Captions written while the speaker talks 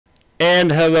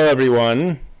And hello,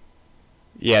 everyone.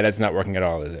 Yeah, that's not working at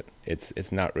all, is it?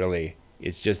 It's not really.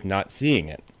 It's just not seeing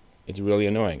it. It's really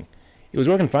annoying. It was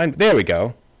working fine. There we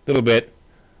go. Little bit,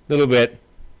 little bit.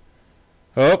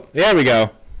 Oh, there we go.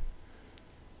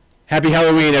 Happy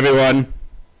Halloween, everyone.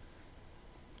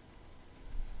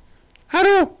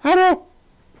 Hello, hello.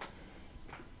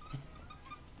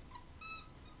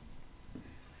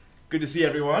 Good to see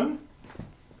everyone.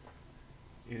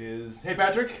 It is. Hey,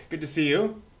 Patrick. Good to see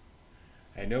you.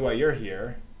 I know why you're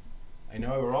here. I know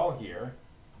why we're all here.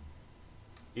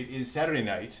 It is Saturday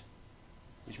night,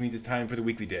 which means it's time for the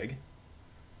Weekly Dig,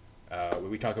 where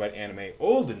we talk about anime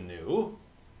old and new,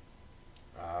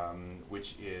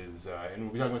 which is, and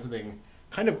we'll be talking about something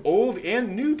kind of old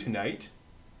and new tonight,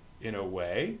 in a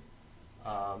way,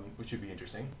 which should be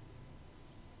interesting.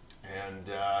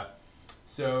 And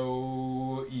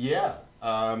so, yeah.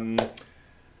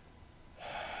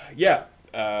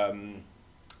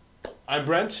 I'm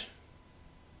Brent.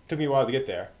 Took me a while to get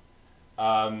there.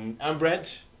 I'm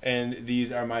Brent, and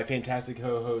these are my fantastic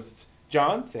co-hosts,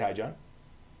 John. Say hi, John.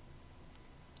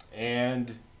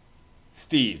 And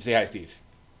Steve. Say hi, Steve.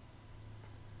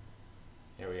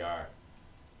 Here we are.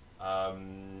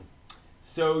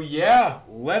 So yeah,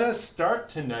 let us start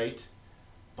tonight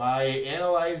by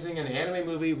analyzing an anime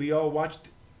movie we all watched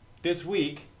this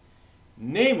week,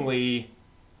 namely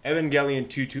Evangelion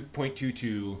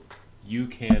 2.22, You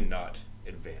Cannot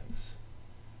Advance.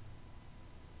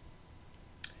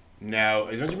 Now,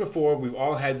 as mentioned before, we've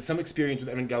all had some experience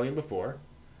with Evangelion before.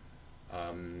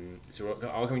 So we're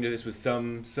all coming to this with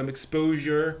some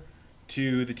exposure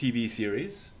to the TV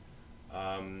series.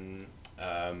 And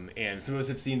some of us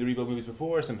have seen the rebuild movies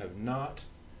before, some have not.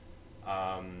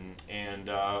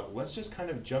 Let's just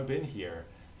kind of jump in here.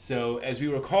 So, as we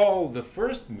recall, the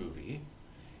first movie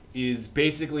is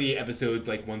basically episodes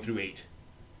like 1 through 8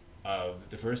 of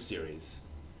the first series.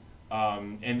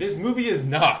 And this movie is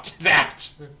not that.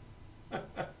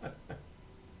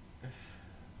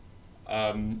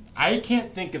 I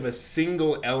can't think of a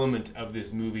single element of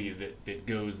this movie that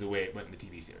goes the way it went in the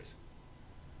TV series.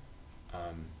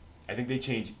 I think they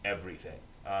change everything.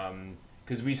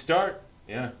 Because we start,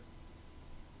 yeah.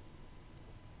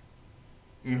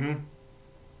 Mm-hmm.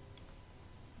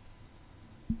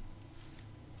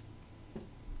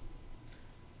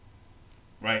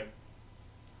 Right.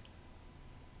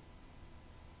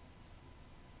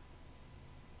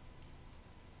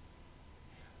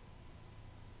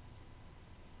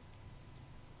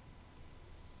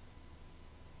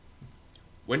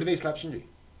 When do they slap Shinji?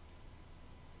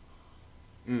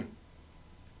 Mm.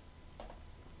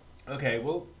 Okay,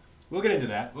 we'll get into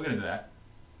that. We'll get into that.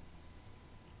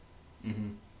 Mm-hmm.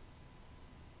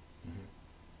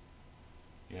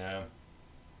 Mm-hmm. Yeah.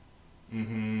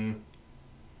 Mm-hmm.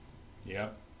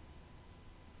 Yep.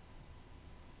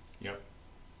 Yep.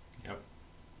 Yep.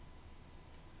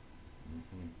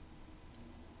 Mm-hmm.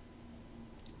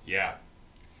 Yeah.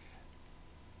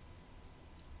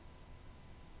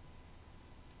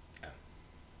 Yeah.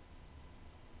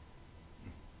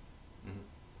 Mm-hmm.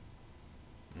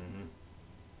 Mm-hmm.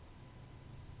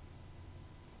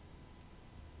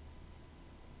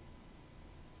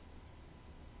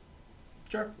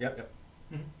 Sure. Yep. Yep.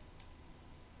 Mm-hmm.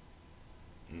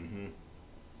 Mm-hmm.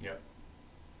 Yep.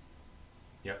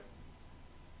 Yep.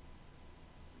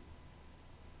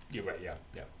 You're right. Yeah.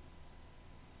 Yeah.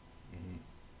 Mm-hmm.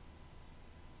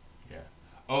 Yeah.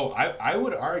 Oh, I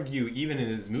would argue even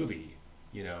in this movie,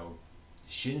 you know,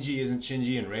 Shinji isn't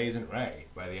Shinji and Rei isn't Rei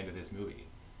by the end of this movie.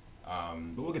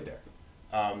 But we'll get there.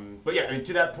 But yeah, I mean,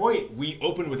 to that point, we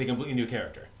open with a completely new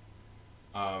character.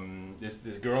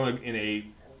 This girl in a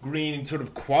green sort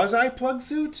of quasi plug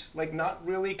suit, like not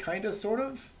really, kind of, sort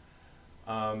of.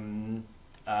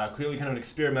 Clearly, kind of an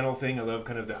experimental thing. I love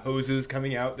kind of the hoses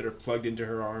coming out that are plugged into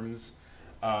her arms.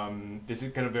 This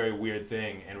is kind of a very weird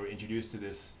thing, and we're introduced to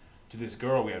this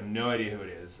girl. We have no idea who it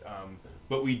is,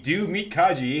 but we do meet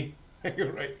Kaji.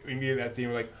 Right, we meet that scene.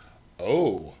 We're like,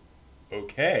 oh,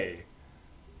 okay.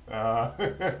 Uh,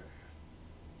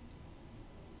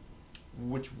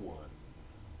 which one?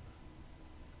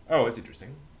 Oh, it's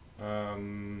interesting.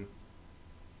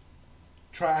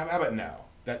 Try. How about now?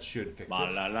 That should fix La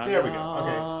it. la la There we go.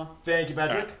 la. Okay. Thank you,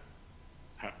 Patrick.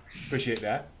 Appreciate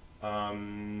that.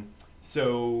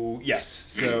 So yes.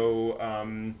 So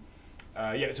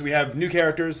yeah. So we have new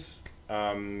characters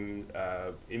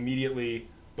immediately,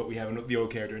 but we have the old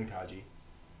character in Kaji,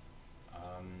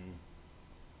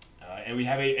 and we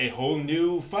have a whole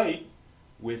new fight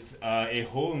with a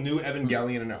whole new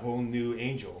Evangelion and a whole new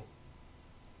Angel.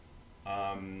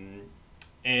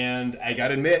 And I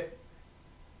gotta admit,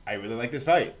 I really like this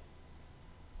fight.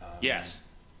 Yes.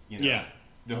 You know, Yeah.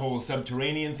 the whole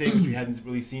subterranean thing, which we hadn't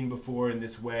really seen before in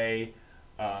this way.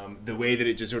 The way that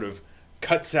it just sort of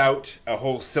cuts out a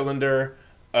whole cylinder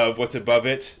of what's above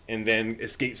it and then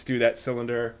escapes through that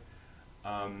cylinder.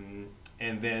 And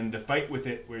then the fight with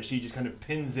it where she just kind of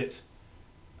pins it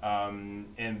and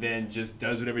then just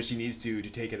does whatever she needs to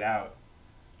take it out.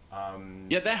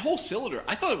 Yeah, that whole cylinder,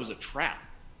 I thought it was a trap.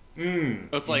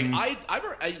 It's like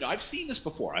I've seen this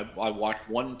before. I watched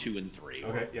 1, 2, and 3, Okay,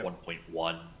 or yep.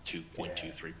 1.1,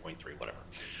 2.2, 3.3, whatever.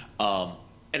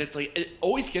 And it's like it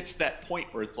always gets to that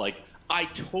point where it's like I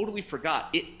totally forgot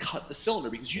it cut the cylinder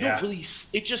because you don't really. It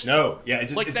just it just,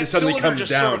 like it that just suddenly cylinder comes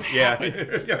just down. sort of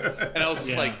happens. And I was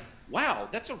just Yeah. like, wow,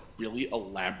 that's a really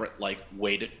elaborate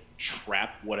way to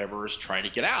trap whatever is trying to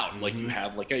get out. Like you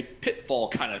have like a pitfall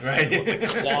kind of thing.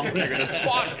 It's like clonk, you're gonna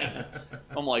squash it.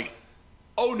 I'm like,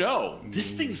 oh no,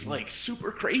 this thing's like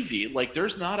super crazy. Like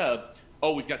there's not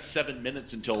we've got 7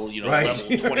 minutes until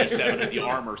level 27 and the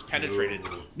armor's penetrated.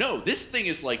 No, this thing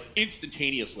is like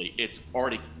instantaneously it's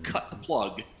already cut the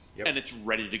plug and it's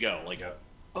ready to go. Like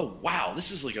oh wow,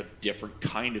 this is like a different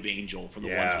kind of angel from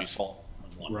the ones we saw.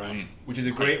 Right. Which is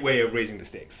a great way of raising the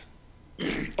stakes.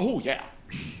 Oh yeah.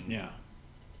 Yeah.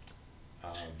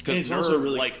 Because it's Nerve also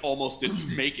really almost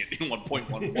didn't make it in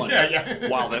 1.11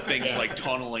 while that thing's like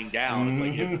tunneling down. It's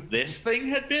like if this thing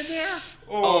had been there,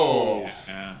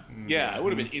 yeah, it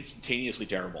would have been instantaneously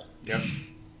terrible. Yep.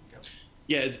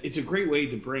 Yeah, it's a great way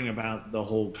to bring about the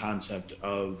whole concept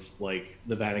of like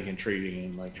the Vatican Treaty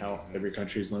and like how every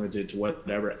country is limited to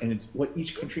whatever, and it's what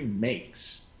each country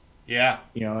makes. Yeah.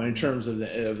 In terms of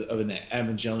an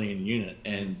Evangelion unit,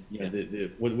 and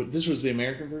this was the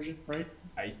American version, right?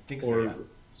 I think so.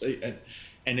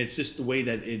 And it's just the way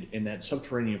that in that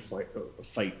subterranean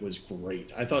fight was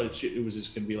great. I thought it was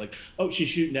just going to be like, oh, she's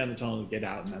shooting down the tunnel to get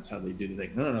out, and that's how they do the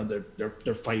thing. No,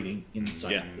 they're fighting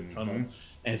inside the tunnel, and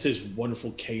it's this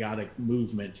wonderful chaotic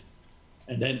movement,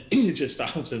 and then it just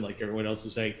stops, and like everyone else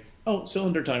is saying, oh,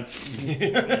 cylinder time.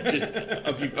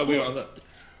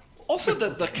 Also,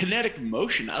 the kinetic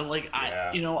motion.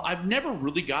 I've never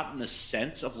really gotten a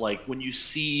sense of like when you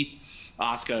see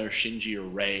Asuka or Shinji or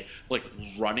Rei like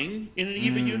running in an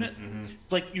EVA unit.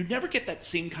 It's like you never get that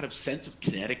same kind of sense of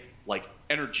kinetic like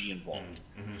energy involved.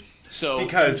 So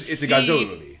because it's a Godzilla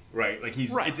movie, right? Like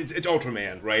it's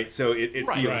Ultraman, right? So it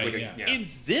feels like in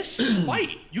this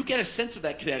fight, you get a sense of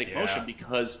that kinetic motion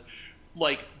because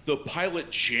like the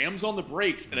pilot jams on the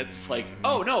brakes and it's like,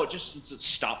 oh no, it's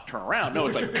stop, turn around. No,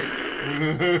 it's like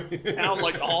down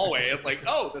like the hallway. It's like,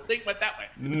 oh, the thing went that way.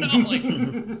 And I'm like,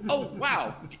 oh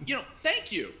wow, thank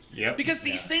you. Yep. Because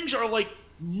these things are like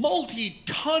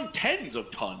tens of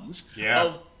tons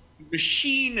of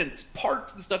machine and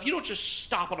parts and stuff. You don't just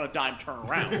stop on a dime, turn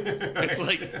around. It's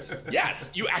like,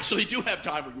 yes, you actually do have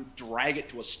time where you drag it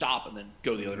to a stop and then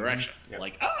go the other direction.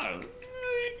 Like,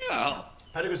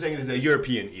 Patrick was saying it is a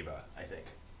European EVA, I think.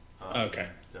 Okay.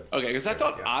 Okay, because I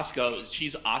thought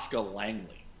she's Asuka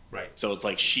Langley. Right. So it's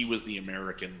like she was the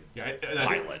American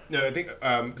pilot. I think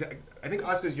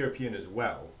Asuka's European as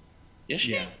well. Is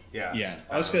she? Yeah.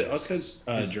 Asuka's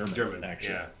German,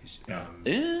 actually. Yeah.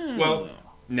 Well,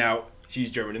 now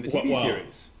she's German in the TV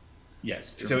series.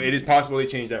 Yes. German. So it is possible they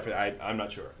changed that for that. I'm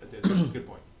not sure. It's a good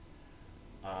point.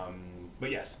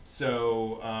 But yes,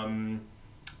 so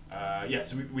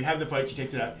so we have the fight. She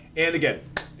takes it out, and again,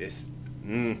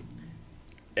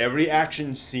 every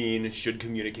action scene should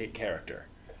communicate character,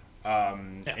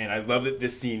 and I love that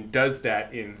this scene does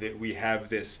that. In that we have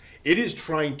this, it is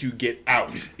trying to get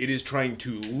out. It is trying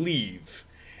to leave,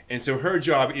 and so her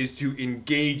job is to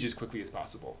engage as quickly as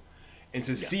possible, and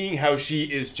so seeing how she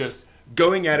is just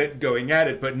going at it,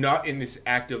 but not in this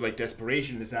act of like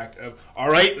desperation, this act of, all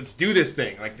right, let's do this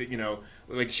thing. Like,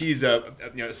 like she's a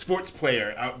sports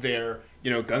player out there,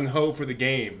 gung ho for the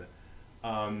game,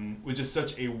 which is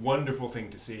such a wonderful thing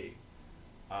to see.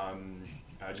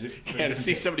 To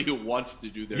see somebody who wants to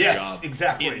do their job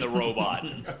exactly. in the robot.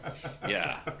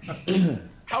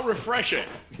 How refreshing.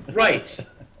 Right. So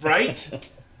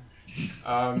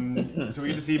we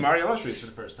get to see Mario Illustrious for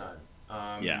the first time.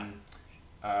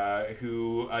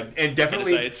 Who and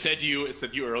definitely it said to you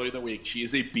earlier in the week, she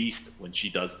is a beast when she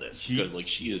does this. She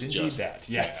is just that.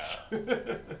 Yes. You're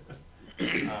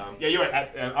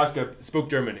right. Asuka spoke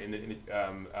German in the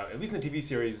at least in the TV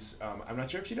series. I'm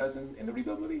not sure if she does in the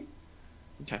Rebuild movie.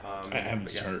 Okay. I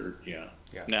haven't heard. Yeah.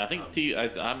 No, I think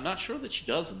I'm not sure that she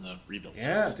does in the Rebuild series.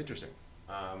 Yeah, it's interesting.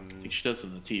 I think she does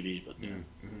in the TV, but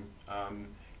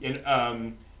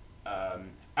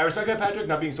I respect that, Patrick,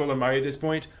 not being sold on Mario at this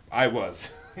point. I was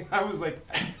like,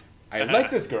 I like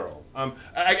this girl. I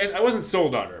wasn't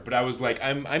sold on her, but I was like,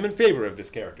 I'm in favor of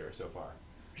this character so far.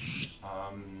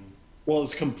 Well,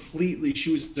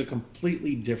 she was a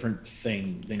completely different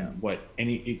thing than what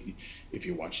if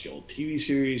you watch the old TV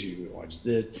series, you watch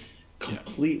this,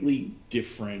 completely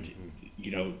different.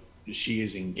 She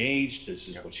is engaged. This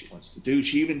is what she wants to do.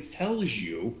 She even tells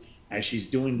you as she's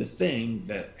doing the thing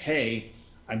that, hey,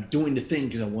 I'm doing the thing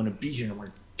because I want to be here and I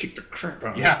want to kick the crap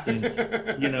out of this thing,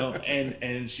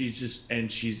 and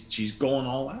she's going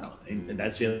all out. And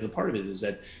that's the other part of it, is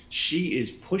that she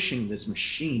is pushing this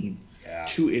machine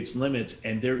to its limits,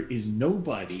 and there is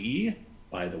nobody,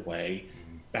 by the way,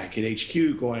 back at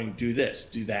HQ going, do this,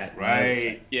 do that.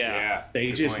 Right. They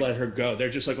Good just point. let her go. They're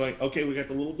just like, okay, we got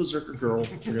the little berserker girl.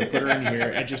 We're going to put her in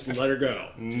here and just let her go.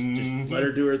 Just let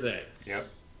her do her thing. Yep.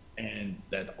 And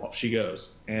then off she goes.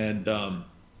 And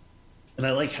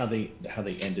I like how they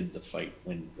ended the fight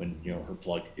when her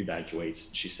plug evacuates.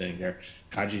 She's sitting there.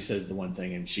 Kaji says the one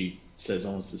thing and she says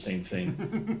almost the same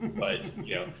thing. But,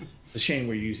 it's a shame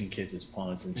we're using kids as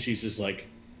pawns. And she's just like,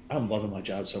 I'm loving my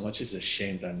job so much. It's a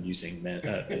shame that I'm using men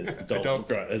as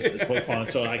adults as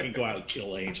pawns so I can go out and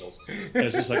kill angels. And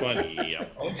it's just like, well,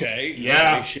 okay.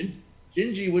 Yeah.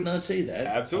 Shinji would not say that.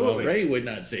 Absolutely. Rei would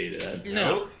not say that.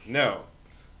 No.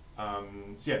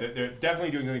 So they're definitely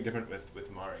doing something different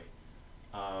with Mari.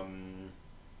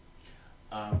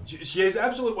 She is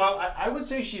absolutely, well, I would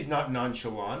say she's not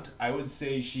nonchalant. I would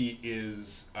say she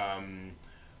is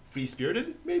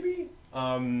free-spirited, maybe.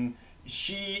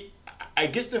 I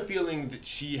get the feeling that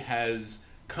she has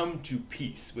come to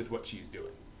peace with what she's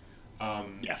doing.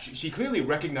 She clearly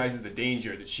recognizes the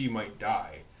danger that she might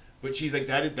die, but she's like,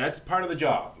 that's part of the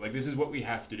job. Like, this is what we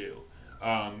have to do.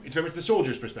 It's very much the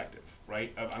soldier's perspective,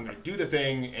 right? I'm going to do the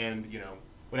thing, and,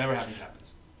 whatever happens,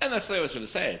 happens. And that's what I was going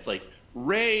to say. It's like,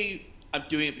 Rei, I'm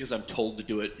doing it because I'm told to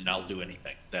do it, and I'll do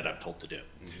anything that I'm told to do.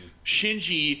 Mm-hmm.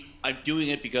 Shinji, I'm doing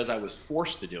it because I was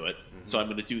forced to do it, so I'm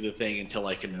going to do the thing until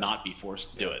I can not be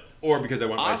forced to do it. Or because I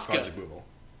want my Asuka, project approval.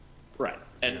 Right.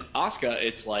 And Asuka,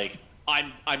 it's like,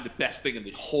 I'm the best thing in the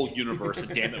whole universe,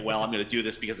 and damn it well, I'm going to do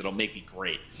this because it'll make me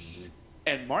great. Mm-hmm.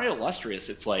 And Mario Illustrious,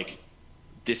 it's like,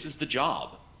 this is the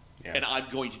job, and I'm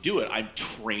going to do it. I'm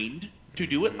trained to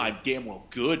do it. I'm damn well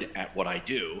good at what I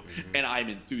do, and I'm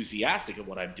enthusiastic at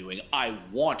what I'm doing. I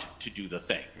want to do the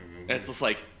thing. And it's just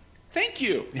like, thank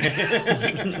you.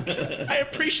 I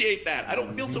appreciate that. I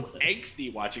don't feel so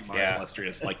angsty watching Mario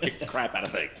Illustrious like kick the crap out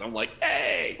of things. I'm like,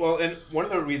 hey. Well, and one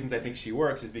of the reasons I think she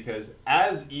works is because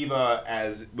as Eva,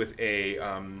 as with a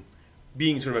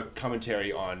being sort of a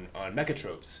commentary on mecha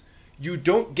tropes, you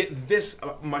don't get this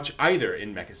much either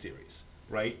in mecha series,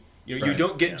 right? You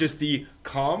don't get just the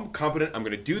calm, competent, I'm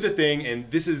going to do the thing, and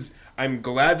I'm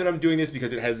glad that I'm doing this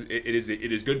because it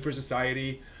is good for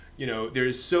society.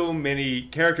 There's so many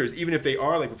characters, even if they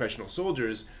are like professional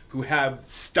soldiers, who have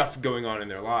stuff going on in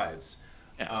their lives.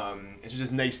 Yeah. It's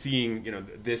just nice seeing,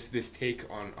 this take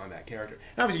on that character.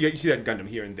 And obviously you see that in Gundam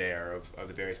here and there of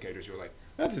the various characters who are like,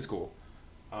 oh, this is cool.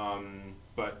 I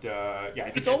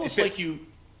think it's almost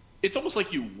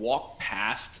like you walk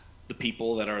past the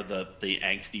people that are the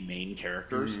angsty main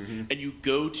characters, and you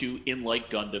go to, in like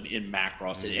Gundam, in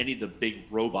Macross, in any of the big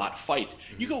robot fights,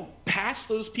 you go past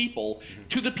those people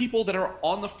to the people that are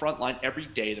on the front line every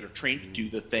day that are trained to do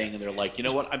the thing, and they're like, you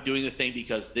know what, I'm doing the thing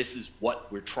because this is what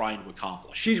we're trying to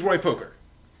accomplish. She's Roy Poker.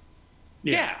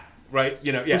 Yeah. Right?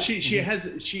 Yeah.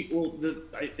 Well,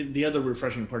 the other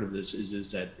refreshing part of this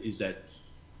is that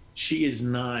she is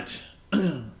not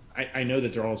I know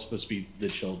that they're all supposed to be the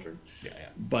children.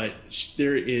 But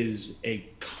there is a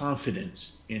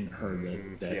confidence in her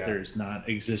that there's not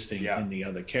existing in the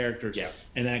other characters.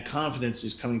 And that confidence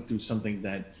is coming through something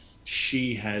that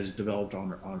she has developed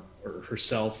on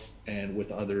herself and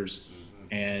with others.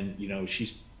 And,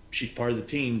 she's part of the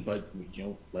team, but,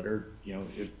 let her,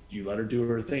 if you let her do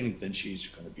her thing, then she's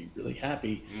going to be really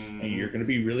happy. And you're going to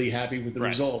be really happy with the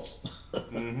results.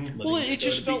 Well, it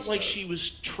just felt like she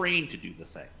was trained to do the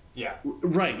thing. Yeah.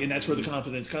 Right, and that's where the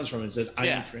confidence comes from. It says, I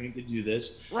am trained to do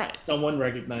this. Right. Someone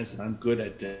recognized that I'm good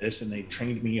at this, and they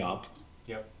trained me up.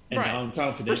 Yep. And now I'm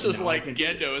confident. Versus like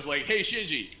Gendo is like, hey,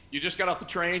 Shinji, you just got off the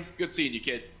train. Good seeing you,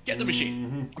 kid. Get in the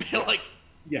machine. I mean, like,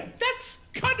 that's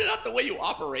kind of not the way you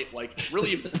operate, like,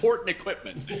 really important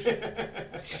equipment.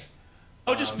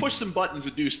 Just push some buttons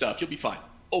and do stuff. You'll be fine.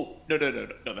 Oh, no,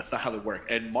 that's not how they work.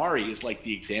 And Mari is like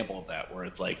the example of that, where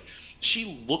it's like,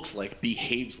 she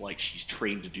behaves like she's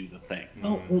trained to do the thing.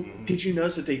 Oh, well, did you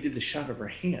notice that they did the shot of her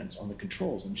hands on the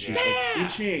controls, and she's like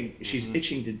itching. She's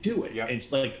itching to do it. And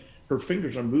it's like her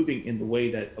fingers are moving in the way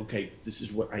that, okay, this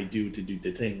is what I do to do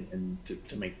the thing and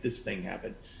to make this thing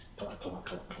happen. come on,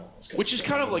 let's go. Which is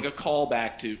kind of like a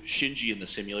callback to Shinji in the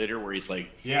simulator, where he's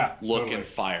like, look totally. and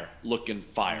fire, look and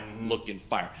fire, look and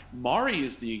fire. Mari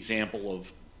is the example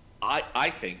of, I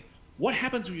think, what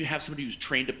happens when you have somebody who's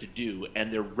trained up to do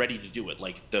and they're ready to do it?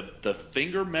 Like the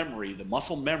finger memory, the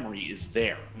muscle memory is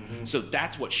there. So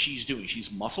that's what she's doing.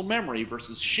 She's muscle memory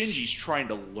versus Shinji's trying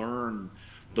to learn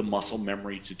the muscle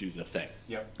memory to do the thing.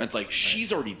 Yep. And it's like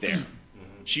she's already there.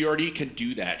 She already can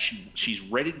do that. She's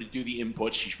ready to do the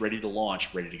input. She's ready to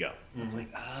launch, ready to go. It's like,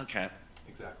 okay.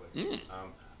 Exactly.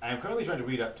 I am currently trying to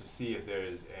read up to see if there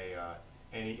is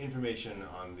any information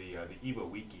on the Evo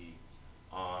Wiki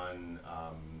on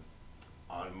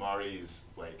Mari's,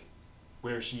 like,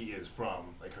 where she is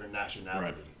from, like her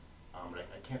nationality. But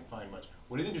I can't find much.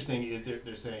 What is interesting is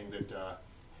they're saying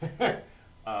that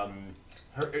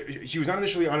she was not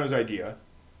initially Anno's idea.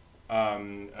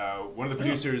 One of the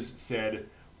producers said,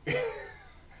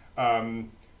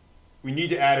 we need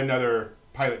to add another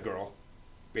pilot girl,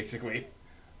 basically.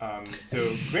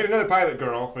 So create another pilot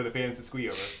girl for the fans to squee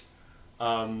over.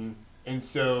 And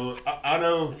so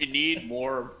Anno... We need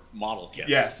more model kits.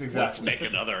 Yes, exactly. Let's make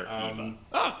another Eva.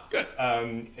 Good.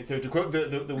 And so to quote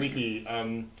the wiki,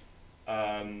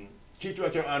 Chief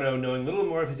Director Anno, knowing little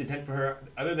more of his intent for her,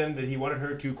 other than that he wanted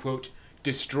her to, quote,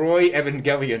 destroy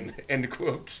Evangelion, end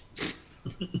quote.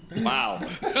 Wow.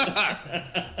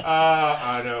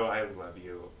 Anno, I love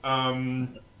you.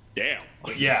 Damn.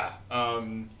 Yeah.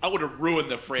 I would have ruined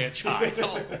the franchise.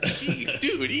 Oh, jeez,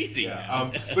 dude, easy.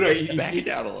 Yeah. But no, back it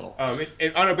down a little. And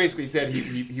Anno basically said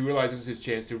he realized this was his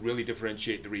chance to really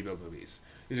differentiate the rebuild movies.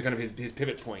 This is kind of his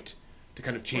pivot point to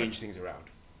kind of change things around.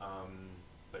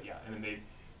 But yeah, and then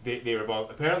they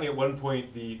revolved. Apparently, at one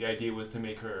point, the idea was to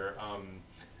make her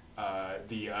a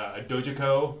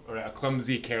dojiko, or a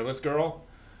clumsy, careless girl,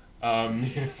 to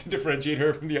differentiate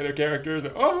her from the other characters.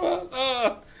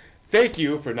 Thank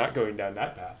you for not going down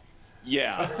that path.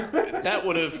 Yeah, that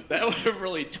would have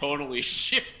really totally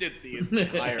shifted the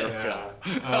entire film.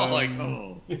 I'm like,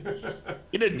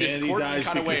 in a discordant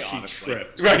kind of way, honestly.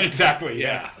 Tripped. Right, exactly.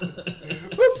 Yeah. Yes.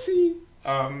 Whoopsie.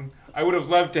 I would have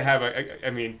loved to have I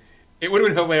mean, it would have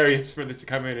been hilarious for this to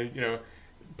come in and,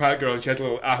 pilot girl, and she has a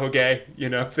little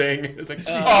ahoge, thing. It's like,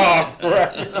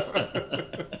 crap.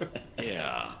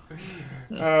 Yeah.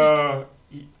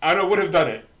 Anno would have done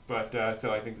it, but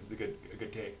still, I think this is a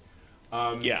good take.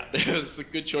 Yeah, there's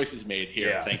good choices made here.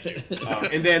 Yeah. Thank you.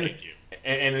 And then, Thank you.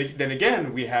 and then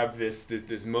again, we have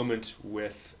this moment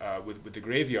with the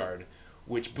graveyard,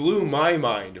 which blew my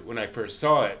mind when I first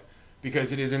saw it,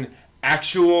 because it is an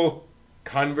actual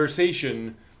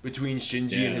conversation between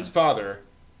Shinji and his father.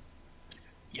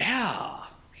 Yeah.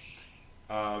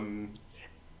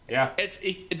 Yeah.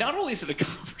 It not only is it a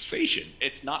conversation,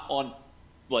 it's not on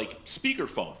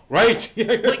speakerphone. Right.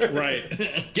 Right.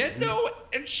 Gendo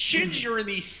and Shinji are in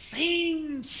the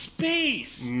same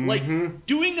space,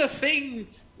 doing a thing,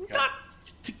 not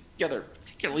together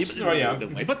particularly,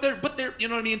 but they're you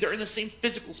know what I mean. They're in the same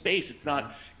physical space. It's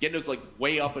not Gendo's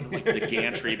way up in the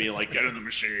gantry, being like, "Get in the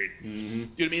machine." You know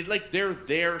what I mean? They're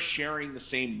there sharing the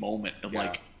same moment,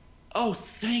 and oh,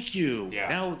 thank you. Yeah.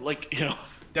 Now,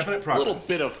 definite progress. A little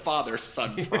bit of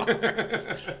father-son progress.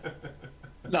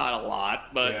 Not a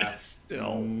lot, but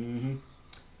still.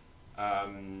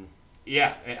 I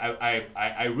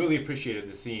really appreciated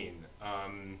the scene.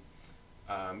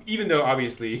 Even though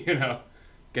obviously,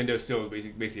 Gendo still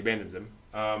basically abandons him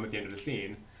at the end of the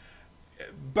scene.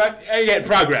 But again,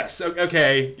 progress.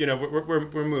 Okay,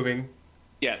 we're moving.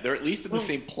 Yeah, they're at least in the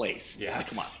same place. Yeah,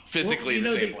 come on, physically in the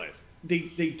same place.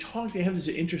 They talk. They have this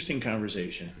interesting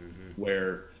conversation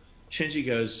where Shinji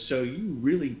goes, "So you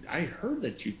really? I heard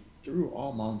that you threw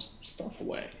all Mom's stuff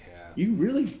away. Yeah. You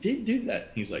really did do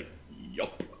that." He's like,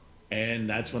 "Yup." And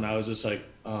that's when I was just like,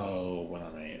 "Oh, what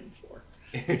am I in for?"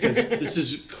 Because this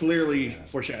is clearly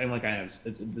foreshadowing. Like this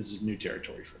is new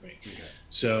territory for me. Okay.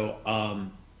 So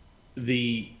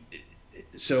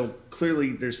so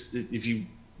clearly there's, if you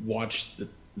watch the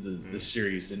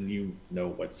series, then you know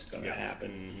what's going to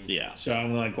happen. Yeah. So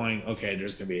I'm going, okay,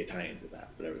 there's going to be a tie into that,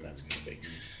 whatever that's going to be.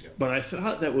 But I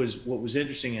thought that was what was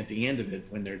interesting at the end of it,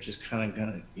 when they're just kind of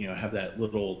gonna, have that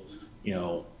little,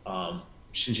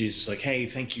 Shinji's just like, "Hey,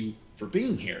 thank you for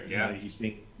being here." He's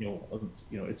being,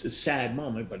 it's a sad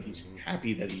moment, but he's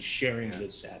happy that he's sharing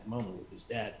this sad moment with his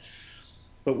dad.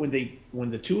 But when the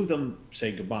two of them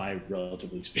say goodbye,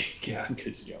 relatively speaking,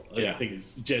 because I think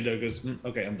Gendo goes,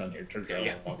 "Okay, I'm done here." Turns around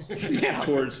and walks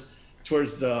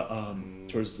towards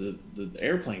the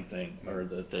airplane thing, or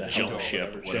the jump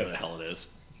ship, whatever the hell it is.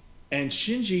 And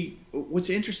Shinji, what's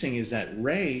interesting is that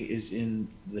Rei is in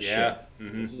the ship,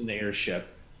 is in the airship,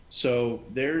 So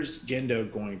there's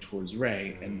Gendo going towards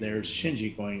Rei, and there's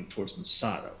Shinji going towards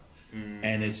Masato.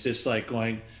 And it's just like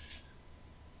going,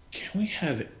 can we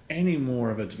have any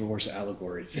more of a divorce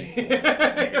allegory thing?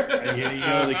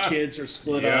 The kids are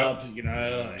split up,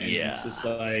 and it's just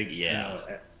like,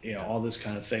 all this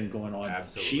kind of thing going on.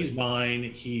 Absolutely. She's mine,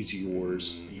 he's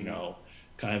yours,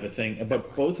 kind of a thing.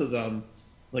 But both of them,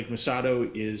 like Masato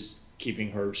is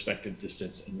keeping her respective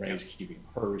distance, and Rei's keeping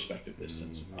her respective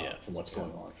distance from what's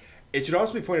going on. It should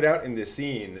also be pointed out in this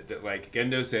scene that, like,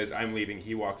 Gendo says, "I'm leaving,"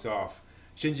 he walks off.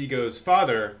 Shinji goes,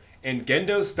 "Father," and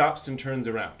Gendo stops and turns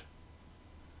around.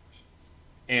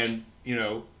 And,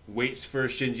 waits for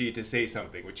Shinji to say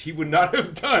something, which he would not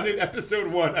have done in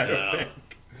episode 1, I don't think.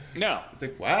 No. It's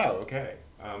like, wow, okay.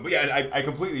 But yeah, I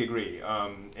completely agree.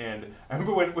 And I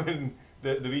remember when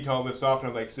the VTOL lifts off, and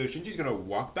I'm like, so Shinji's going to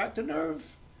walk back to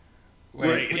Nerve? Like,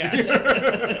 right, yes.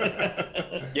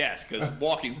 Yes, because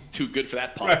walking's too good for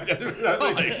that pump. Right,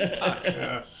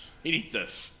 he needs to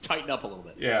tighten up a little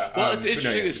bit. Yeah. Well, it's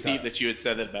interesting, Steve, that you had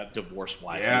said that about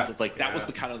divorce-wise. Yeah. It's like, that was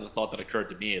the kind of the thought that occurred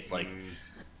to me. It's like,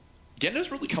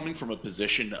 Gendo's really coming from a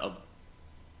position of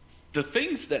the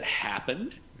things that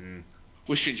happened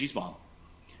with Shinji's mom,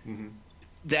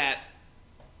 that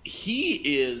he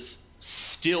is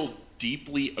still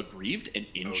deeply aggrieved and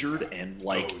injured, and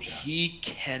he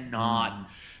cannot,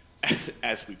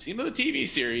 as we've seen in the TV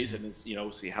series and as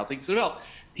see how things develop,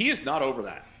 he is not over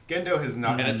that. Gendo has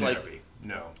not had therapy.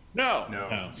 No.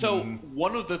 So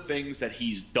one of the things that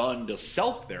he's done to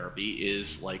self-therapy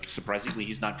is, like, surprisingly,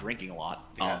 he's not drinking a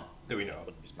lot. That we know.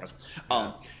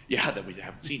 That we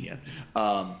haven't seen yet.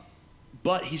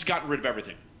 But he's gotten rid of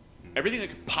everything. Everything that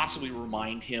could possibly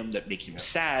remind him, that make him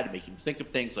sad, make him think of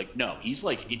things. Like, no, he's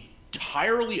like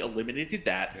entirely eliminated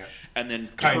that, and then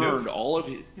turned all of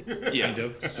his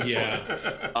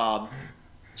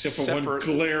except for one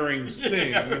glaring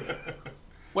thing.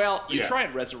 Well, you try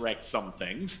and resurrect some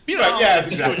things,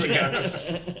 exactly.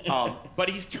 But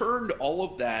he's turned all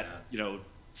of that,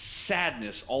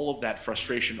 sadness, all of that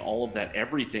frustration, all of that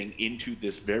everything into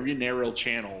this very narrow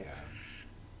channel,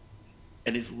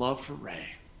 and his love for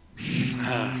Rei.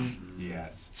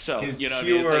 Yes. So his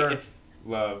pure it's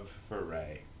love for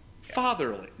Rei.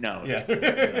 Fatherly. No. Yeah.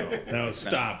 No.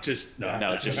 Stop. Just no.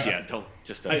 No. Just Don't.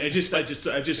 Just. I just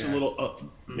a little.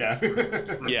 Yeah.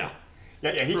 Yeah.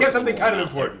 Yeah. He kept something kind of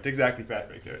important. Exactly, Pat.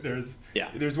 Right there.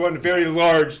 There's one very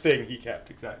large thing he kept.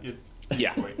 Exactly.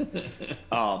 Yeah.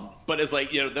 But it's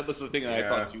like, that was the thing that I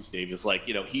thought too, Steve, is like,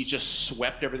 he just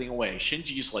swept everything away.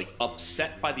 Shinji's like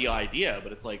upset by the idea,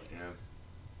 but it's like,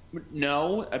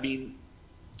 no, I mean,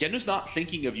 Gendo's not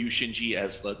thinking of you, Shinji,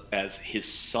 as his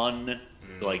son,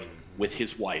 like, with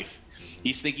his wife.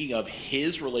 He's thinking of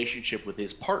his relationship with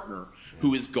his partner,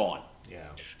 who is gone. Yeah.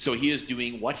 So he is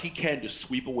doing what he can to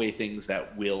sweep away things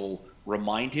that will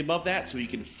remind him of that, so he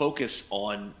can focus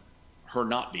on her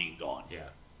not being gone. Yeah.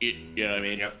 You know what I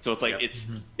mean? Yep. So it's like,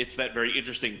 it's that very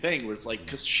interesting thing where it's like,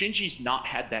 because Shinji's not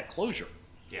had that closure.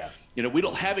 Yeah. We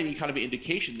don't have any kind of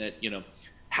indication that,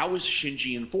 how is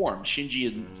Shinji informed?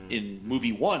 Shinji in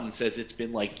movie 1 says it's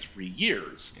been like 3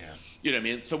 years. Yeah. You know what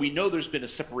I mean? So we know there's been a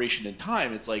separation in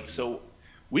time. It's like, so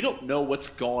we don't know what's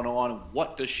going on.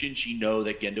 What does Shinji know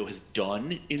that Gendo has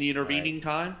done in the intervening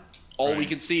time? All we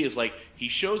can see is, like, he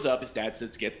shows up, his dad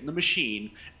says, get in the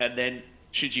machine, and then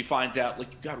Shinji finds out,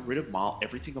 like, you got rid of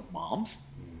everything of Mom's?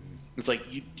 It's like,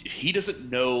 he doesn't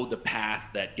know the path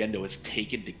that Gendo has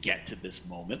taken to get to this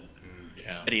moment.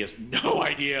 Yeah. And he has no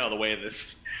idea the way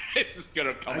this is going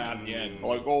to come out in the end.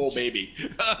 Like, oh, baby.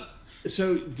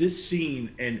 So this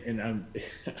scene, and I'm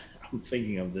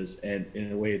thinking of this, and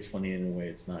in a way it's funny, and in a way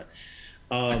it's not.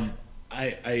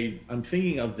 I'm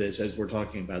thinking of this as we're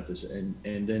talking about this, and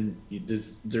then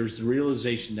there's the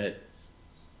realization that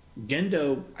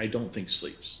Gendo, I don't think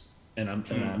sleeps, and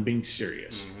I'm being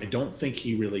serious. I don't think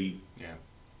he really. Yeah.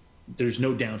 There's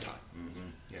no downtime.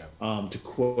 To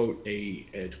quote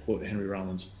Henry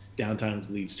Rollins, downtime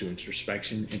leads to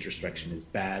introspection. Introspection is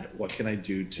bad. What can I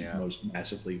do to most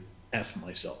massively F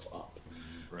myself up?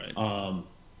 Right.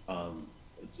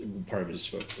 It's part of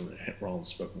his Rollins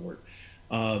spoken word.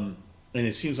 And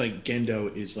it seems like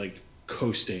Gendo is like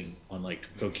coasting on like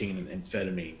cocaine and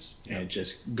amphetamines and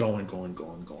just going.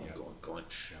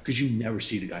 Because you never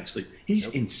see the guy sleep.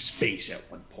 He's in space at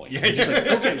one point. Yeah. Just like,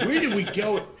 okay, where did we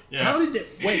go? Yeah. How did that?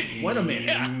 Wait a minute.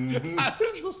 Yeah. I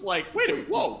was just like, wait a minute,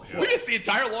 whoa. We missed the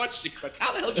entire launch sequence.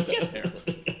 How the hell did you get there?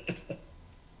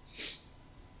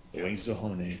 The wings of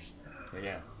Hones.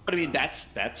 Yeah. But I mean,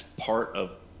 that's part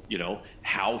of,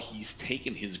 how he's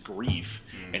taken his grief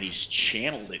and he's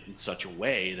channeled it in such a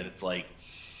way that it's like,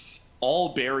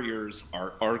 all barriers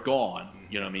are gone.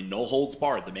 You know, I mean, no holds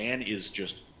barred. The man is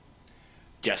just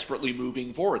desperately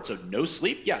moving forward. So no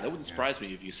sleep. Yeah, that wouldn't surprise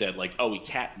me if you said like, oh, he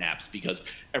cat naps, because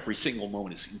every single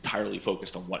moment is entirely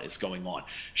focused on what is going on.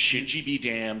 Shinji be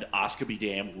damned, Asuka be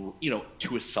damned. You know,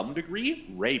 to some degree,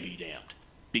 Rei be damned,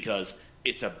 because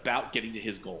it's about getting to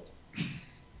his goal.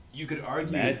 You could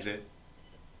argue that.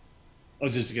 I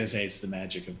was just gonna say it's the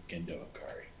magic of Gendo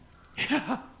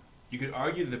Akari. You could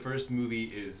argue that the first movie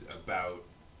is about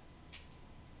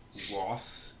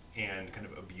loss and kind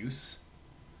of abuse,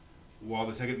 while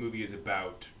the second movie is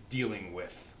about dealing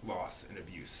with loss and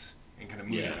abuse and kind of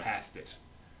moving past it.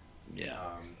 Yeah.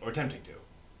 Or attempting to,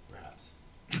 perhaps.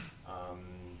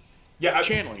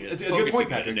 Channeling it. It's a good point,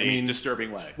 Patrick. In a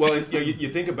disturbing way. Well, you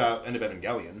think about End of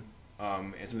Evangelion,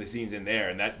 and some of the scenes in there,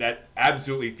 and that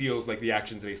absolutely feels like the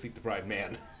actions of a sleep-deprived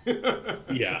man.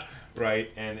 Yeah.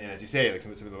 Right? And as you say, like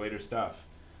some of the later stuff,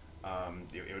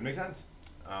 it would make sense.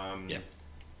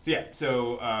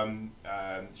 So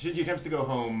Shinji attempts to go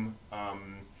home,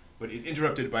 but is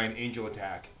interrupted by an angel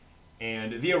attack,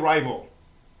 and the arrival,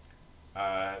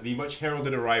 the much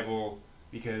heralded arrival,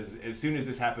 because as soon as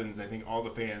this happens, I think all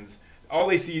the fans, all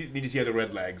they need to see are the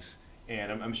red legs,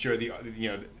 and I'm sure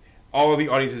all of the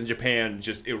audiences in Japan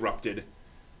just erupted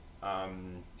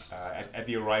at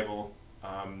the arrival.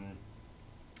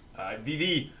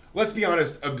 The let's be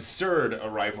honest, absurd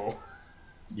arrival.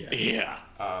 Yeah.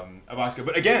 Of Asuka.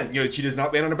 But again, she does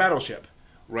not land on a battleship,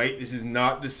 right? This is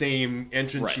not the same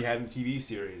entrance she had in the TV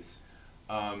series.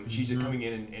 She's just coming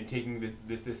in and taking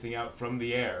this thing out from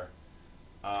the air.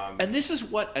 And this is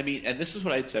what I mean, and this is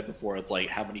what I had said before. It's like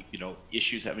how many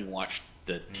issues having watched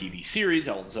the TV series,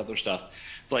 all this other stuff.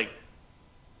 It's like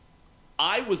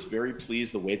I was very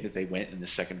pleased the way that they went in the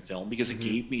second film, because it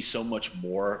gave me so much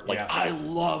more. Like I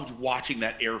loved watching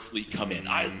that air fleet come in.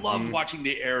 I loved watching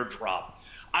the airdrop.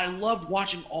 I loved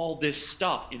watching all this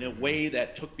stuff in a way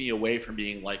that took me away from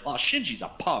being like, oh, Shinji's a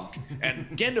punk and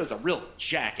Gendo's a real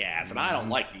jackass and I don't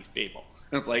like these people.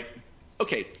 And it's like,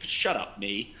 okay, shut up,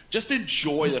 me. Just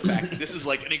enjoy the fact that this is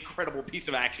like an incredible piece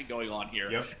of action going on here.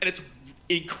 And it's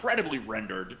incredibly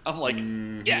rendered. I'm like,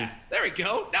 yeah, there we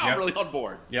go. Now I'm really on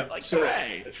board. Like,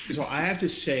 hooray. So I have to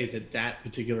say that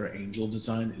particular angel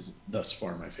design is thus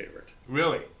far my favorite.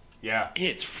 Really? Yeah.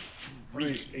 It's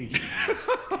freaky.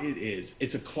 It is.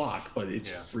 It's a clock, but it's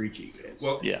freaky.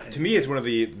 To me, it's one of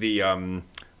the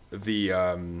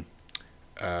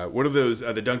what are those?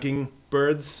 The dunking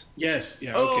birds? Yes.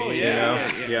 Yeah. Oh,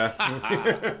 okay. Yeah.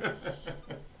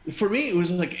 For me, it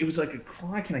was like a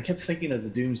clock, and I kept thinking of the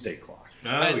Doomsday Clock.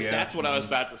 That's what I was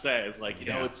about to say. It's like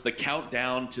it's the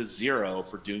countdown to 0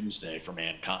 for Doomsday for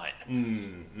mankind.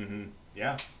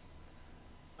 Yeah.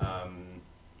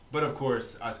 But of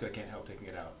course, Asuka can't help taking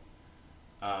it out.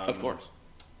 Of course.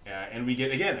 And we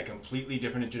get again a completely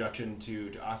different introduction to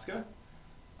Asuka.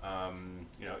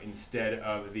 Instead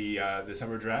of the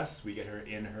summer dress, we get her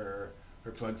in her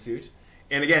plug suit.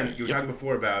 And again, you were talking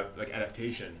before about like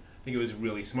adaptation. I think it was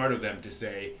really smart of them to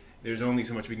say there's only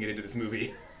so much we can get into this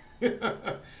movie. There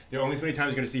are only so many times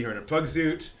you're going to see her in a plug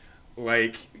suit.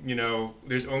 Like,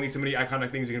 there's only so many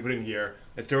iconic things we can put in here.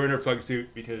 Let's throw her in her plug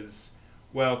suit because,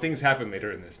 well, things happen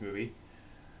later in this movie.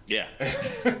 Yeah.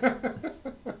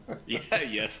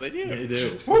 Yes, they do. They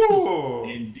do. Woo!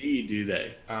 Indeed, do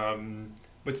they.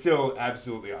 But still,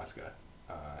 absolutely Asuka,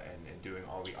 and doing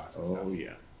all the awesome stuff. Oh,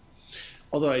 yeah.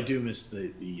 Although I do miss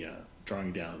the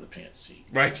drawing down of the pants scene.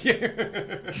 Right.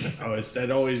 That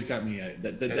always got me.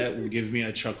 That will give me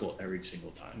a chuckle every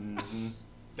single time.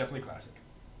 Definitely classic.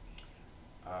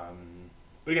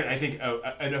 But again, I think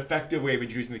an effective way of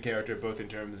introducing the character, both in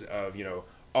terms of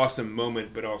awesome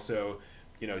moment, but also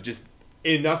just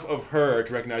enough of her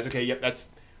to recognize, okay, yep, that's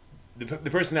the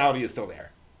personality is still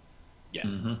there. Yeah.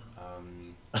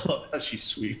 I love how she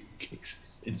sweet kicks.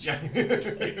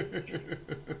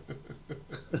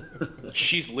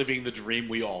 She's living the dream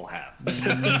we all have. And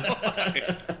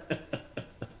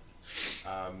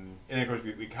then, of course,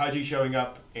 we Kaji showing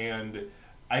up, and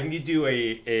I think you do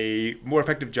a more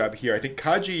effective job here. I think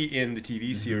Kaji in the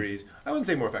TV series, I wouldn't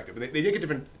say more effective, but they take a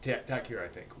different tack here, I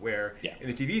think, where in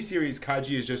the TV series,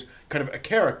 Kaji is just kind of a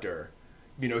character.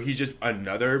 He's just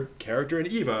another character in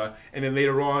Eva, and then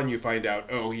later on you find out,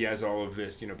 oh, he has all of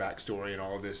this, backstory and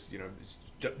all of this,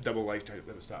 double life type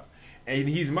of stuff. And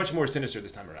he's much more sinister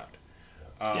this time around.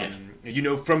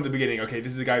 From the beginning, okay,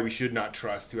 this is a guy we should not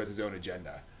trust who has his own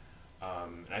agenda.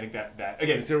 And I think that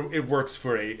again, it works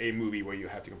for a movie where you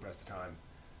have to compress the time.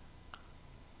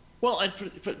 Well, and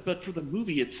but for the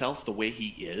movie itself, the way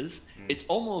he is, it's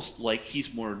almost like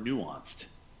he's more nuanced.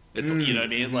 It's you know what I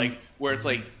mean, like where it's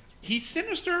like he's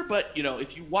sinister, but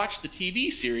if you watch the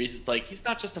TV series, it's like he's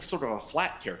not just a sort of a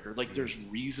flat character. Like there's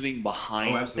reasoning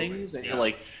behind things, and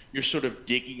you're sort of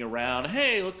digging around.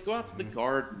 Hey, let's go out to the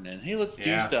garden, and hey, let's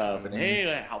do stuff, and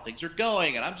hey, how things are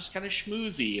going, and I'm just kind of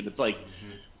schmoozy, and it's like,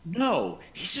 no,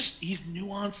 he's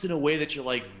nuanced in a way that you're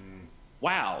like,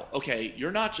 wow, okay,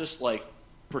 you're not just like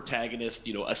protagonist,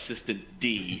 assistant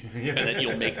D, and then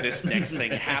you'll make this next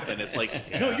thing happen. It's like,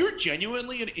 no, you're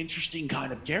genuinely an interesting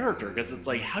kind of character, because it's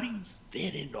like, how do you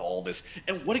fit into all this,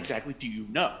 and what exactly do you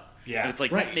know? And it's like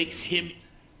that makes him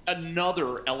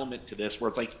another element to this, where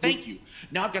it's like, thank you,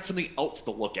 now I've got something else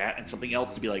to look at and something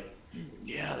else to be like,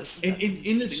 this is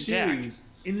in the series.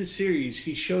 In the series,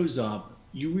 he shows up.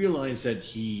 You realize that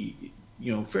he,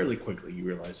 fairly quickly, you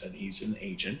realize that he's an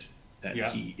agent.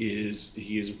 That he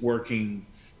is working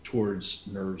towards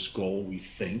Nerve's goal, we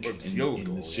think,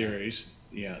 in the series.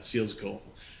 Yeah, Seal's goal.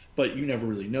 But you never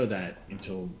really know that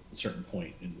until a certain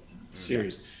point in the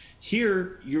series.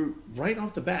 Here, you're right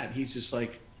off the bat. He's just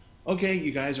like, okay,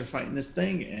 you guys are fighting this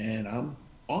thing, and I'm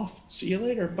off. See you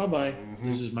later. Bye-bye.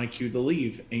 This is my cue to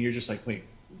leave. And you're just like, wait,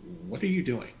 what are you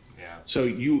doing? Yeah. So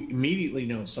you immediately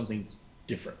know something's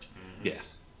different. Yeah.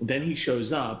 Then he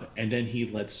shows up, and then he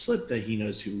lets slip that he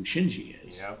knows who Shinji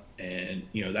is, and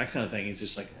that kind of thing. He's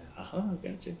just like,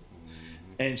 gotcha.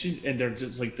 And they're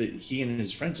just like he and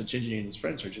his friends, so Shinji and his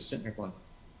friends are just sitting there going,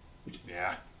 who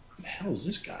the hell is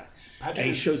this guy? And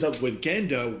he shows up with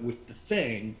Gendo with the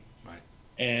thing,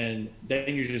 and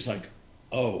then you're just like,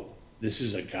 oh, this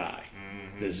is a guy.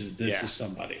 This is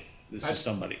somebody. This is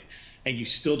somebody, and you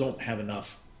still don't have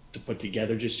enough to put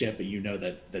together just yet, but you know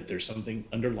that there's something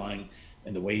underlying.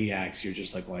 And the way he acts, you're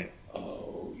just like,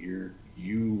 oh,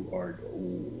 you are.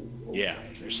 Oh, okay.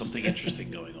 There's something interesting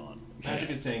going on.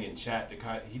 Patrick is saying in chat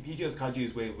that he feels Kaji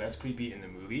is way less creepy in the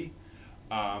movie.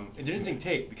 It's an interesting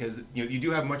take, because you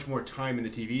do have much more time in the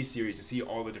TV series to see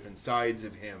all the different sides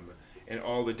of him and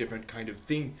all the different kind of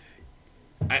thing.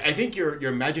 I think your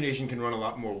imagination can run a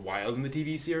lot more wild in the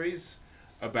TV series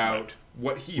about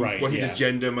what his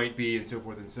agenda might be and so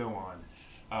forth and so on.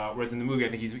 Whereas in the movie, I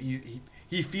think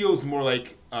he feels more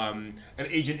like an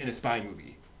agent in a spy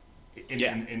movie.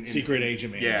 Secret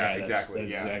agent man. Yeah, exactly.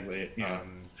 That's exactly it. Yeah.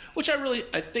 Which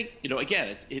I think,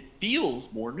 again, it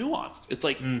feels more nuanced. It's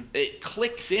like it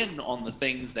clicks in on the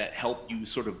things that help you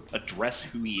sort of address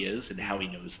who he is and how he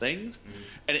knows things,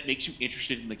 and it makes you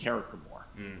interested in the character more.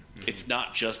 It's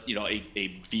not just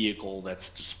a vehicle that's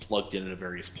just plugged in at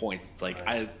various points. It's like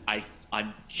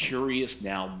I'm curious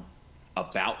now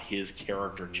about his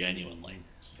character genuinely.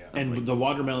 And the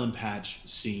watermelon patch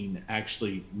scene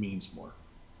actually means more.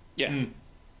 Yeah.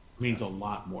 Means a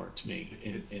lot more to me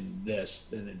in this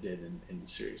than it did in the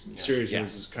series. In the series, it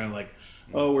was just kind of like,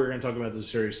 oh, we're going to talk about this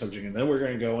serious subject, and then we're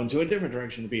going to go into a different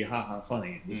direction to be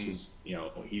funny. This is,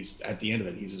 he's at the end of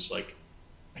it, he's just like,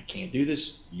 I can't do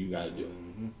this. You got to do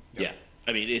it. Yeah.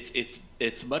 I mean, it's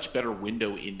a much better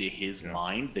window into his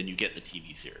mind than you get in the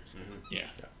TV series.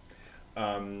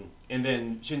 And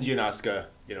then Shinji and Asuka,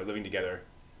 living together.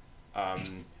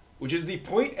 Which is the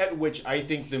point at which I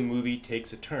think the movie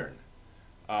takes a turn.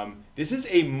 This is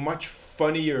a much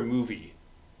funnier movie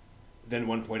than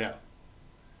 1.0.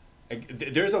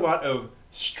 There's a lot of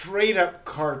straight up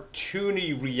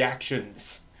cartoony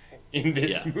reactions in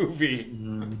this movie.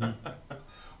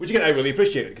 Which again, I really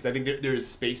appreciate it, because I think there's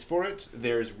space for it.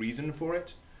 There's reason for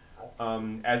it.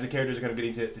 As the characters are kind of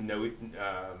getting to know it,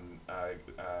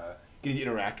 getting to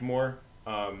interact more.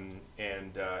 And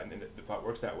the plot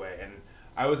works that way, and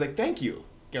I was like, thank you.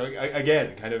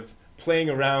 Again, kind of playing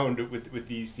around with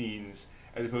these scenes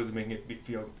as opposed to making it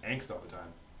feel angst all the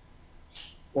time.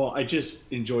 Well, I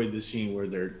just enjoyed the scene where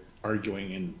they're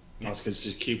arguing and Asuka's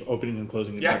just keep opening and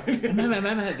closing the door.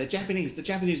 The Japanese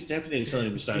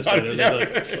something besides.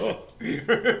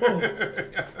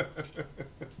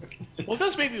 Well, it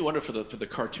does make me wonder for the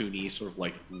cartoony sort of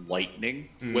like lightning,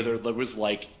 whether there was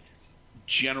like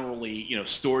generally,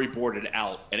 storyboarded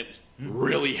out, and it was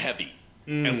really heavy,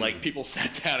 and like people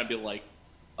sat down and be like,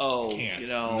 oh,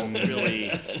 really,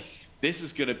 this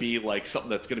is going to be like something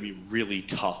that's going to be really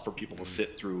tough for people to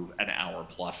sit through an hour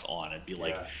plus on, and be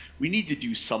like, we need to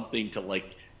do something to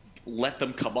like let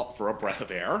them come up for a breath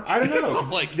of air. I don't know.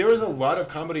 Like there was a lot of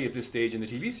comedy at this stage in the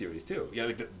TV series too.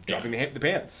 Like dropping the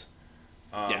pants.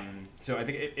 So I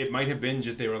think it might have been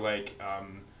just they were like,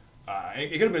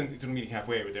 it could have been sort of meeting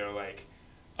halfway, where they were like,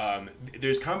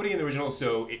 there's comedy in the original,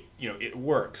 so it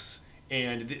works,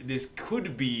 and this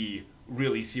could be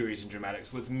really serious and dramatic.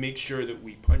 So let's make sure that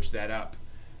we punch that up,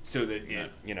 so that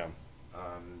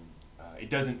it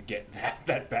doesn't get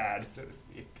that bad, so to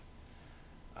speak.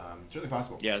 Certainly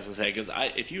possible. Yeah, as I say, because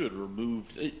if you had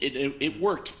removed it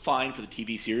worked fine for the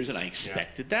TV series, and I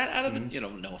expected that out of it. You know,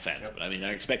 no offense, but I mean,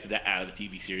 I expected that out of the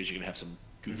TV series. You're gonna have some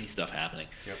goofy stuff happening.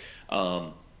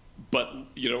 Yep. But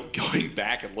you know, going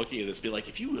back and looking at this, be like,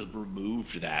 if you had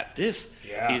removed that, this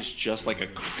is just like a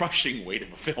crushing weight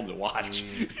of a film to watch.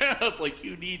 It's like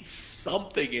you need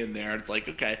something in there. It's like,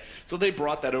 okay, so they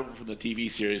brought that over from the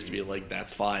TV series to be like,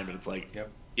 that's fine, but it's like,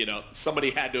 you know,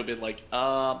 somebody had to have been like,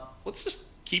 let's just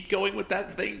keep going with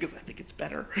that thing because I think it's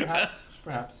better.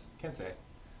 Perhaps. Can't say.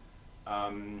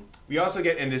 We also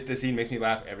get, and this scene makes me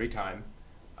laugh every time,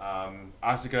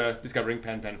 Asuka discovering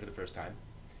Pen for the first time.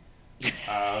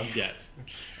 Yes.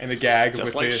 And the gag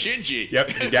just with like the, Shinji.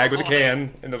 Yep, the gag with the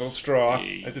can and the little straw.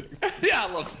 Yeah, I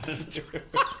love this.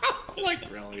 It's like,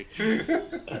 really?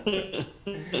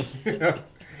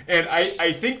 And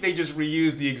I think they just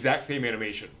reused the exact same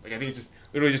animation. Like, I think it's just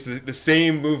literally just the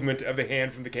same movement of the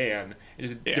hand from the can, and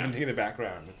just a different thing in the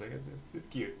background. It's like it's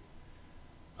cute.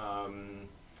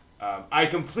 I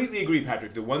completely agree,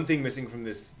 Patrick. The one thing missing from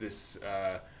this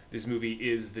movie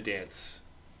is the dance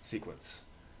sequence.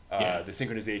 The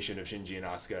synchronization of Shinji and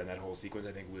Asuka and that whole sequence,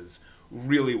 I think, was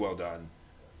really well done.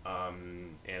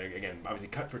 And again, obviously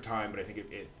cut for time, but I think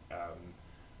it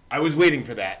I was waiting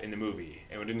for that in the movie,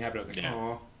 and when it didn't happen, I was like,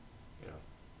 oh, you know.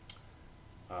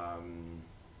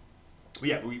 But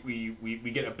yeah,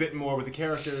 we get a bit more with the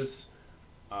characters.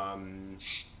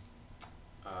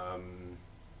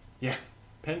 Yeah,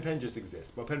 Pen just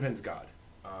exists. Well, Pen's God.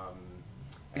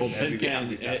 Well,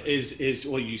 Pen is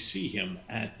well, you see him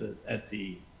at the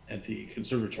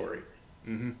conservatory.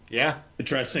 Mm-hmm. Yeah,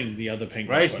 addressing the other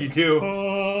penguins. Right, you do.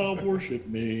 Oh, worship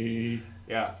me.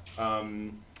 Yeah.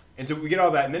 And so we get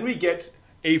all that, and then we get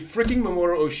a freaking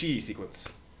Mamoru Oshii sequence.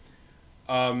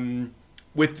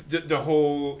 With the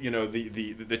whole, you know,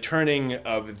 the turning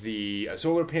of the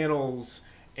solar panels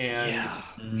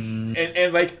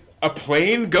and like a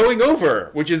plane going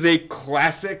over, which is a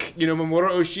classic, you know,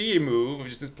 Mamoru Oshii move of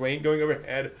just this plane going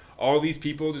overhead, all these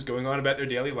people just going on about their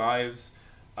daily lives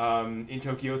in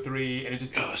Tokyo 3, and it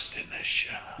just Ghost in the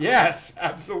Shell. Yes,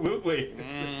 absolutely.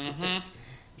 Mm-hmm.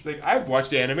 It's like, I've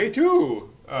watched anime too,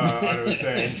 I would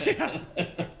say.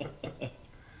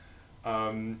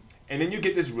 And then you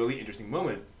get this really interesting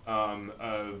moment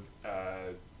of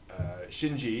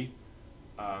Shinji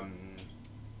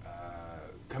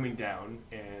coming down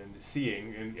and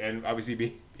seeing, and obviously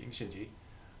being Shinji.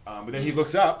 But then he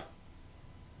looks up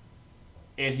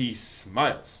and he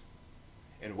smiles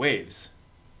and waves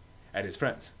at his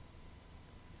friends.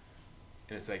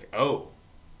 And it's like, oh,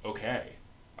 okay,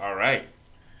 all right.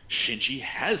 Shinji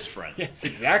has friends. Yes,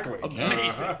 exactly.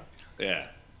 Amazing. Yeah.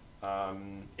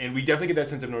 And we definitely get that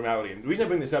sense of normality. And the reason I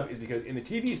bring this up is because in the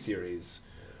TV series,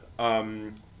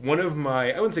 one of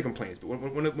my, I wouldn't say complaints, but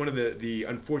one of the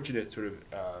unfortunate sort of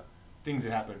things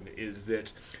that happened is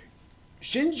that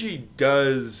Shinji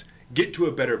does get to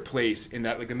a better place in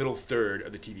that, like, the middle third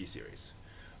of the TV series.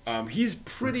 He's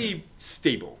pretty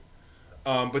stable.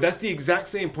 But that's the exact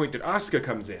same point that Asuka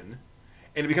comes in,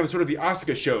 and it becomes sort of the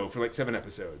Asuka show for like 7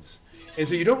 episodes. And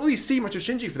so you don't really see much of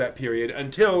Shinji for that period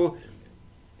until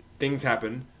things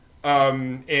happen,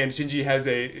 and Shinji has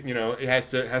it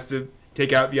has to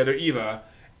take out the other Eva,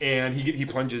 and he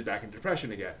plunges back into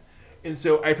depression again. And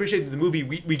so I appreciate that the movie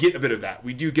we get a bit of that.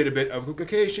 We do get a bit of,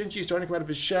 okay, Shinji's starting to come out of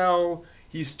his shell.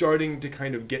 He's starting to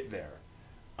kind of get there.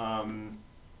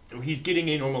 He's getting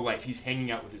a normal life. He's hanging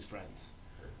out with his friends.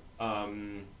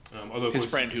 Although his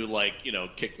friend who, like, you know,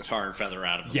 kicked the tar and feather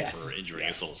out of him for injuring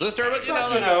his little sister, but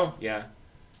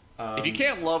if you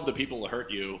can't love the people that hurt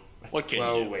you, what can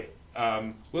you do? Wait.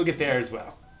 We'll get there as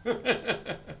well.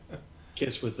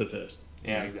 Kiss with the fist.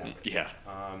 Yeah, exactly. Yeah.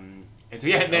 And so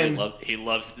and then he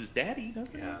loves his daddy,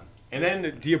 doesn't he? Yeah. And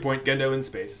then to your point, Gendo in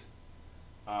space.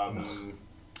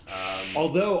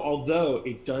 Although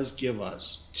it does give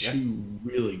us two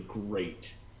really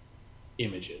great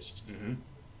images. Mm-hmm.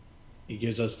 It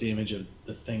gives us the image of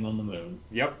the thing on the moon.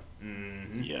 Yep.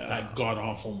 Mm-hmm. Yeah. That god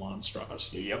awful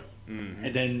monstrosity. Yep. Mm-hmm.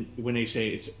 And then when they say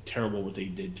it's terrible what they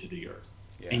did to the Earth,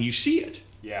 and you see it.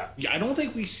 Yeah. I don't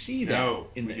think we see that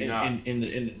in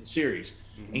the series.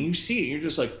 Mm-hmm. And you see it, you're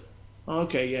just like,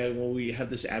 okay, yeah. Well, we have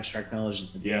this abstract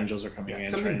knowledge that the angels are coming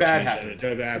in. Something bad happened.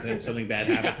 Something bad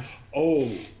happened. Oh,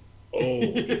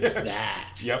 it's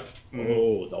that. Yep. Mm-hmm.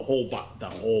 Oh, the whole.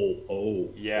 Oh,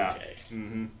 yeah. Okay.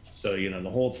 Mm-hmm. So, you know, the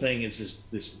whole thing is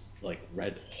this like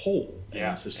red hole. And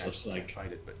Yeah, it's just can't like,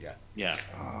 find it, but yeah. Yeah.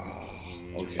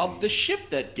 okay. The ship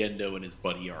that Gendo and his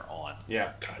buddy are on.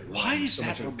 Yeah. God, it Why reminds does me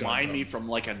that so much of remind me Gundam. from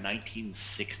like a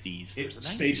 1960s? There's a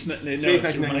Space, 1960s. no,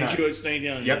 it reminds 1999. you it's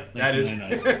 99. Yep, yeah, that is.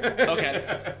 1999.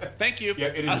 Okay, thank you. Yeah,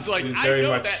 it is, I was like, it is I very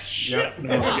know much, that ship. Yep.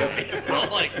 No, Why? yep.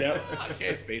 I'm like, Yep.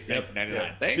 okay, Space Yep.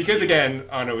 1999. Thank Because you. again,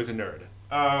 Anno is a nerd.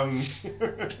 I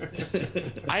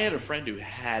had a friend who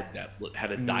had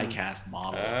a die-cast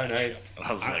model. of that nice. ship. And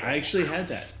I was like, I actually had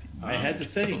that. I had the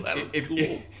thing. that was if, cool.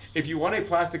 if you want a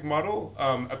plastic model,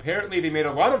 apparently they made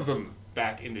a lot of them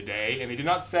back in the day, and they did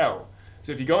not sell.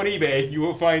 So if you go on eBay, you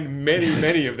will find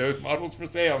many of those models for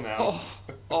sale now.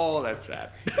 Oh, that's sad.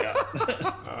 Yeah.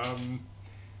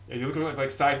 Yeah, you look at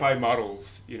like sci-fi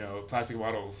models, plastic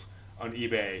models on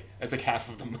eBay. That's like half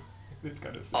of them. It's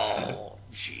kind of sad. Oh,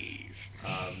 jeez.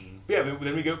 But yeah,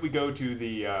 then we go to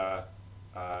the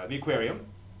aquarium,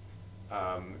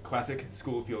 classic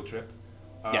school field trip.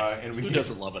 Yes. And Who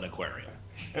doesn't love an aquarium?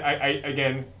 I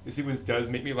again, the sequence does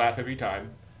make me laugh every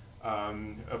time.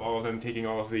 Of all of them taking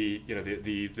all of the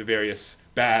the various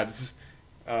baths,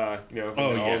 all of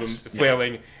them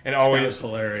flailing, and That always was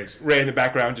hilarious. Ray in the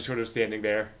background just sort of standing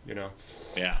there, Yeah.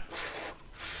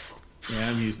 Yeah,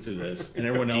 I'm used to this. And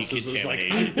everyone else is just like,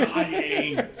 I'm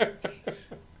Decontamination. dying.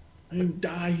 I'm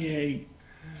dying.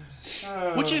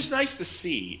 Which is nice to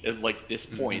see at like this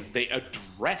point. They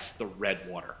address the red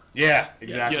water. Yeah, You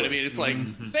exactly. know what I mean? It's like,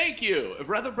 thank you. If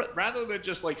rather than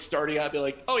just like starting out, be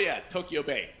like, oh yeah, Tokyo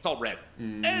Bay, it's all red,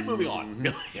 and moving on. Be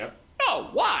like, Yep. oh,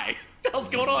 why? What the hell's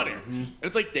going on here? And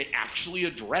it's like they actually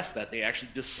address that. They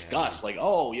actually discuss, like,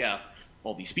 oh yeah,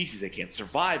 all these species they can't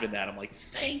survive in that. I'm like,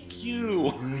 thank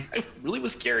you. I really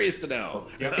was curious to know.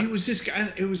 Yep. It was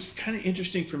kind of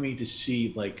interesting for me to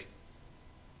see like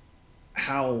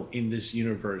how in this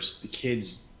universe the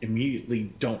kids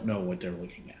immediately don't know what they're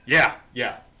looking at.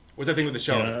 Yeah. What's that thing with the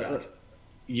shell on its back?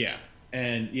 Yeah,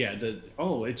 and yeah,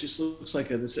 it just looks like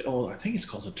this. Oh, I think it's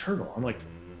called a turtle. I'm like,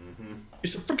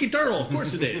 it's a freaking turtle. Of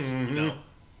course it is.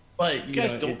 But You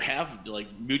guys don't have like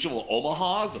mutual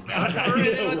Omahas or I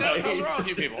anything like know, that? right? What's wrong with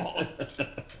you people?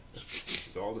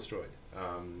 It's all destroyed.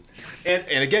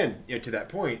 And again, to that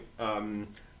point,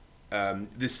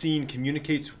 the scene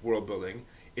communicates world building.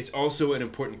 It's also an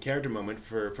important character moment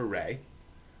for Rey.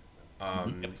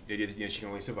 The idea that she can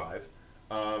only survive.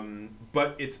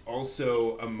 But it's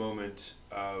also a moment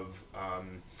of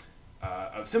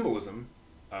symbolism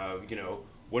of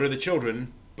what are the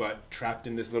children but trapped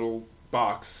in this little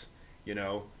box,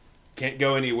 can't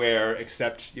go anywhere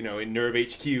except in Nerve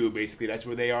HQ. Basically, that's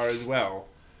where they are as well.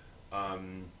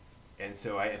 And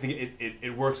so I think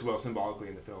it works well symbolically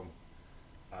in the film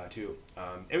too.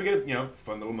 And we get a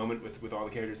fun little moment with all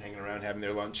the characters hanging around having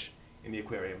their lunch in the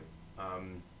aquarium.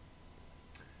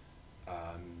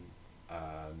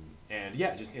 And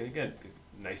yeah, just again,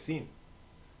 nice scene.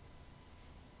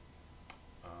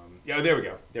 Yeah, there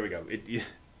we go.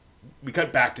 We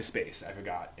cut back to space. I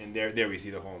forgot, and there we see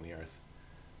the hole in the earth.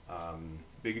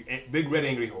 Big red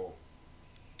angry hole.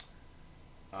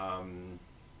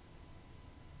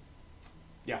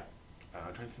 Yeah,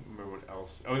 I'm trying to remember what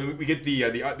else. Oh, and then we get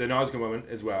the Nausicaa moment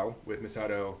as well with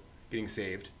Misato getting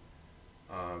saved.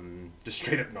 Just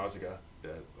straight up Nausicaa,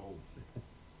 the whole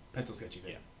pencil sketchy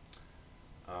thing.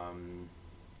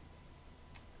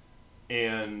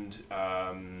 And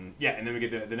then we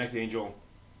get the next angel,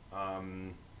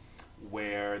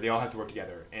 where they all have to work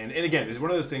together. And again, this is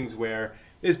one of those things where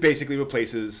this basically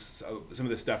replaces some of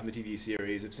the stuff in the TV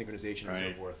series of synchronization and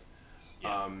so forth.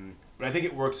 Yeah. But I think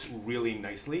it works really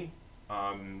nicely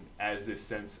as this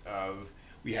sense of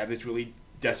we have this really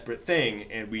desperate thing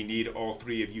and we need all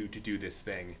three of you to do this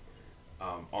thing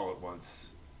all at once.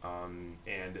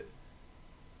 And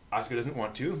Asuka doesn't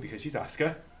want to because she's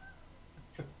Asuka.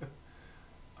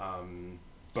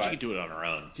 But She can do it on her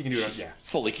own. She can do it on- She's yeah.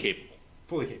 fully capable.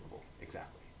 Fully capable, exactly.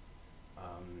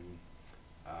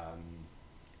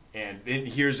 And then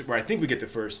here's where I think we get the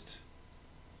first,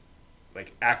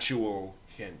 like, actual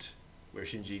hint where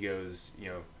Shinji goes,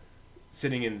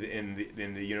 sitting in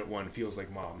the Unit 1 feels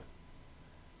like mom,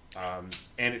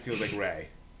 and it feels like Rey.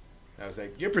 I was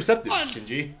like, you're perceptive,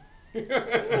 Shinji.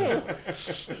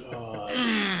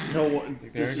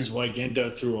 This is why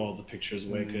Gendo threw all the pictures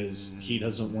away because he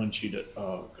doesn't want you to.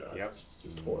 Oh god, it's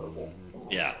just horrible.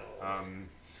 Yeah.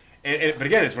 But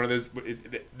again, it's one of those.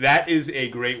 That is a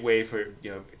great way for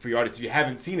your audience, if you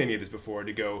haven't seen any of this before,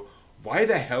 to go, why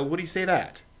the hell would he say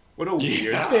that? What a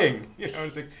weird thing.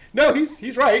 It's like, no,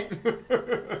 he's right.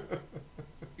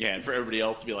 Yeah, and for everybody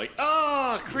else to be like,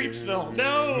 oh, Creepsville,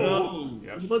 no.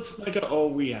 Yep. Let's not go. Oh,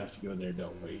 we have to go there,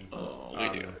 don't we? Oh, we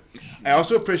do. I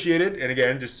also appreciated, and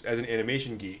again, just as an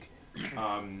animation geek,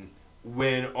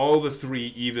 when all the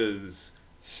three Evas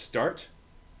start,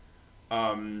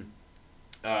 and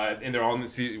they're all in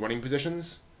these running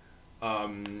positions,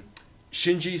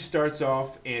 Shinji starts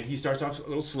off, and he starts off a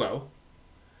little slow.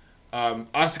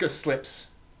 Asuka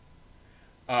slips,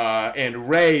 and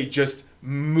Rei just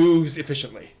moves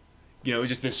efficiently.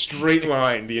 Just this straight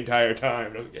line the entire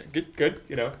time. Good,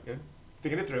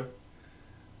 thinking it through.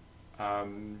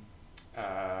 And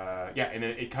then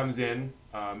it comes in,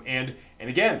 and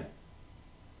again,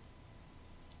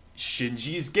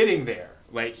 Shinji's getting there.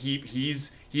 Like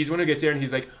he's one who gets there, and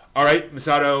he's like, "All right,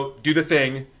 Masato, do the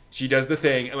thing." She does the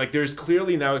thing, and like there's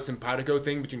clearly now a simpatico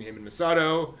thing between him and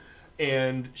Masato,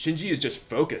 and Shinji is just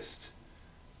focused.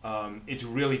 It's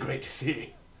really great to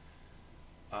see.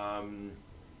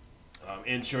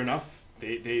 And sure enough,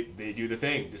 they do the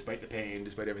thing despite the pain,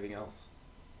 despite everything else.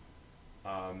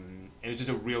 And it's just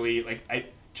a really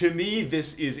to me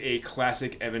this is a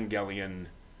classic Evangelion,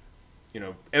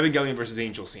 Evangelion versus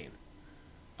Angel scene,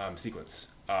 sequence.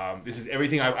 This is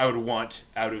everything I would want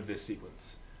out of this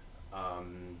sequence. Let's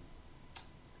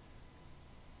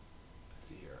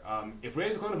see here. If Rei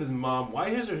is a clone of his mom, why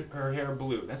is her hair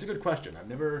blue? That's a good question. I've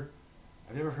never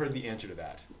heard the answer to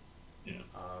that. Yeah.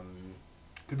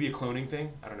 Could be a cloning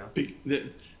thing. I don't know.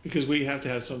 Because we have to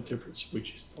have some difference. We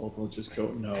just all just go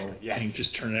no yes. and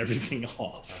just turn everything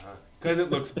off. Because it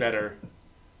looks better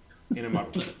in a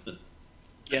model.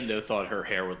 Gendo thought her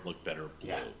hair would look better blue.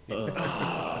 Yeah.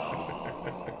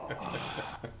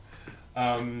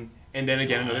 And then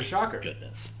again, another shocker.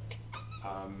 Goodness.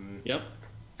 Yep.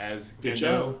 As Good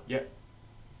Gendo, job.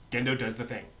 Gendo does the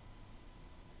thing.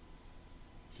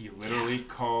 He literally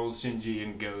calls Shinji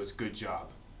and goes, "Good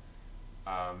job."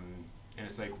 And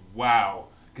it's like, wow.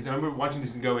 Because I remember watching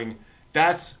this and going,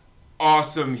 that's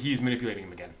awesome. He's manipulating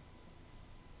him again.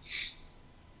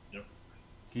 Yep.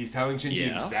 He's telling Shinji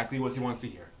exactly what he wants to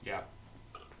hear. Yeah.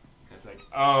 And it's like,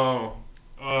 oh,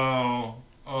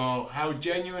 how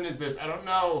genuine is this? I don't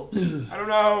know.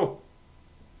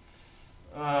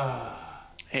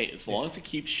 Hey, as long as it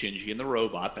keeps Shinji and the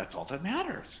robot, that's all that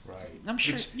matters. Right. I'm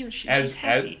sure Shinji's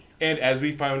happy. As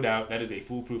we found out, that is a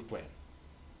foolproof plan.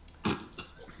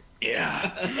 Yeah.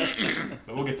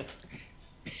 But we'll get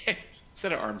there.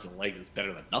 Set of arms and legs is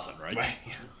better than nothing, right? Right.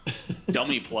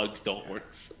 Dummy plugs don't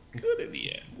work so good in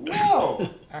the end. No,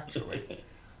 actually.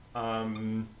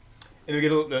 And we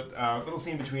get a little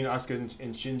scene between Asuka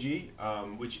and Shinji,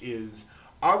 which is,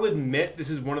 I'll admit,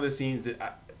 this is one of the scenes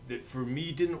that for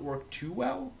me didn't work too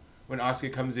well. When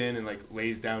Asuka comes in and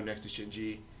lays down next to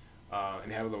Shinji, and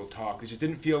they have a little talk. It just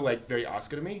didn't feel very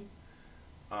Asuka to me.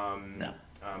 No.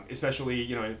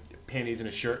 Especially, in panties and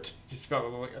a shirt. Just felt a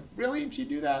little like, really? She'd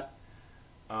do that?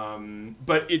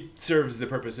 But it serves the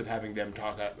purpose of having them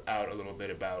talk out a little bit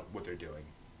about what they're doing.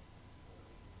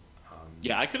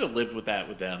 I could have lived with that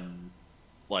with them,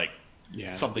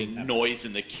 something noise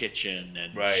in the kitchen,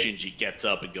 and Shinji gets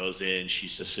up and goes in.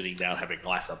 She's just sitting down having a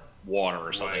glass of water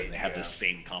or something. Right, and they have the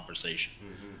same conversation.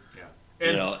 Mm-hmm, yeah.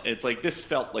 And, it's like this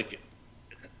felt like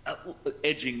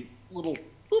edging little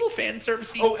fan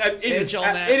servicey. Oh, it is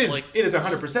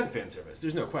 100% fan service.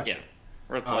 There's no question. Yeah,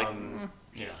 where it's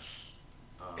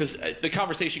because the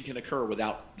conversation can occur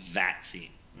without that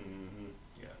scene. Mm-hmm.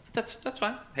 Yeah, that's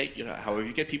fine. Hey, however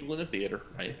you get people in the theater,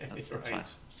 right? That's right.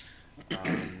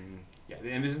 fine.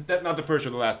 And this is not the first or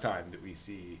the last time that we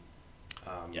see.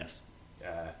 Yes.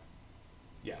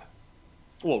 Yeah.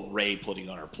 Well, Rei putting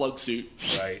on her plug suit.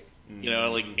 Right.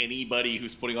 Mm-hmm. Anybody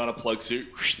who's putting on a plug suit.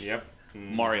 Yep.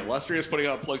 Mario Illustrious putting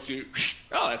on a plug suit.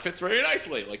 Oh, that fits very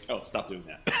nicely. Stop doing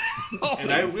that.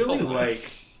 And I really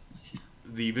like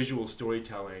the visual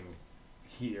storytelling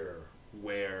here,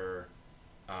 where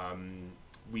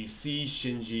we see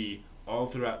Shinji all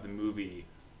throughout the movie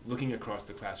looking across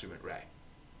the classroom at Rei.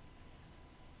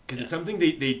 Because it's something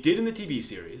they did in the TV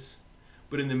series,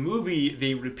 but in the movie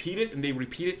they repeat it, and they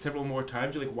repeat it several more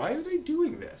times. You're like, why are they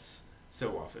doing this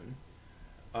so often?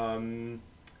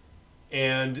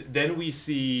 And then we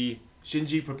see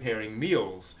Shinji preparing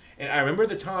meals. And I remember at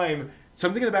the time,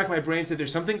 something in the back of my brain said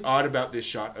there's something odd about this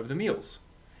shot of the meals.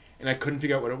 And I couldn't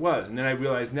figure out what it was. And then I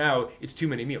realized now it's too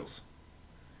many meals.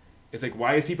 It's like,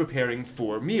 why is he preparing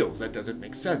 4 meals? That doesn't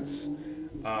make sense.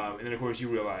 And then, of course, you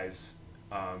realize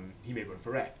he made one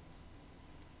for Rei.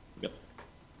 Yep.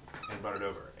 And brought it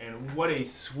over. And what a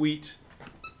sweet,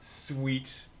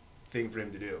 sweet thing for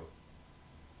him to do.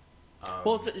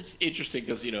 Well, it's interesting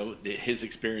because his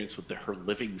experience with her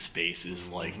living space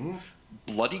is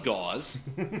bloody gauze,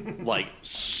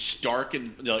 stark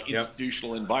and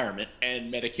institutional environment,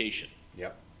 and medication.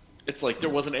 Yep. It's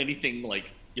there wasn't anything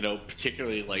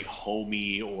particularly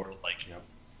homey or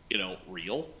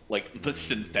real, like the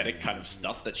synthetic kind of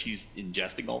stuff that she's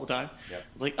ingesting all the time. Yep.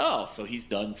 It's like, oh, so he's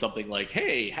done something like,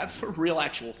 hey, have some real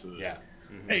actual food. Yeah.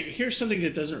 Hey, here's something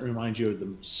that doesn't remind you of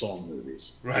the Saw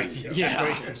movies. Right. Yeah.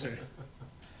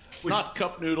 It's not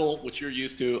cup noodle, which you're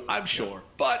used to, I'm sure,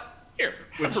 but here,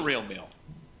 have a real meal.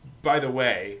 By the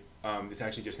way, it's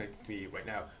actually just next to me right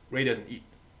now. Rey doesn't eat.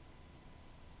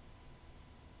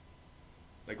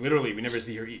 Like literally, we never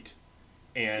see her eat.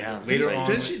 And later on,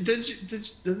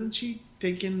 doesn't she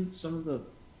take in some of the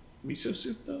miso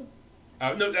soup though?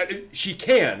 No, she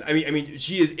can. I mean,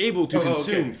 she is able to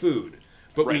consume food,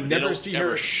 but we never see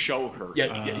her show her.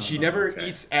 Yeah, she never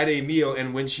eats at a meal.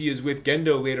 And when she is with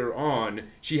Gendo later on,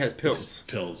 she has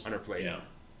pills on her plate.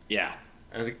 Yeah.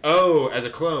 And I was like, oh, as a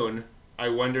clone, I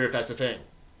wonder if that's a thing.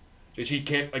 That she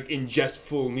can't like ingest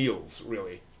full meals,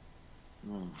 really.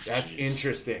 That's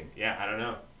interesting. Yeah, I don't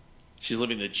know. She's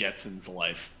living the Jetsons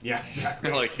life. Yeah,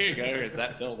 exactly. Like, here you go. Here's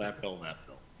that pill, that pill, that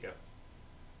pill. Yep.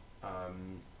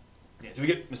 So we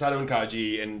get Masato and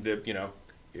Kaji, and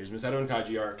here's Masato and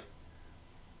Kaji arc.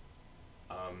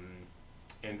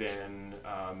 And then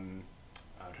I'm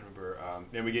trying to remember.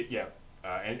 Then we get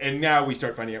and now we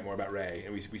start finding out more about Rey,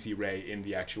 and we see Rey in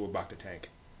the actual Bacta tank.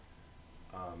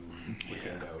 With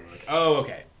Gendo. We're like, oh,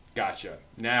 okay, gotcha.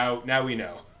 Now we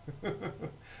know.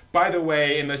 By the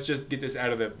way, and let's just get this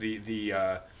out of the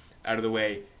out of the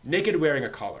way. Naked wearing a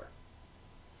collar.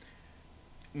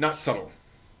 Not subtle.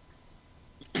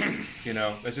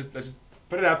 Let's just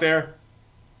put it out there.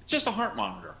 It's just a heart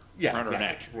monitor. Yeah, around her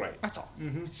neck. exactly. Right. That's all.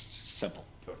 Mm-hmm. It's simple.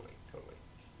 Totally.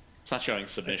 It's not showing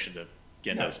submission to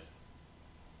Gendo's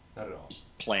Not at all.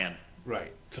 plan.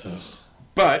 Right.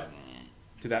 But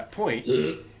to that point,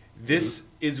 this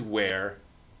is where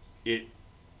it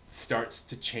starts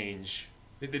to change.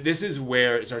 This is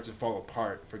where it starts to fall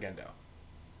apart for Gendo.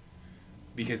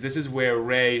 Because this is where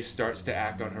Rey starts to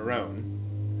act on her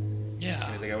own. Yeah.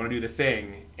 And he's like, I want to do the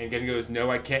thing. And Gendo goes,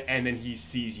 no, I can't. And then he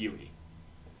sees Yui.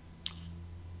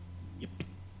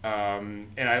 And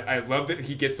I love that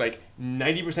he gets like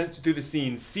 90% through the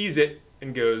scene, sees it,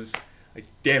 and goes, like,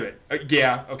 damn it.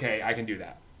 Yeah, okay, I can do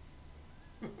that.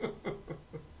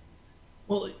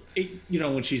 Well,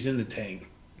 when she's in the tank,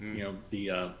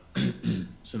 the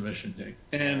submission tank,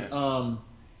 and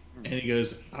he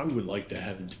goes, I would like to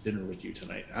have dinner with you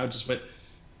tonight. I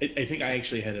think I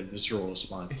actually had a visceral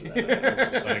response to that. I was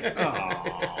just like,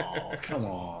 oh, come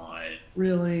on.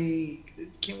 Really?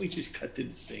 Can't we just cut to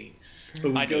the scene?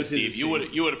 But I know, Steve. You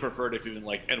would have preferred if even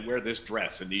and wear this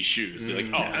dress and these shoes. Be like,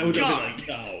 oh, I would God. have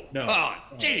been like, no. Oh,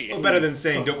 jeez. Well, better than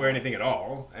saying don't wear anything at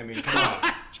all. I mean, come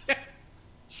on.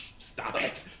 Stop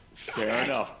it. Fair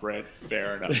enough, Brent.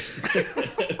 Fair enough.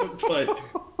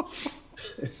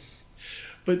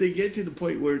 but they get to the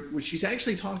point where she's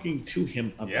actually talking to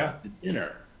him about the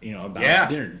dinner. About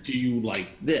dinner. Do you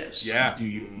like this? Yeah. Do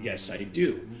you? Yes, I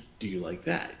do. Do you like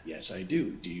that? Yes, I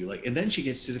do. Do you like? And then she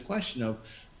gets to the question of,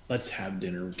 let's have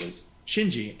dinner with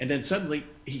Shinji. And then suddenly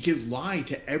he gives lie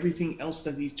to everything else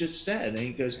that he just said. And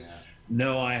he goes,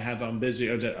 no, I'm busy.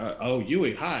 Oh,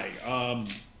 Yui, hi.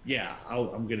 Yeah,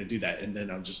 I'm going to do that. And then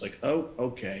I'm just like, oh,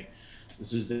 okay.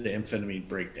 This is the amphetamine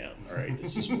breakdown. All right.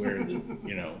 This is where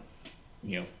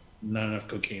not enough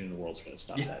cocaine in the world's going to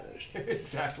stop that.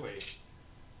 Exactly.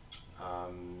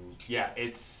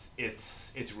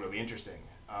 It's really interesting.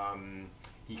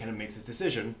 He kind of makes his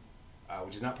decision,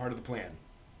 which is not part of the plan.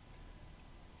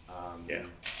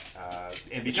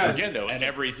 And because Gendo, and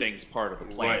everything's part of the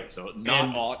plan, right. So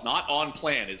not on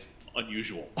plan is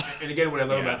unusual. And again, what I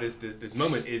love about this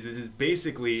moment is this is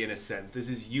basically, in a sense, this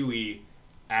is Yui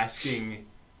asking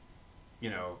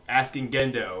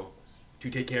Gendo to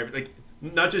take care of it. Like,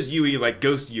 not just Yui, like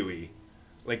Ghost Yui.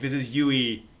 Like, this is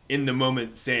Yui in the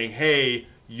moment saying, hey,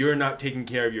 you're not taking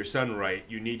care of your son right.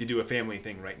 You need to do a family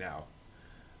thing right now.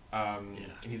 And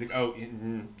he's like, oh,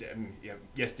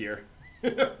 yes, dear.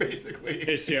 Basically.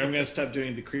 Hey, see, I'm going to stop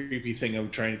doing the creepy thing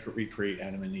of trying to recreate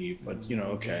Adam and Eve. But,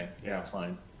 okay. Yeah,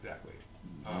 fine. Exactly.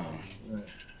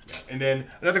 And then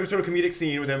another sort of comedic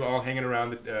scene with them all hanging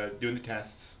around doing the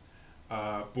tests,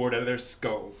 bored out of their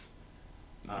skulls.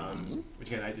 Which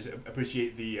again, I just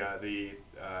appreciate the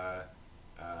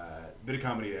bit of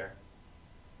comedy there.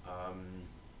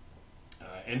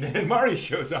 And then Mari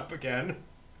shows up again,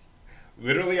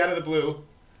 literally out of the blue.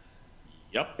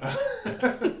 Yep.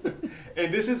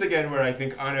 And this is again where I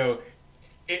think Anno,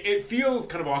 it feels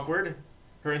kind of awkward,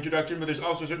 her introduction, but there's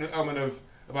also a certain element of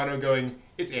Anno going,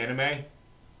 it's anime.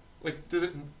 Like, does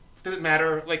it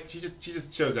matter? Like, she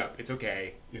just shows up. It's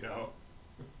okay,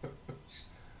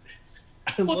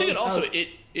 I Well, I think it also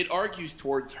it argues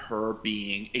towards her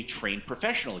being a trained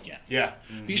professional again. Yeah.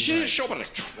 Because she doesn't show up on a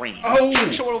train. Oh! She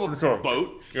doesn't show up on a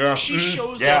boat. Yeah. She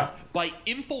shows up by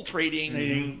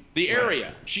infiltrating the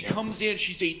area. She comes in.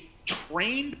 She's a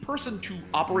trained person to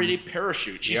operate a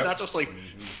parachute. She's not just like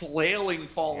flailing,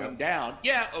 falling down.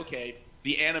 Yeah, okay.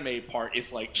 The anime part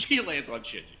is like she lands on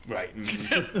Shinji. Right.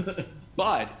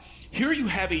 But here you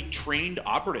have a trained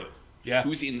operative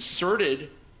who's inserted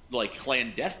like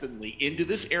clandestinely into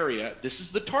this area. This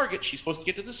is the target. She's supposed to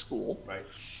get to the school. Right.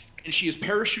 And she is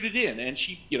parachuted in, and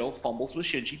she, fumbles with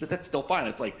Shinji, but that's still fine.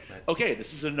 It's like, okay,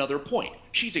 this is another point.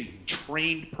 She's a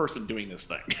trained person doing this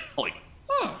thing. Like,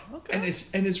 oh, okay.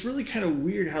 And it's really kind of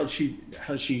weird how she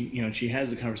she has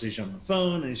the conversation on the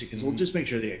phone, and she goes, "Well, just make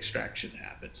sure the extraction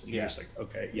happens." And you're just like,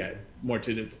 okay, more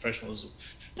to the professionalism.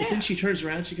 But then she turns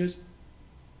around, she goes,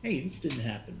 "Hey, this didn't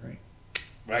happen, right?"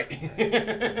 Right.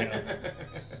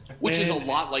 Which is a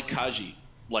lot like Kaji.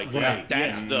 Like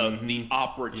that's the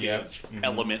operative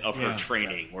element of her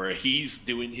training, where he's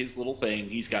doing his little thing.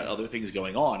 He's got other things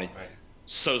going on, and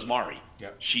so's Mari.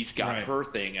 Yep. She's got her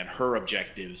thing and her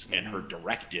objectives and her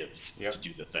directives to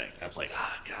do the thing. I'm like,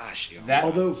 gosh.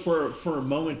 Although for a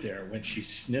moment there, when she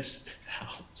sniffs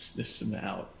him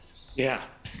out. Yeah.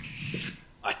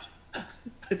 I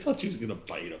thought she was gonna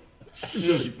bite him.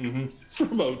 Really, for a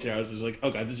moment there, I was just like,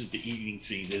 "Oh God, this is the eating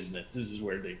scene, isn't it? This is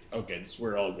where this is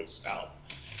where it all goes south."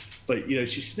 But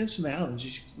she sniffs him out, and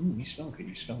she goes, "You smell good.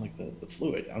 You smell like the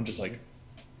fluid." I'm just like,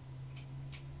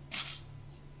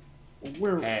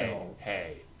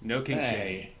 Hey, no kink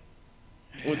shame.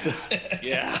 What's that?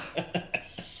 Yeah.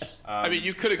 I mean,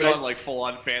 you could have gone like full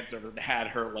on fan service and had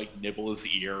her like nibble his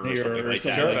ear or something like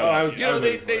that. So,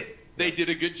 they did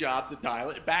a good job to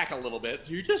dial it back a little bit,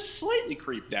 so you're just slightly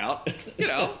creeped out.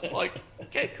 Like,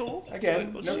 okay, cool.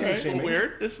 Again, no, a little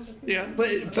weird. This is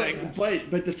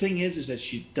but the thing is that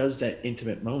she does that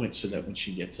intimate moment so that when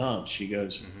she gets up, she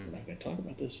goes, "We're not going to talk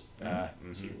about this." Yeah.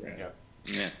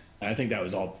 I think that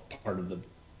was all part of the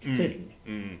thing,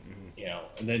 and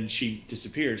then she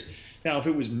disappears. Now, if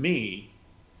it was me,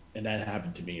 and that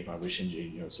happened to me, if I was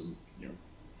Shinji, some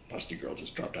busty girl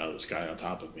just dropped out of the sky on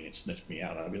top of me and sniffed me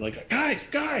out, I'd be like,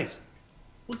 guys,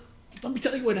 look, let me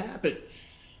tell you what happened.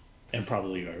 And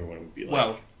probably everyone would be like,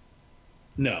 well,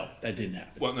 no, that didn't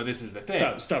happen. Well, no, this is the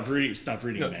thing. Stop reading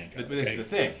manga. But this is the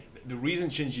thing. The reason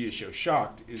Shinji is so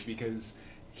shocked is because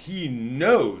he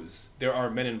knows there are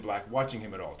men in black watching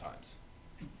him at all times.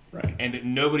 Right. And that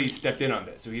nobody stepped in on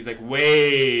this. So he's like,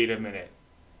 wait a minute.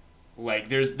 Like,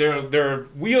 there are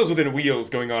wheels within wheels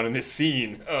going on in this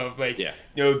scene of, like, you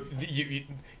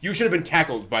should have been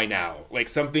tackled by now. Like,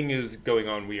 something is going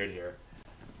on weird here.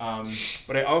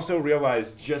 But I also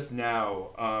realized just now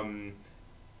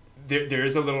there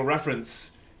is a little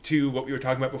reference to what we were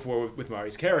talking about before with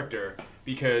Mari's character,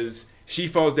 because she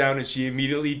falls down and she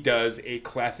immediately does a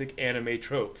classic anime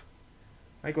trope.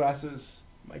 My glasses.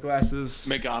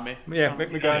 Megame. Yeah,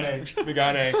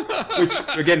 Megane.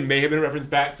 Which, again, may have been a reference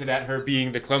back to that, her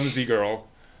being the clumsy girl.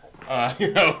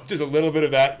 Just a little bit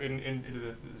of that into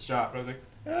the shot. But I was like,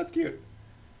 yeah, that's cute.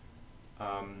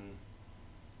 And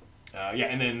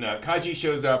then Kaji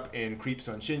shows up and creeps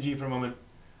on Shinji for a moment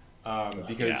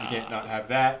because you can't not have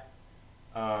that.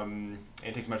 And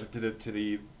takes him out to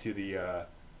the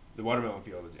watermelon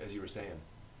field, as you were saying.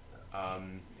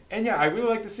 And I really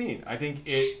like the scene. I think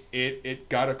it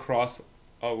got across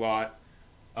a lot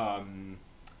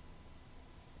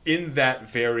in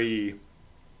that very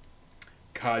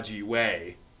Kaji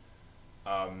way,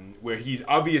 where he's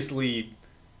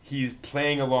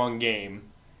playing a long game,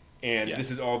 and this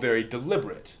is all very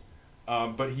deliberate,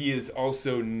 but he is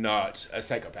also not a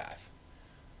psychopath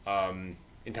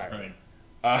entirely.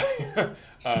 Right.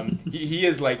 He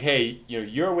is like, hey,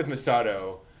 you're with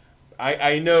Masato.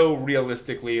 I know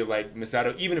realistically, like,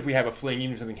 Masato, even if we have a fling,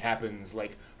 even if something happens,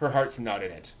 like, her heart's not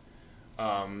in it.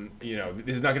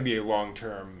 This is not going to be a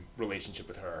long-term relationship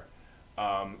with her.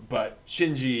 But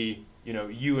Shinji,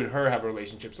 you and her have a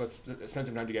relationship, so let's spend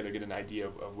some time together, get an idea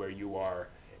of where you are,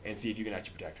 and see if you can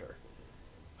actually protect her.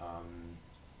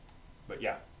 But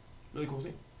yeah, really cool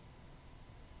scene.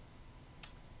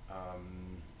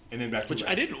 And then back to which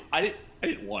I didn't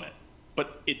want it.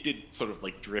 But it did sort of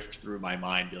like drift through my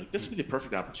mind, be like, this would be the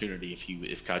perfect opportunity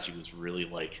if Kaji was really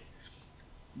like,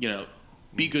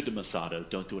 be good to Masato,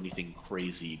 don't do anything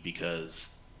crazy,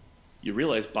 because you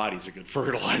realize bodies are good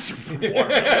fertilizer for watermelon.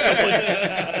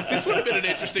 This would have been an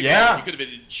interesting moment. You could have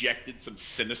injected some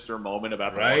sinister moment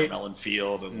about the watermelon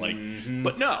field and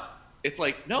but no. It's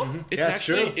like, no, it's Yeah,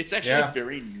 actually true. it's actually Yeah. a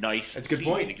very nice That's a good scene.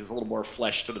 point. It gives a little more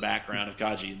flesh to the background of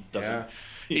Kaji and doesn't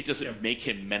it doesn't make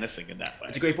him menacing in that way.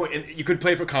 It's a great point. And you could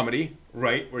play it for comedy,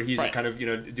 right? Where he's just Right. kind of,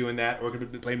 doing that, or it could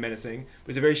be played menacing. But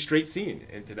it's a very straight scene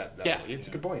into that Yeah. level. It's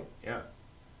a good point. Yeah.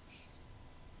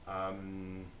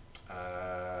 And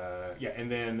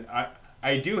then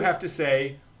I do have to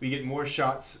say we get more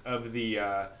shots of the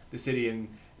city, and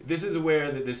this is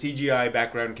where the CGI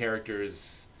background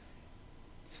characters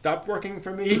stopped working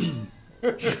for me.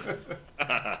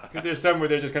 Because there's some where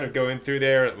they're just kind of going through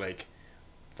there at like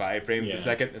 5 frames a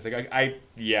second. It's like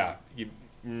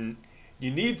you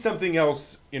need something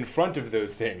else in front of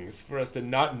those things for us to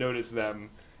not notice them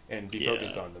and be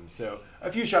focused on them. So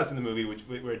a few shots in the movie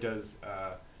where it does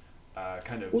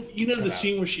kind of. Well, the come out.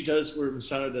 scene where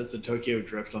Misato does the Tokyo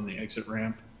drift on the exit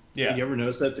ramp. Yeah. You ever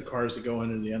notice that the cars that go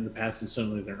into the underpass and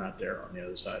suddenly they're not there on the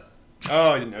other side?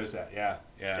 Oh, I didn't notice that. Yeah.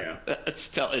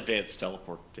 It's advanced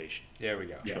teleportation. There we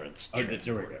go. Yeah.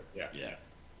 There we go. Yeah.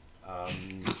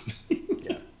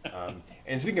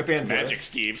 And speaking of fan service, Magic,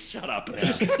 Steve. Shut up.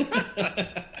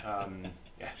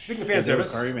 Speaking of fan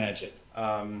service, Kari magic.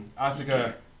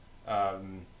 Asuka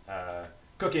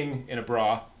cooking in a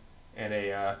bra and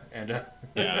a and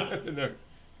the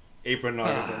apron on.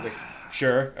 It's like,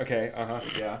 sure, okay,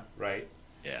 yeah, right.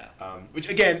 Yeah. Which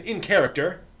again, in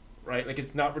character, right? Like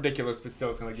it's not ridiculous, but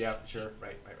still, it's kind of like, yeah, sure,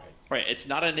 right. Right. It's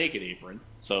not a naked apron,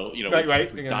 so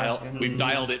Right. We've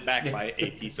dialed it back by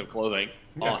a piece of clothing.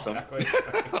 Awesome.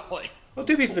 Exactly. Well,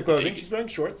 2 pieces of clothing. She's wearing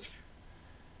shorts.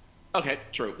 Okay,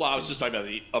 true. Well, I was just talking about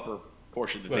the upper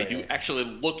portion that they do actually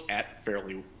look at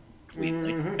fairly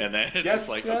cleanly, and then it's just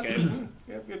like, okay,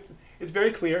 it's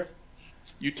very clear.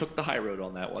 You took the high road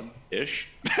on that one, ish.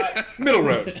 Middle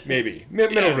road, maybe.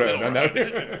 Middle road on that.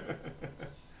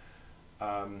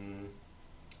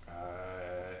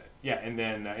 And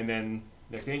then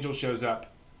Next Angel shows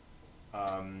up.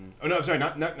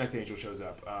 Not Next Angel shows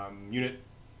up. Unit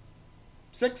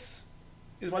 6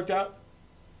 is wiped out.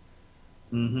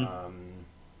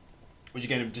 Which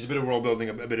again, just a bit of world building,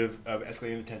 a bit of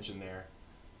escalating the tension there.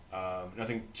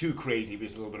 Nothing too crazy, but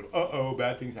just a little bit of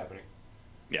bad things happening.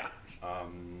 Yeah.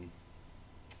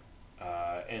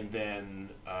 And then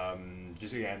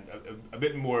just again a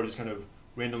bit more just kind of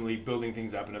randomly building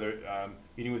things up. Another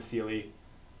meeting with Sealy.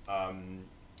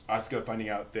 Asuka finding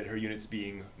out that her unit's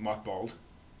being mothballed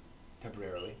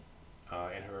temporarily,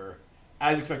 and her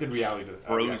as expected reality to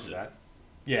that.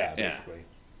 Yeah, basically.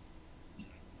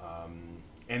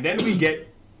 And then we get.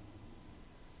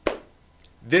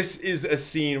 This is a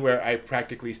scene where I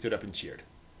practically stood up and cheered.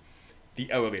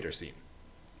 The elevator scene.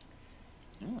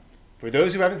 For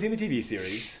those who haven't seen the TV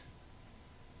series,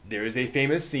 there is a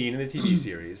famous scene in the TV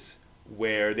series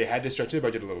where they had to stretch their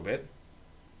budget a little bit.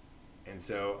 And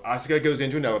so Asuka goes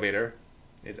into an elevator.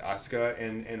 It's Asuka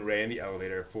and Rei in the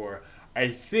elevator for, I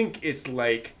think it's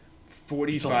like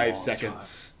 45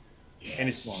 seconds. And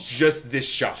it's just this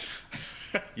shot.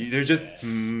 They're just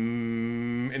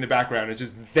in the background. It's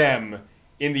just them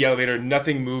in the elevator,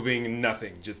 nothing moving,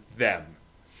 nothing, just them.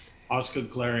 Asuka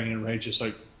glaring and Rei just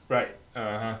like right.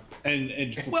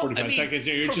 And for 45 seconds,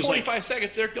 you're for just 45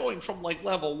 seconds, they're going from like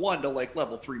level 1 to like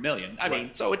level 3 million. I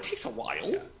mean, so it takes a while.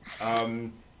 Yeah.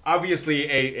 Obviously,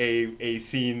 a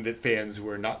scene that fans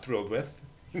were not thrilled with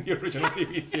in the original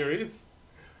TV series.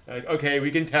 Like, okay,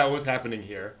 we can tell what's happening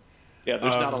here. Yeah,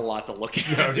 there's not a lot to look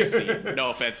at in this scene.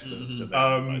 No offense to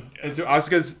that. And so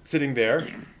Asuka's sitting there,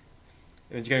 and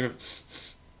then she kind of,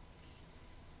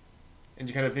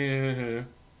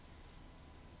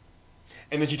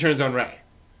 and then she turns on Rei.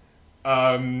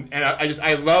 And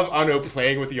I love Ano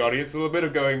playing with the audience a little bit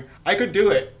of going, I could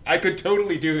do it. I could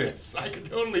totally do this. I could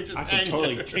totally just hang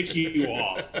totally tick you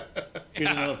off. Here's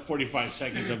another 45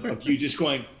 seconds of you just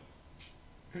going,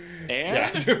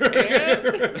 Exactly.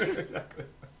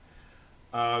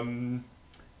 But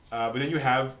then you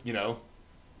have,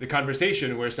 the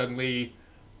conversation where suddenly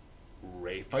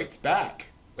Rei fights back,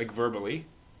 like verbally.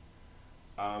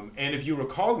 And if you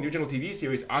recall in the original TV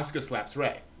series, Asuka slaps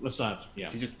Rei.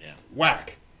 Yeah. She just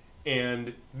whack.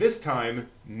 And this time,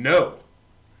 no.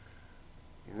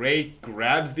 Rei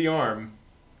grabs the arm,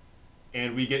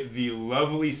 and we get the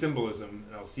lovely symbolism.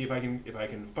 And I'll see if I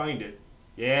can find it.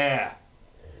 Yeah.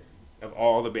 Of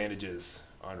all the bandages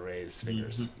on Rei's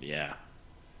fingers. Yeah.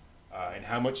 And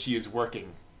how much she is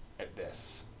working at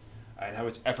this. And how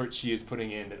much effort she is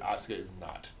putting in that Asuka is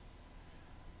not.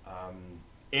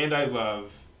 And I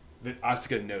love that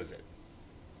Asuka knows it.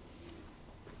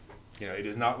 It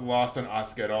is not lost on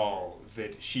Asuka at all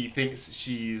that she thinks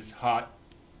she's hot,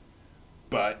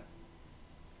 but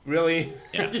really?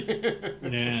 Yeah.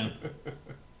 Yeah.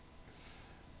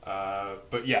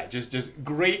 But yeah, just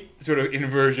great sort of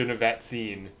inversion of that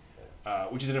scene,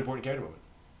 which is an important character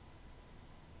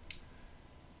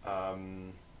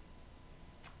moment.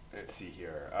 Let's see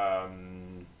here. I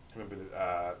remember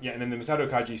yeah, and then the Masato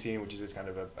Kaji scene, which is just kind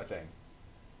of a thing.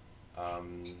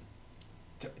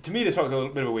 To me, this felt like a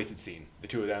little bit of a wasted scene. The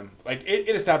two of them, like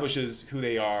it establishes who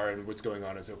they are and what's going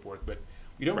on and so forth, but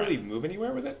we don't really move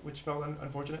anywhere with it, which felt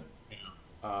unfortunate. Yeah.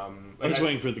 Like I was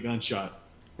waiting for the gunshot.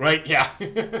 Right? Yeah.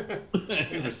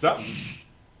 Waiting for something.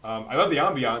 I love the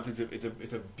ambiance.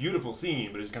 It's a beautiful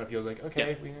scene, but it just kind of feels like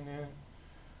okay.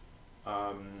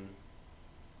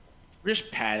 We're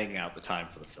just padding out the time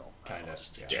for the film. That's Kinda, all,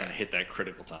 just yeah. trying to hit that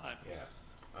critical time. Yeah.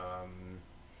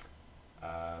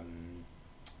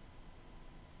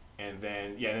 And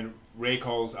then Ray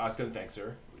calls Asuka and thanks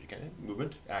her. Okay,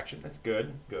 movement, action. That's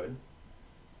good. And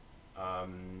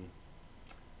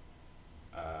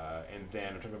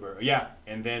then I'm trying to remember. Yeah,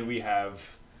 and then we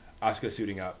have Asuka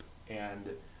suiting up,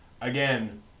 and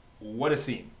again, what a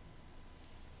scene.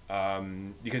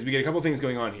 Because we get a couple things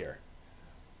going on here.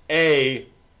 A,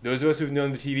 those of us who've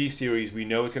known the TV series, we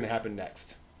know what's going to happen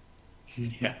next.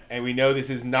 Yeah. And we know this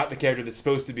is not the character that's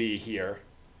supposed to be here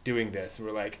doing this. And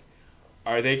we're like,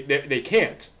 are they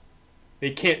can't.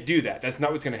 They can't do that. That's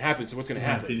not what's going to happen. So what's going to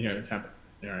happen? Here, happen.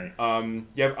 All right.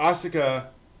 You have Asuka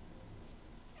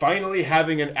finally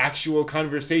having an actual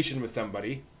conversation with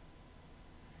somebody.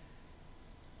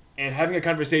 And having a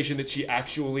conversation that she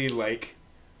actually, like,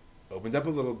 opens up a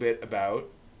little bit about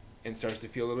and starts to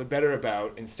feel a little bit better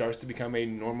about and starts to become a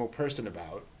normal person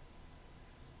about.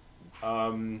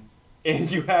 And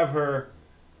you have her,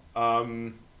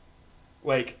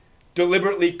 like,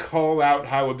 deliberately call out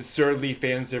how absurdly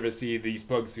fan servicey these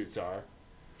pug suits are.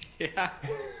 Yeah.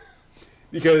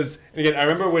 Because, and again, I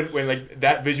remember when like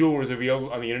that visual was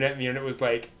revealed on the internet, and the internet was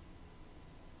like,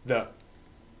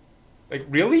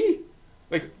 really?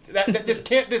 Like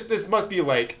this must be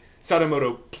like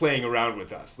Sadamoto playing around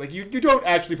with us. Like you don't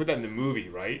actually put that in the movie,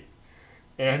 right?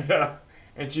 And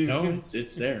she's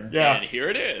it's there. Yeah. And here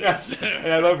it is. Yeah.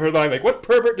 And I love her line, like, what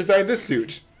pervert designed this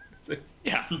suit? It's like,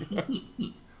 Yeah.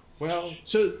 well,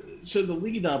 So the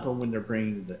lead up on when they're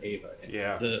bringing the Ava in,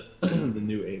 Yeah. the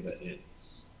new Ava in,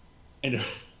 and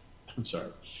I'm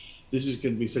sorry, this is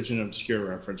going to be such an obscure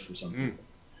reference for some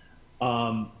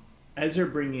people. As they're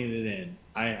bringing it in,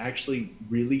 I actually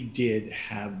really did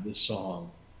have the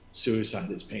song "Suicide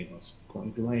is Painless"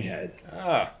 going through my head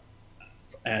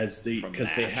as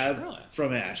because they have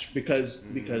from Ash because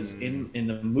in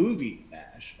the movie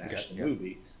Ash the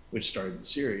movie, which started the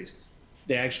series,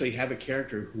 they actually have a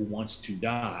character who wants to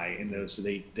die, and so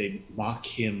they mock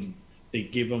him. They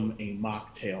give him a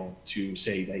mocktail to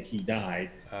say that he died,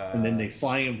 and then they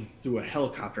fly him through a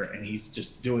helicopter, and he's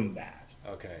just doing that.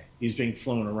 Okay. He's being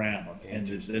flown around, and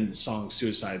then the song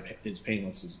 "Suicide is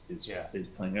Painless" is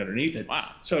playing underneath it. Wow.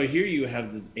 So here you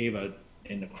have this Ava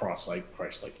in the cross-like,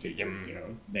 Christ-like figure,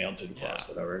 nailed to the cross,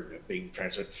 whatever, being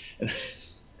transferred, and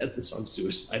the song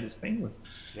 "Suicide is Painless"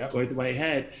 going through my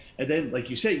head. And then, like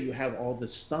you said, you have all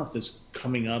this stuff that's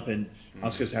coming up, and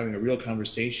Asuka's having a real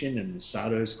conversation, and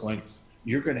Misato's going,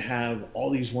 "You're going to have all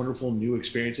these wonderful new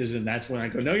experiences," and that's when I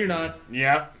go, "No, you're not.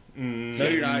 Yeah. No,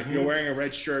 you're not. You're wearing a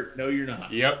red shirt. No, you're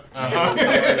not." Yep.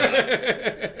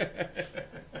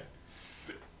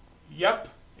 Yep.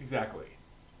 Exactly.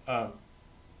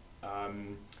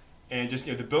 And just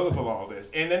the buildup of all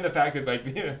this, and then the fact that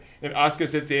and Asuka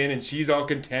sits in and she's all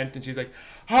content and she's like,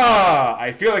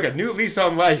 I feel like a new lease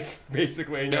on life,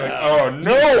 basically. And you're like, oh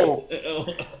no,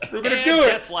 we're gonna do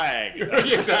it. Flag.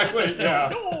 Exactly.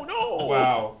 Yeah. No.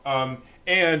 Wow.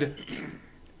 And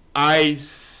I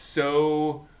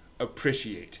so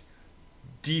appreciate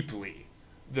deeply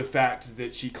the fact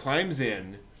that she climbs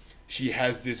in, she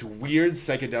has this weird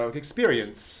psychedelic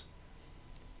experience,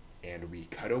 and we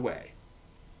cut away.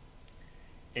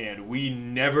 And we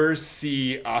never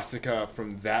see Asuka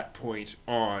from that point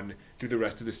on through the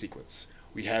rest of the sequence.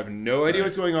 We have no idea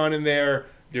what's going on in there.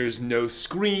 There's no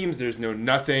screams. There's no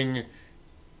nothing.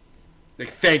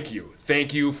 Like, thank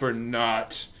you for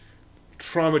not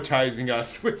traumatizing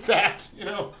us with that,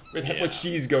 with what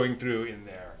she's going through in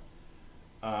there.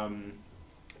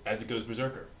 As it goes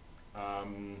berserker.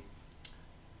 And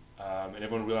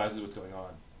everyone realizes what's going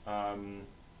on.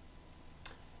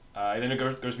 And then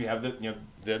of course we have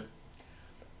the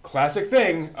classic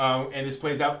thing, and this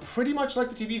plays out pretty much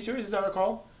like the TV series, as I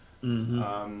recall,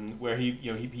 where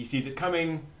he sees it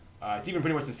coming. It's even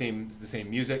pretty much the same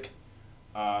music.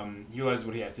 He realizes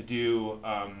what he has to do,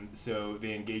 so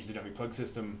they engage the dummy plug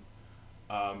system,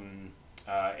 and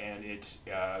it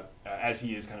as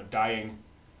he is kind of dying,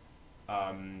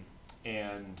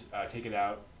 and take it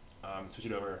out. switch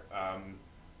it over.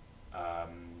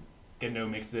 Gendo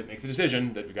makes the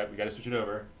decision that we got to switch it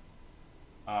over.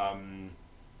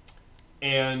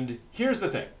 And here's the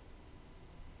thing.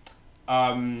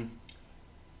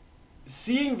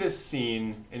 Seeing this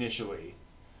scene initially,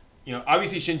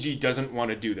 obviously Shinji doesn't want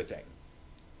to do the thing.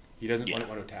 He doesn't want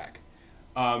to attack.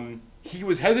 He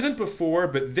was hesitant before,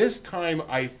 but this time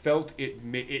I felt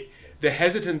the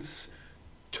hesitance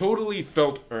totally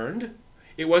felt earned.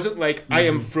 It wasn't like I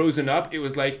am frozen up. It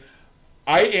was like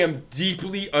I am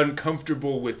deeply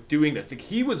uncomfortable with doing this. Like,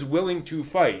 he was willing to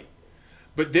fight,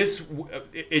 but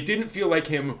it didn't feel like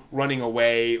him running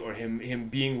away or him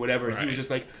being whatever. Right. He was just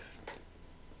like,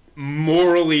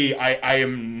 morally, I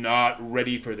am not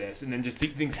ready for this. And then just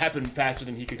things happen faster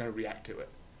than he could kind of react to it.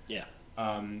 Yeah.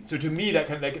 So to me,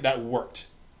 that worked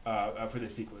for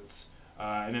this sequence.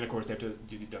 And then, of course, they have to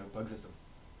do the double plug system.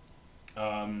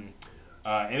 And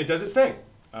it does its thing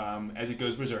as it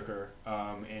goes berserker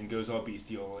and goes all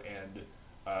bestial and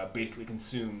basically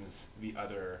consumes the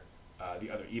other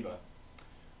Eva.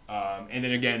 And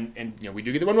then again, we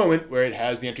do get the one moment where it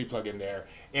has the entry plug in there,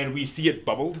 and we see it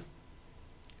bubbled.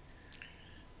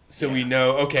 So we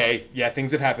know, okay,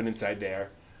 things have happened inside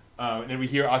there. And then we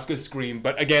hear Asuka scream,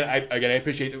 but again, I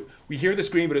appreciate that we hear the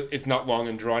scream, but it's not long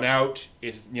and drawn out.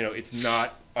 It's it's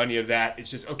not any of that.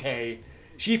 It's just, okay,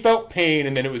 she felt pain,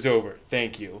 and then it was over.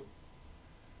 Thank you.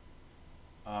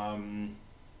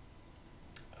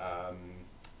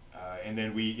 And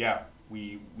then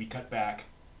we cut back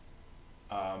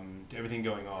to everything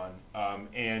going on,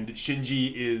 and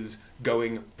Shinji is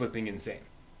going flipping insane.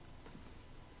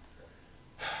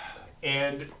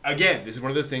 And again, this is one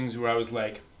of those things where I was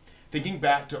like, thinking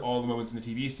back to all the moments in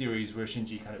the TV series where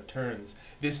Shinji kind of turns,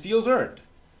 this feels earned,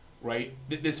 right?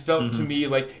 This felt to me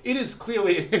like it is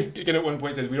clearly. Again, at one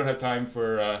point says we don't have time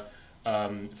for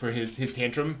his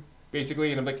tantrum,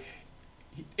 basically, and I'm like,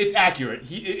 it's accurate.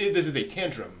 This is a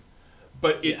tantrum,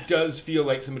 but it does feel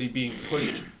like somebody being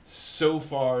pushed so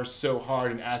far, so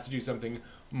hard, and asked to do something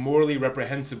morally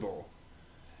reprehensible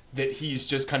that he's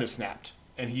just kind of snapped,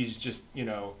 and he's just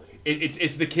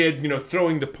it's the kid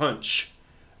throwing the punch.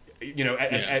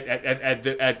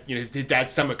 At his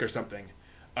dad's stomach or something.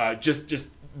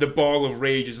 Just the ball of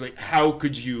rage is like, how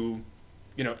could you,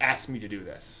 ask me to do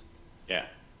this? Yeah.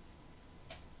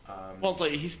 Well, it's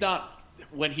like he's not,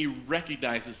 when he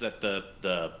recognizes that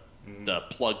the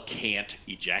plug can't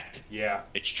eject. Yeah.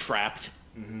 It's trapped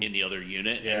in the other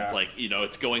unit, and it's like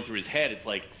it's going through his head. It's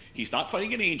like he's not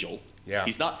fighting an angel. Yeah.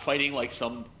 He's not fighting like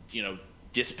some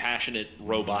dispassionate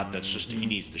robot that's just he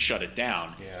needs to shut it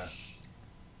down. Yeah.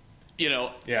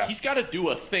 He's got to do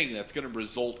a thing that's going to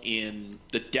result in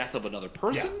the death of another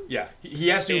person. Yeah. He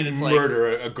has to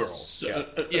murder a girl.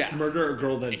 Murder a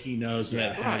girl that he knows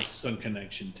that has some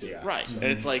connection to. Yeah. Right. And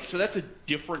it's like, so that's a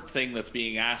different thing that's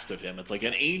being asked of him. It's like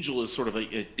an angel is sort of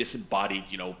a disembodied,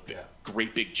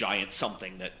 great big giant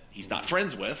something that he's not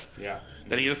friends with. Yeah.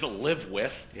 That he doesn't live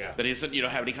with. Yeah. That he doesn't,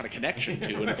 have any kind of connection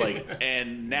to. And it's like,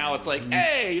 and now it's like,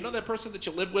 hey, that person that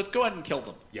you live with, go ahead and kill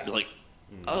them. Yeah. You're like,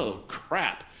 oh,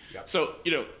 crap. Yep. So,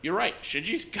 you're right.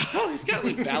 Shinji's got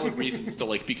like valid reasons to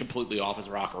like be completely off his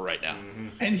rocker right now.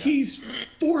 And he's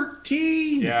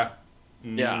 14. Yeah.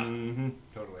 Yeah.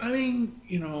 Totally. I mean,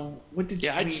 what did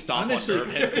you I'd stomp on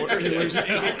Nerve headquarters.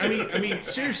 I mean,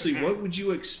 seriously, what would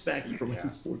you expect from a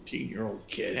 14-year-old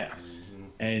kid? Yeah.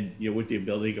 And with the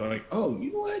ability going, oh,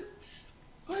 you know what?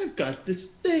 I've got this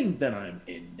thing that I'm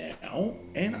in now,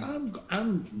 and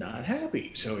I'm not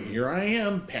happy. So here I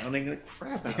am pounding the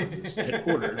crap out of this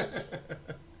headquarters.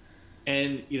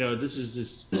 And this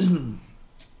is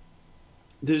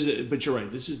but you're right.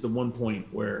 This is the one point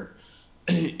where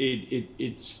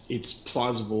it's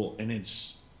plausible, and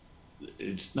it's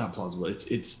not plausible.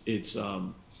 It's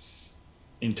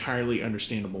entirely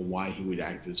understandable why he would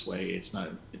act this way. It's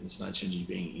not Shinji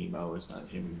being emo. It's not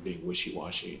him being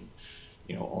wishy-washy.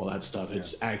 All that stuff. Yeah.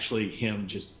 It's actually him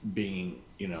just being,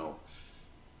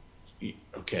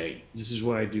 okay, this is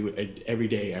what I do every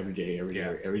day,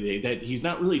 that he's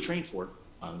not really trained for,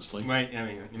 honestly. Right. I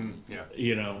mean,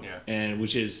 and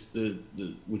which is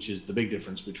the big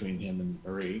difference between him and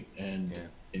Marie, and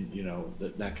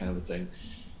that kind of a thing.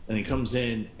 And he comes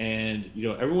in, and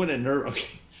everyone at Nerve.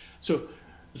 Okay, so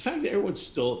the fact that everyone's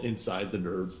still inside the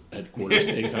Nerve headquarters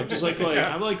things, I'm just like,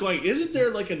 I'm like going, isn't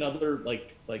there like another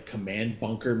like command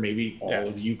bunker maybe all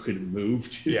of you could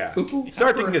move to? Yeah.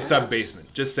 Start thinking a sub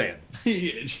basement. Just saying.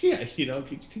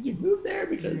 Could you move there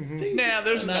because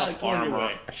there's enough armor.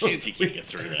 Shinji can't get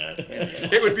through that.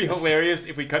 It would be hilarious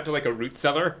if we cut to like a root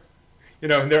cellar.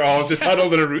 And they're all just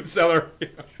huddled in a root cellar.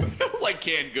 like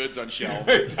canned goods on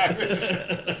shelves.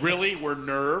 Really? We're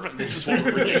Nerve, and this is what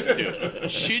we're used to.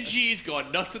 Shinji's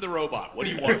gone nuts in the robot. What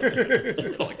do you want us to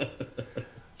do? Like,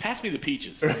 pass me the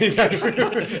peaches.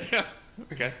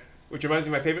 Okay. Which reminds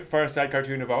me of my favorite Far Side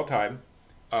cartoon of all time.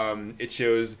 It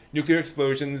shows nuclear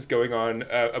explosions going on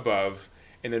above,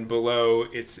 and then below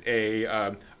it's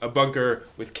a bunker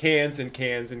with cans and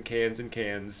cans and cans and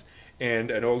cans,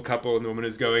 and an old couple, and the woman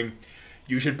is going,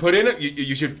 "You should put in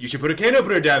you should put a can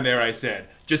opener down there." I said,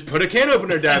 "Just put a can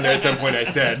opener down there." At some point, I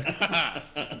said.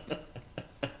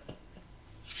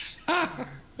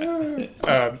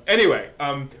 Anyway,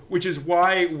 which is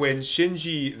why when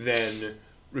Shinji then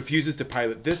refuses to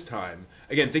pilot this time,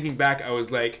 again thinking back, I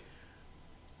was like,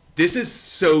 this is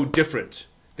so different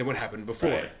than what happened before.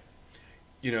 Right.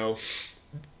 You know,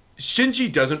 Shinji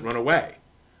doesn't run away.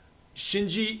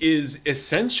 Shinji is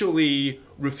essentially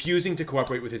refusing to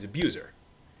cooperate with his abuser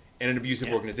and an abusive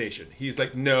organization. He's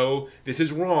like, no, this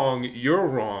is wrong, you're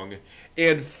wrong.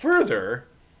 And further,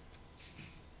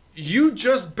 you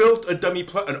just built an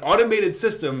automated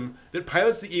system that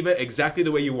pilots the EVA exactly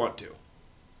the way you want to.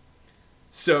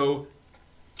 So,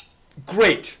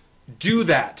 great, do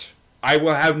that. I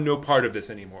will have no part of this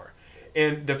anymore.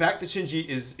 And the fact that Shinji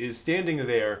is standing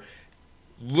there,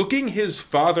 looking his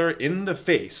father in the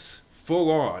face,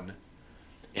 full on,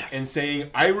 and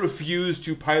saying, I refuse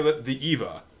to pilot the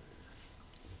EVA,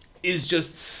 is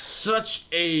just such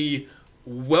a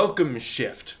welcome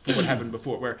shift from what happened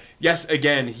before. Where, yes,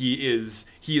 again, he is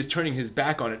turning his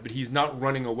back on it, but he's not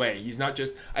running away. He's not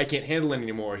just, I can't handle it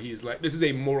anymore. He's like, this is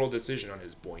a moral decision on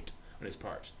his part.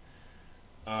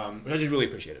 Which I just really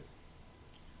appreciated.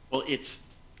 Well,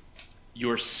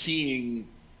 you're seeing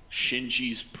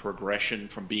Shinji's progression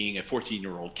from being a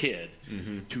 14-year-old kid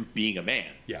to being a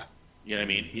man. Yeah. You know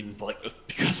what I mean?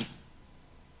 Because of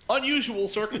unusual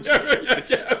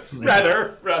circumstances.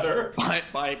 Rather.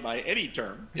 By any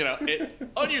term. You know, it's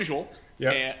unusual.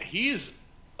 Yep. And he's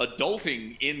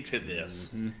adulting into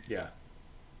this. Yeah.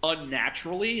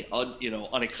 Unnaturally,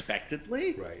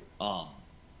 unexpectedly. Right.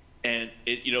 And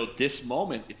this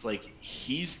moment, it's like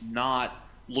he's not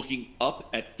looking up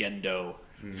at Gendo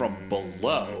from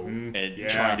below and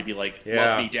trying to be like,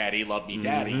 love me, daddy, love me,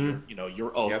 daddy.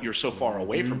 You're so far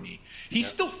away from me. He's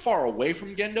still far away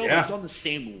from Gendo, but he's on the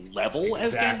same level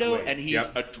as Gendo, and he's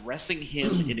addressing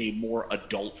him in a more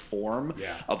adult form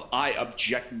of, I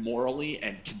object morally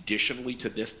and conditionally to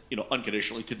this,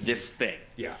 unconditionally to this thing.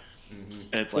 Yeah.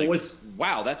 And it's like,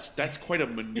 wow, that's quite a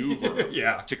maneuver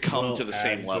to come to the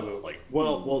same level. Like,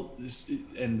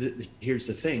 here's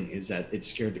the thing: is that it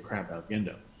scared the crap out of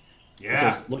Gendo.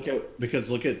 Yeah. Because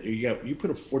look at you put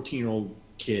a 14-year-old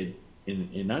kid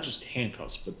in not just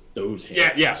handcuffs, but those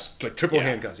handcuffs. Yeah. Like triple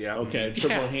handcuffs. Yeah. Okay,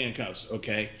 triple handcuffs.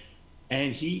 Okay,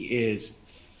 and he is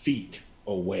feet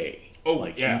away. Oh,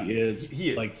 like he is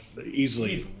like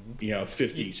easily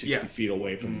 50, 60 feet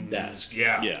away from the desk.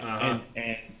 Yeah.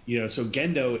 And so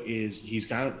Gendo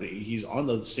he's on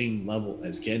the same level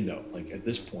as Gendo, like at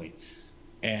this point.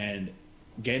 And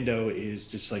Gendo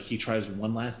is just like, he tries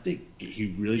one last thing.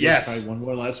 He really does try one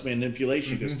more last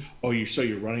manipulation. He goes, "Oh,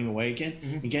 you're running away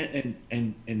again?" Again,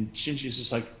 and Shinji's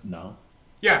just like, "No."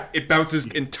 Yeah, it bounces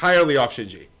entirely off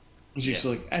Shinji. She's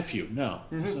like, "F you, no."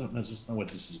 That's just not what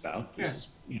this is about. This is,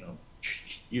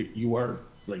 you are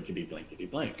blankety blankety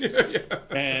blank.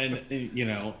 And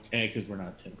because we're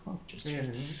not 10 o'clock just yet.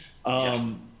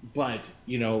 But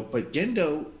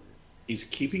Gendo is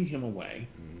keeping him away.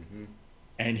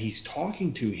 And he's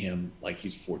talking to him like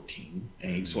he's 14,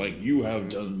 and he's like, "You have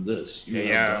done this, you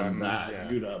have done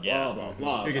that, you have blah blah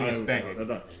blah." You're gonna spank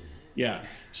it. Yeah.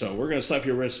 So we're gonna slap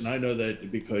your wrist, and I know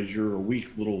that because you're a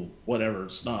weak little whatever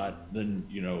snot, then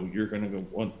you're gonna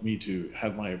want me to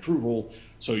have my approval.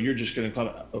 So you're just gonna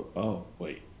clap. Oh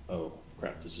wait. Oh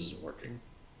crap, this isn't working.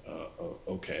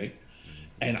 Okay.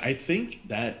 And I think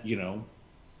that in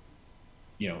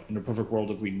a perfect world,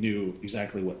 if we knew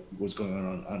exactly what was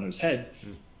going on his head,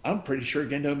 I'm pretty sure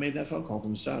Gendo made that phone call to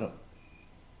Misato.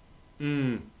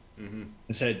 And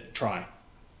said, try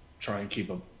and keep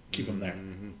him there.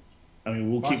 I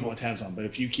mean, we'll keep all tabs on, but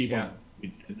if you keep him,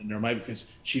 there might, because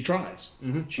she tries.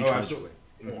 She tries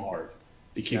hard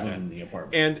to keep him in the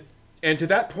apartment. And to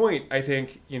that point, I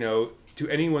think, to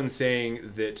anyone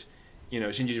saying that,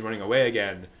 Shinji's running away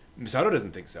again, Misato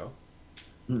doesn't think so.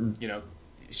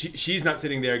 She's not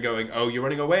sitting there going, "Oh, you're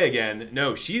running away again."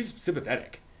 No, she's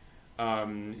sympathetic.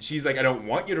 She's like, "I don't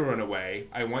want you to run away.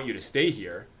 I want you to stay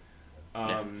here."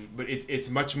 But it's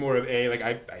much more of a, like,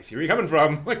 I see where you're coming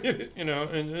from.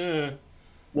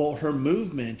 Well, her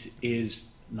movement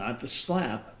is not the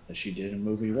slap that she did in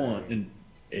movie one, and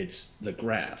it's the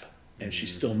grab. and she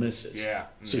still misses. Yeah.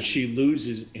 So she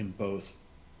loses in both,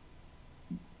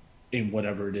 in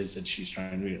whatever it is that she's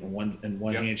trying to do. In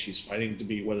one hand, she's fighting to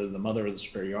be whether the mother or the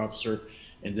superior officer.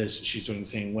 And this, she's doing the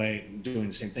same way, doing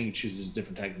the same thing. And chooses a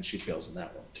different tactic, and she fails in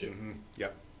that one too.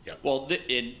 Yep. Well,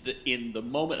 in the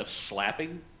moment of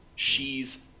slapping,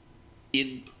 she's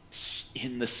in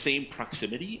the same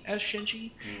proximity as Shinji,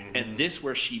 and this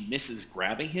where she misses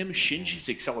grabbing him, Shinji's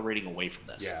accelerating away from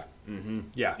this.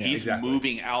 He's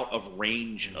moving out of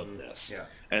range of this.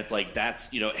 And it's like,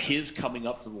 that's, his coming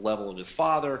up to the level of his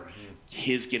father,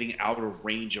 his getting out of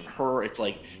range of her. It's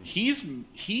like he's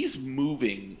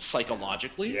moving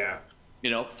psychologically.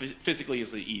 Physically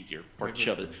is the easier part to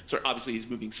shove it. So obviously he's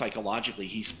moving psychologically.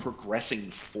 He's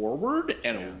progressing forward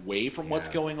and away from what's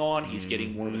going on. He's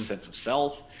getting more of a sense of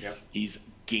self. He's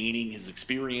gaining his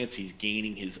experience. He's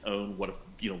gaining his own what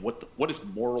is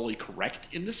morally correct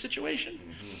in this situation.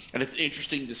 And it's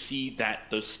interesting to see that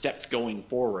those steps going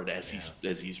forward as he's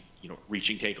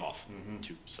reaching takeoff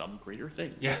to some greater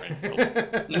thing.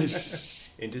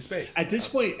 Into space. At this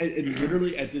point,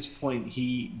 literally at this point,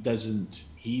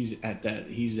 he's at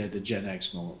the Gen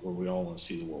X moment where we all want to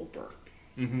see the world burn.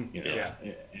 And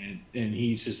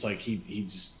he's just like he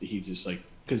just like,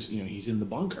 because he's in the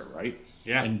bunker, right?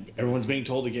 And everyone's being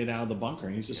told to get out of the bunker,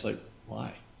 and he's just like,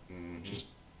 why? Just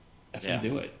effing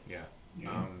do it.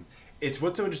 It's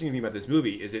what's so interesting to me about this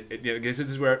movie is I guess this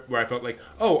is where I felt like,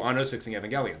 Anno's fixing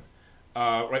Evangelion.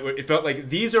 Right, it felt like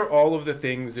these are all of the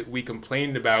things that we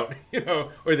complained about,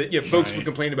 or that folks would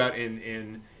complain about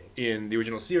in the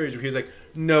original series, where he's like,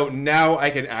 no, now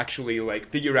I can actually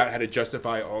figure out how to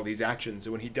justify all these actions.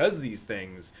 So when he does these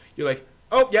things, you're like,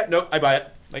 oh yeah, no, I buy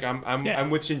it. Like I'm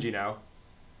with Shinji now.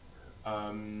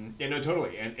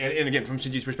 Totally. And again, from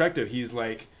Shinji's perspective, he's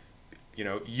like,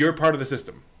 you're part of the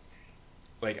system.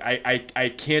 Like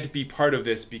I can't be part of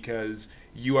this because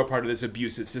you are part of this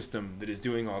abusive system that is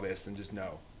doing all this, and just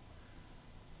know.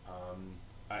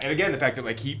 And again, the fact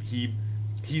that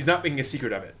he's not making a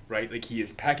secret of it, right? Like he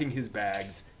is packing his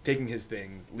bags, taking his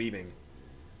things, leaving.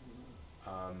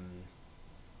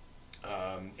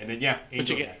 And then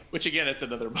which again, it's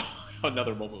another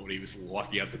moment when he was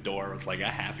walking out the door. It was like I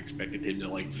half expected him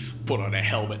to put on a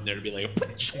helmet and there to be like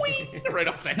a swing right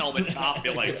off the helmet top.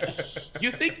 You're like,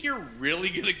 you think you're really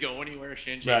gonna go anywhere,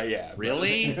 Shinji?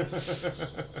 Really? I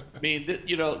mean,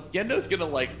 Gendo's gonna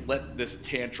let this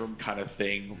tantrum kind of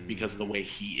thing because of the way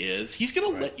he is. He's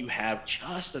gonna let you have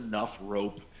just enough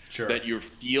rope. That you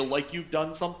feel like you've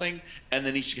done something, and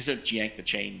then he's just gonna yank the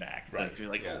chain back. Right? So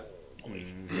you're like,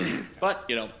 but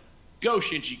go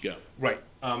Shinji, go. Right.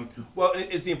 Well,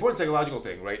 it's the important psychological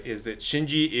thing, right? Is that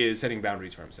Shinji is setting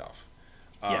boundaries for himself.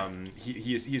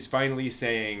 He is finally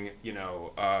saying,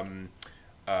 I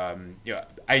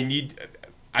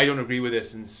don't agree with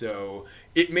this, and so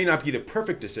it may not be the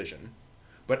perfect decision,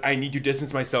 but I need to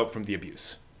distance myself from the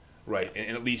abuse, right?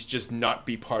 And at least just not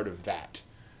be part of that,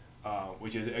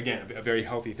 which is again a very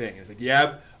healthy thing. It's like,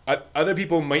 other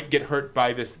people might get hurt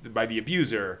by the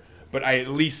abuser, but I at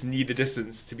least need the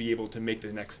distance to be able to make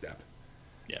the next step.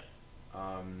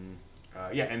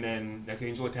 And then next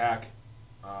angel attack,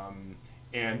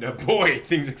 and boy,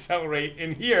 things accelerate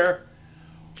in here.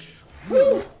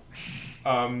 Woo!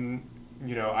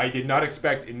 I did not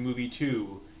expect in movie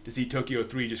 2 to see Tokyo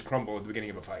 3 just crumble at the beginning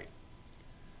of a fight.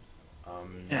 All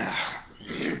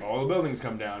the buildings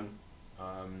come down,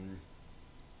 and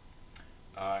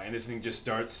this thing just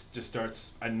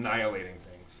starts annihilating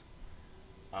things.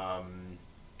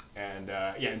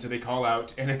 And so they call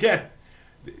out, and again,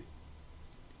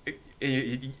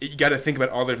 you got to think about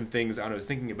all the different things Anno was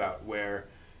thinking about. Where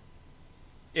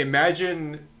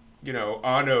imagine,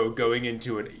 Anno going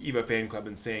into an EVA fan club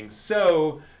and saying,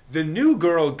 "So the new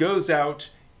girl goes out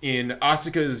in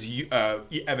Asuka's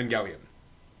Evangelion,"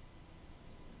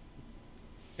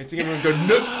 and seeing everyone go,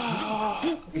 "No,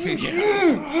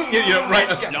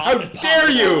 right? How dare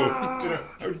you?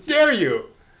 How dare you?"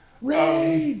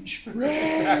 Rage!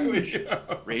 Exactly.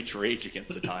 Rage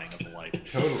against the dying of the light.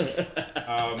 Totally.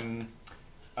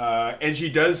 And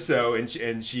she does so, and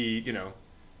she,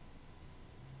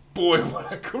 boy,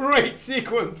 what a great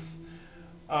sequence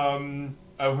of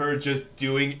her just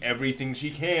doing everything she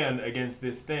can against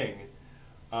this thing.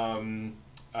 And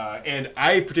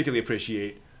I particularly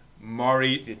appreciate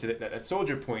Mari, to that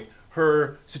soldier point,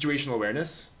 her situational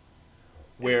awareness,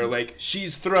 where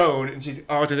she's thrown and she's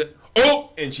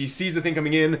and she sees the thing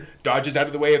coming in, dodges out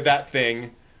of the way of that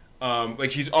thing.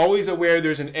 She's always aware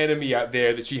there's an enemy out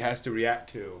there that she has to react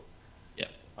to.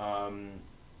 And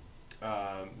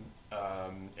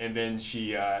then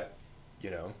she,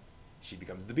 she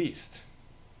becomes the beast.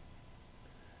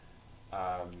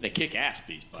 They kick ass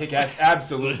beast. Kick ass,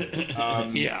 absolutely.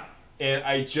 Yeah. And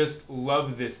I just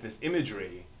love this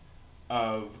imagery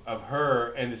of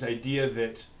her and this idea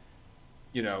that,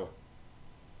 you know,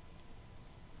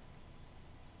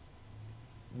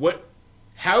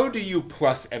 how do you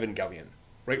plus Evangelion,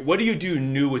 right? What do you do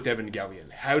new with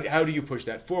Evangelion? How do you push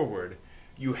that forward?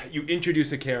 You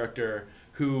introduce a character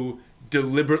who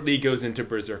deliberately goes into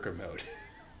berserker mode.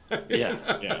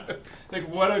 Yeah. Like,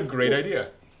 what a great idea.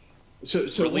 So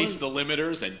release the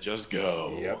limiters and just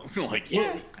go. Yep. Like,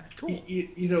 well, cool.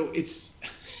 You know, it's,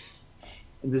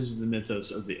 and this is the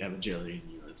mythos of the Evangelion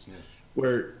units,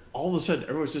 where all of a sudden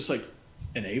everyone's just like,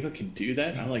 and Ava can do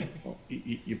that? And I'm like, well,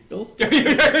 you built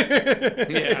that.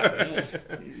 Yeah.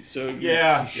 So you should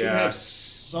Yeah. have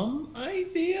some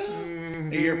idea.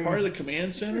 You're part of the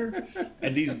command center,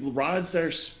 and these rods that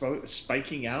are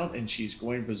spiking out, and she's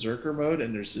going berserker mode,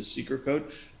 and there's this secret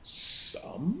code.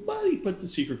 Somebody put the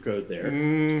secret code there.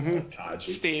 Kaji,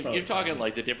 Steve, you're talking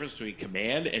like the difference between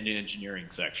command and the engineering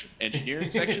section. Engineering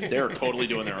section, they're totally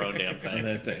doing their own damn thing.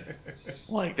 that thing.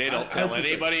 Like, they don't tell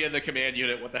anybody in the command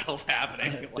unit what the hell's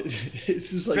happening. Like,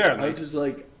 it's just like, I just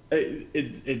like,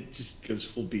 it just goes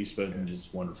full beast mode and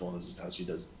just wonderful. And this is how she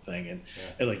does the thing.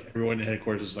 And like everyone in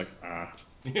headquarters is like,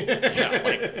 yeah,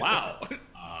 like, wow.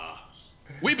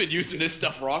 We've been using this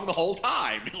stuff wrong the whole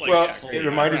time. Like, Well, it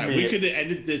reminded me. We could have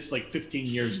ended this like 15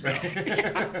 years ago.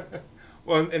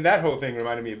 Well, and that whole thing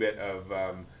reminded me a bit of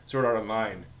Sword Art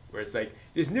Online, where it's like,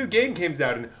 this new game comes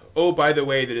out, and oh, by the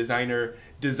way, the designer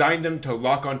designed them to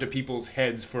lock onto people's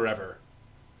heads forever.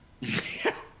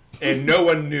 And no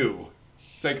one knew.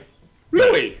 It's like,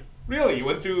 really? Really? You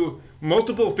went through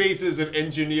multiple phases of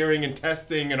engineering and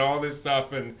testing and all this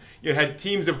stuff, and you had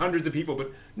teams of hundreds of people,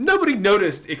 but nobody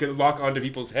noticed it could lock onto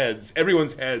people's heads,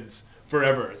 everyone's heads,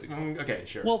 forever. It's like, okay,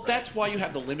 sure. Well, that's why you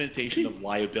have the limitation of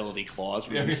liability clause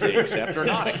when you say accept or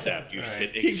not accept. You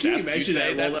hit accept, you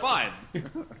say that's fine.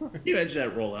 Can you imagine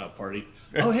that rollout party?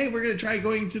 Oh, hey, we're going to try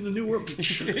going to the new world. Get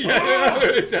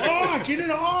it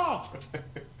off!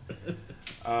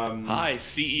 Hi,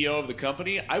 CEO of the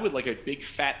company. I would like a big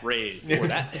fat raise, or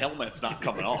that helmet's not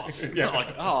coming off. Yeah.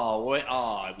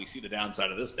 Like, we see the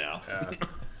downside of this now.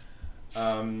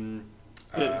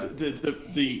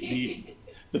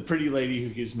 The pretty lady who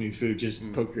gives me food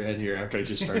just poked her head here after I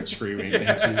just started screaming.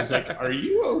 And she's just like, "Are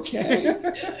you okay?"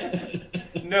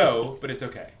 No, but it's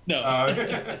okay.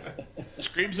 No.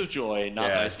 Screams of joy, not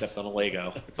that I stepped on a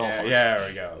Lego. It's all fine. Yeah, there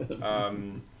we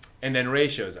go. And then Ray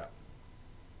shows up.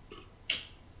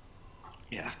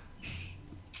 Yeah.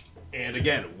 And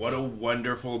again, what a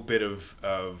wonderful bit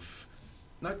of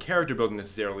not character building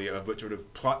necessarily, but sort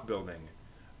of plot building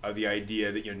of the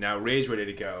idea that, you know, now Ray's ready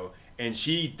to go, and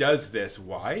she does this.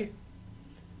 Why?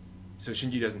 So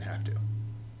Shinji doesn't have to.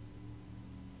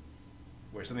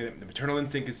 Where something that the maternal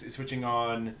instinct is switching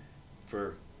on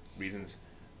for reasons.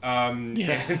 But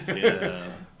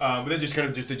then just kind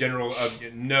of just the general of,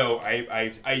 no,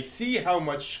 I see how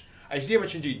much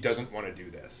Shinji doesn't want to do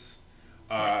this.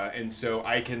 And so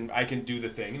I can do the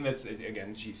thing, and that's,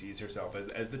 again, she sees herself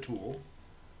as the tool.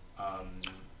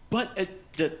 But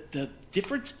the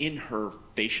difference in her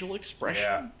facial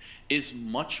expression is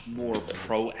much more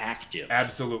proactive.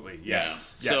 Absolutely,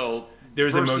 yes. Yeah. So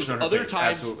there's emotion on her other face.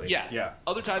 times, Absolutely.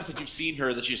 Other times that you've seen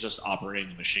her that she's just operating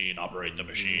the machine.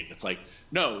 It's like,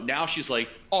 no, now she's like,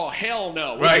 oh hell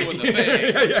no, we're doing the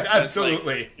thing.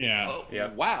 Absolutely.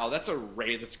 Like, wow, that's a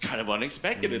Ray that's kind of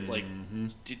unexpected. It's like,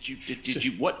 did you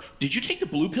take the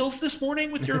blue pills this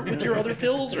morning with your other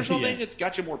pills or something? It's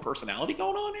got you more personality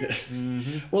going on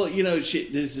here. Well, you know,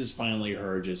 this is finally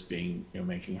her just being, you know,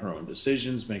 making her own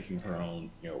decisions, making her own,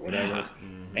 you know, whatever.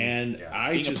 And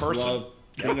I being just love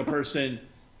being a person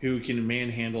who can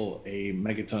manhandle a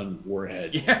megaton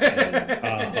warhead.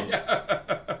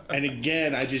 And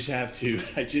again, I just have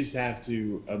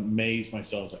to amaze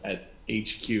myself at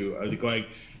HQ. Going,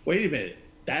 wait a minute,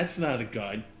 that's not a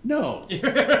gun. No,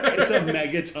 it's a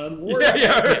megaton warhead.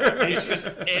 It's just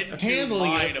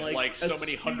handling it of like so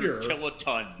many 100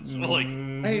 kilotons.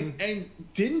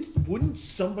 Wouldn't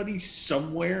somebody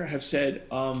somewhere have said,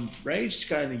 Ray just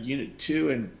got into Unit 2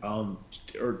 and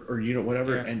or Unit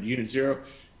whatever and Unit 0,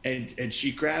 and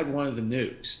she grabbed one of the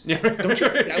nukes. Don't you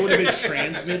think that would have been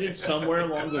transmitted somewhere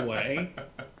along the way?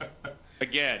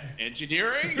 Again,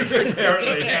 engineering? Because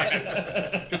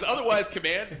otherwise,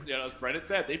 Command, you know, as Brendan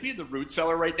said, they'd be in the root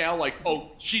cellar right now like,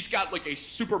 oh, she's got like a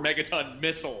super megaton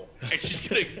missile, and she's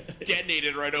going to detonate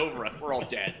it right over us. We're all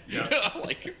dead.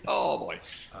 Like, oh, boy.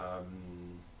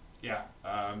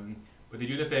 But they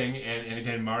do the thing, and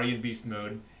again, Mari in beast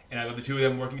mode, and I love the two of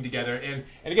them working together. And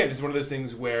again, it's one of those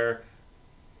things where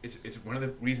it's one of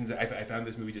the reasons that I found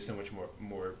this movie just so much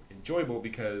more enjoyable,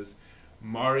 because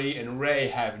Mari and Rey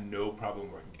have no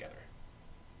problem working together.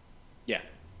 Yeah.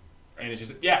 And it's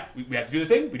just, we have to do the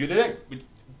thing. We do the thing.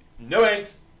 No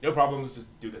angst, no problems.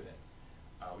 Just do the thing,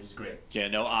 which is great. Yeah,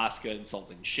 no Asuka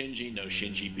insulting Shinji, no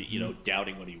Shinji,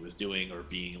 doubting what he was doing or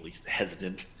being at least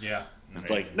hesitant. Yeah,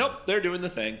 it's like, nope, they're doing the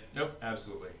thing. Nope,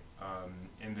 absolutely.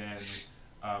 And then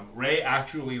Rey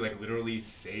actually literally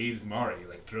saves Mari,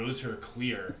 throws her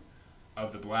clear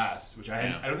of the blast, which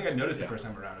I don't think I noticed the first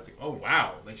time around. I was like, oh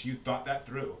wow, she thought that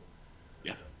through.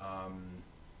 Yeah.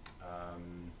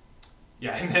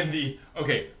 Yeah, and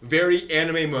then very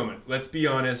anime moment. Let's be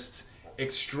honest,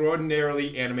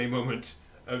 extraordinarily anime moment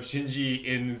of Shinji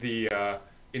in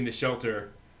the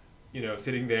shelter,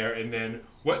 sitting there, and then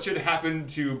what should happen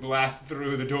to blast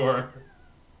through the door?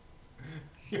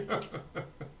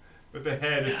 With the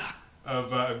head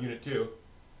of Unit 2.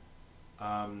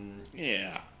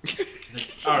 Yeah.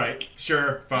 All right,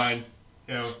 sure, fine.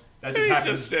 That just happens.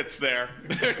 He just sits there,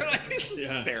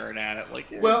 staring at it like.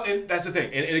 Well, and that's the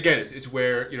thing, and again, it's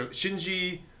where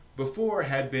Shinji before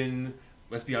had been,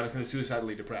 let's be honest, kind of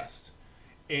suicidally depressed,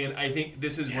 and I think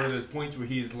this is one of those points where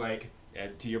he's like,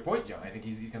 to your point, John. I think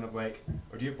he's kind of like,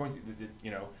 or to your point,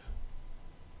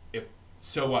 if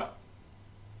so what,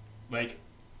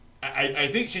 I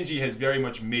think Shinji has very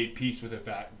much made peace with the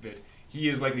fact that he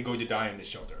is likely going to die in this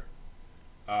shelter,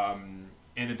 and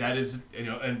that is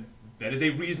and that is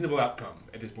a reasonable outcome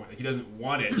at this point. He doesn't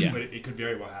want it, but it could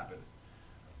very well happen.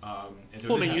 And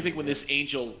so you think when this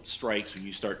angel strikes, when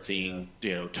you start seeing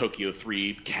Tokyo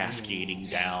 3 cascading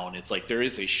down, it's like there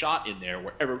is a shot in there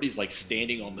where everybody's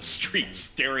standing on the street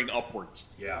staring upwards.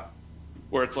 Yeah.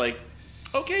 Where it's like,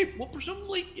 okay, well,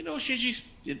 presumably,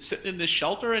 Shinji's sitting in this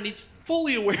shelter and he's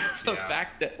fully aware of the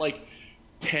fact that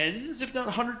tens, if not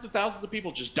hundreds of thousands of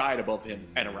people just died above him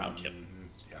and around him.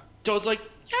 Yeah. So it's like,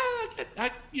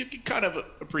 you can kind of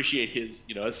appreciate his,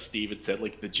 as Steve had said,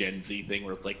 the Gen Z thing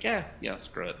where it's like, yeah,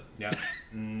 screw it. Yeah.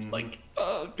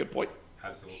 Good point.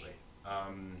 Absolutely.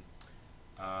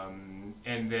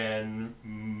 And then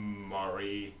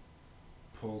Mari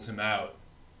pulls him out.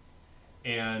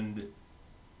 And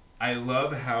I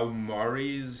love how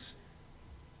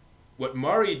what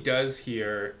Mari does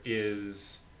here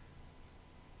is,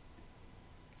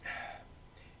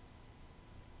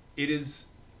 it is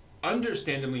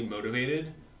understandably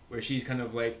motivated, where she's kind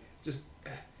of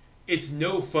it's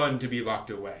no fun to be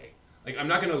locked away. I'm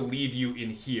not going to leave you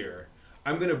in here.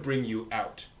 I'm going to bring you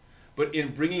out. But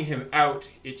in bringing him out,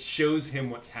 it shows him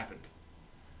what's happened.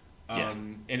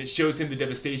 And it shows him the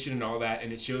devastation and all that,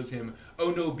 and it shows him,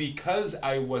 oh no, because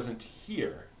I wasn't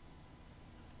here,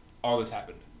 all this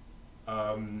happened.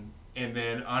 And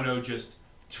then Anno just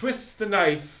twists the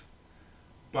knife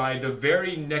by the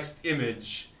very next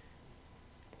image.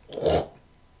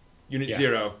 Unit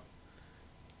 0.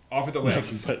 Off at the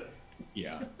legs.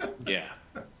 Yeah.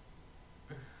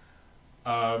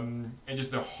 And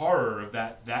just the horror of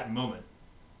that moment.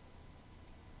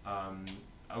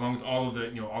 Along with all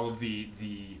of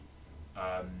the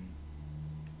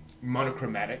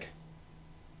monochromatic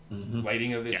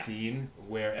lighting of this scene,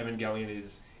 where Evangelion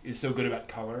is so good about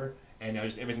color, and now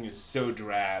just everything is so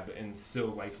drab and so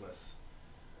lifeless.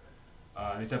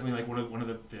 And it's definitely one of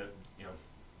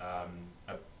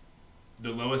the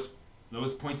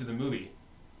lowest points of the movie.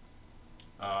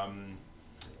 And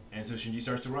so Shinji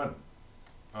starts to run.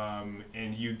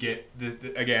 And you get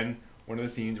again one of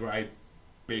the scenes where I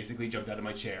basically jumped out of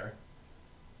my chair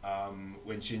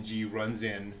when Shinji runs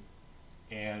in,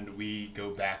 and we go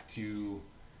back to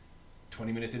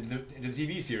 20 minutes into the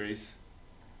TV series,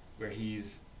 where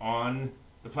he's on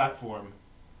the platform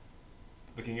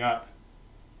looking up,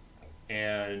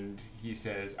 and he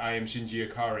says, "I am Shinji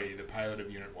Ikari, the pilot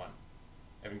of Unit 1,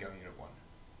 Evangelion Unit 1."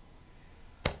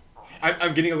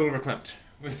 I'm getting a little verklempt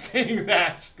with saying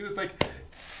that, because it's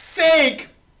thank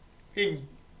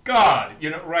God,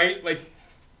 right?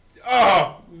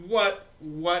 What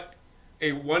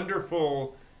a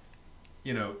wonderful,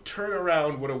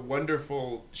 turnaround, what a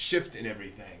wonderful shift in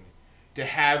everything, to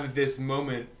have this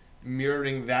moment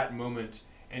mirroring that moment,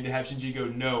 and to have Shinji go,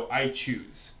 no, I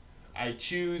choose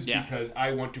because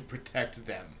I want to protect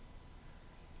them.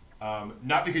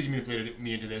 Not because you manipulated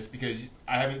me into this, because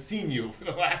I haven't seen you for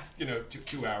the last,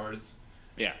 2 hours.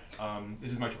 Yeah.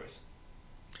 This is my choice.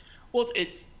 Well,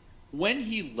 it's when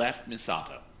he left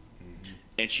Misato,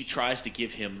 and she tries to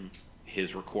give him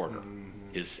his recorder,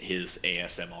 his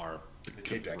ASMR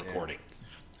recording,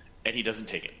 and he doesn't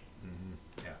take it.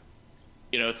 Yeah.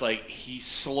 It's like he's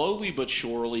slowly but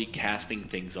surely casting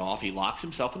things off. He locks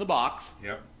himself in the box.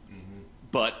 Yep.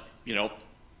 But,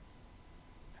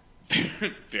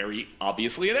 very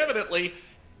obviously and evidently,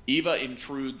 Eva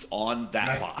intrudes on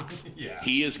that box. Yeah.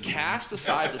 He is cast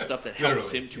aside the stuff that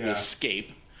helps him to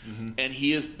escape, and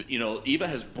he is, Eva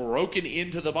has broken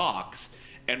into the box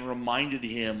and reminded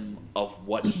him of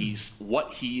what he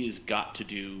has got to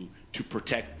do to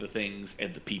protect the things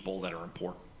and the people that are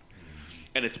important.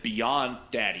 And it's beyond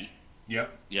Daddy.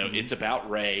 Yep. It's about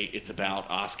Rey, it's about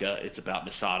Asuka, it's about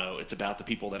Misato, it's about the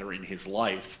people that are in his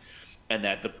life, and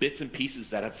that the bits and pieces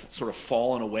that have sort of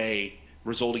fallen away,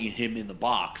 resulting in him in the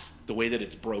box, the way that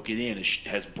it's broken in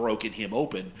has broken him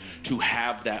open to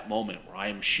have that moment where I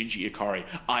am Shinji Ikari,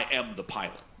 I am the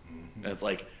pilot. And it's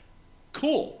like,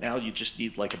 cool. Now you just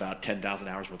need like about 10,000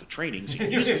 hours worth of training so you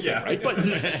can use this thing, right? But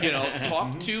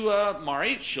talk to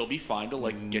Mari. She'll be fine to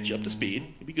like get you up to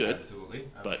speed. It'll be good. Absolutely,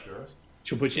 I'm sure.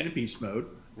 She'll put you in beast mode.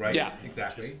 Right. Yeah.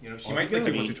 Exactly. She might like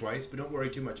it once or twice, but don't worry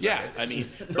too much. Yeah. About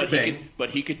it. But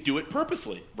he could do it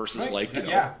purposely versus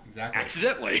exactly.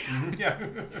 Accidentally. Yeah.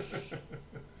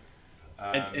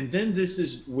 And then this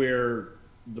is where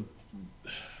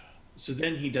so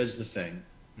then he does the thing,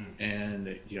 and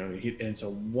and it's a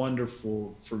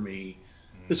wonderful for me.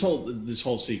 This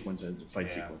whole sequence and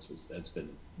fight sequence has been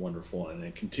wonderful, and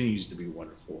it continues to be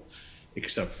wonderful,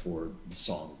 except for the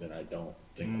song that I don't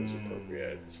think was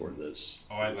appropriate for this.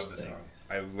 Oh, I love the song.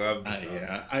 I love the song.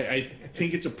 Yeah, I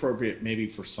think it's appropriate maybe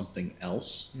for something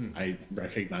else. I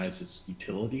recognize its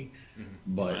utility,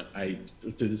 but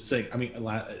through this thing, I mean,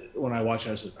 when I watch it,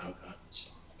 I was like, oh God, this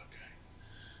song, okay.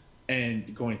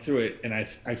 And going through it, and I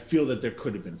feel that there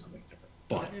could have been something different.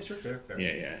 But yeah, sure, fair.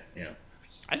 Yeah.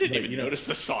 I didn't even notice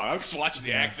the song. I was watching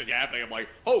the action happening. I'm like,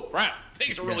 oh crap,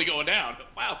 things are really going down.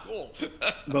 Wow, cool.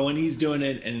 But when he's doing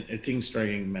it and things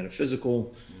starting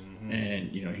metaphysical, and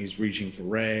he's reaching for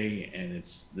Rey, and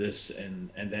it's this,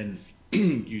 and then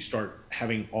you start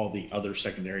having all the other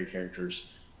secondary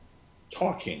characters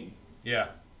talking,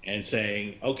 and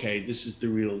saying, okay, this is the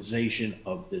realization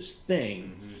of this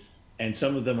thing, and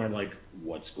some of them are like,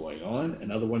 what's going on, and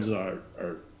other ones are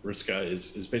Riska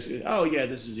is basically, oh yeah,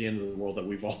 this is the end of the world that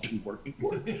we've all been working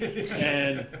for,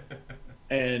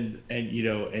 and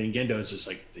Gendo is just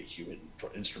like the human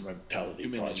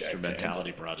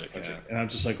instrumentality project. And I'm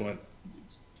just like going,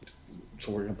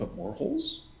 so we're gonna put more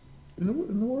holes in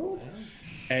the world,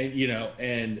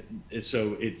 and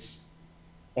so it's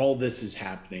all this is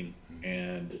happening,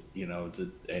 and you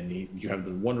have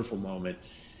the wonderful moment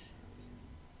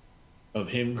of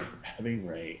him having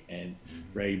Rey and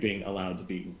Rey being allowed to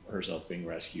be herself being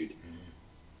rescued.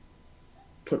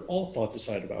 Put all thoughts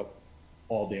aside about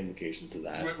all the implications of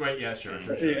that. Right. Yeah. Sure.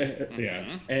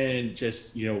 Yeah. And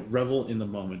just revel in the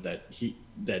moment that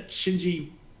Shinji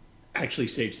actually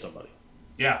saved somebody.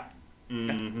 Yeah.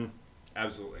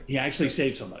 Absolutely. He actually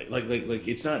saved somebody. Like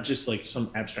it's not just like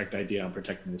some abstract idea on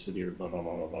protecting the city or blah blah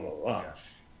blah blah blah blah. Yeah.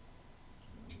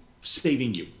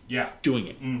 Saving you. Yeah. Doing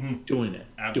it. Doing it.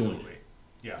 Absolutely. Doing it.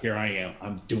 Yeah. Here I am.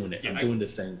 I'm doing it. I'm doing the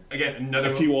thing. Again, another.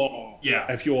 If you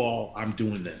all, I'm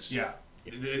doing this. Yeah.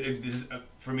 This is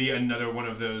for me another one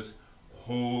of those.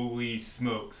 Holy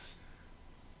smokes!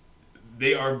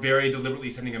 They are very deliberately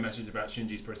sending a message about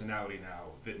Shinji's personality now.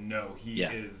 That no, he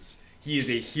is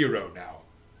a hero now.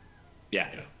 Yeah.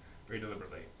 Very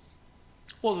deliberately.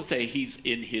 Well, to say he's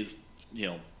in his,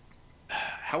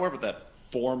 however that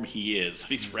form he is,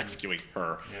 he's rescuing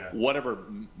her. Yeah. Whatever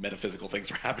metaphysical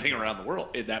things are happening around the world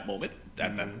in that moment,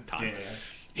 at that time. Yeah.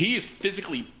 He is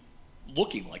physically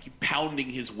looking like he's pounding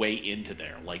his way into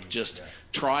there, like just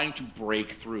trying to break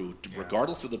through,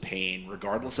 regardless of the pain,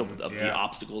 regardless of the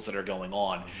obstacles that are going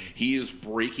on. He is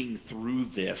breaking through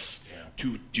this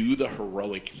to do the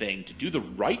heroic thing, to do the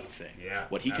right thing,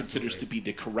 what he considers to be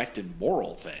the correct and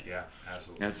moral thing. Yeah,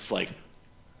 absolutely. And it's like,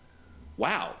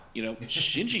 wow,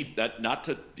 Shinji, that not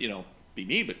to, be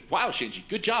me, but wow, Shinji,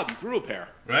 good job. You grew a pair.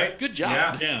 Right? Good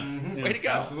job. Yeah. Way to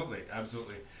go.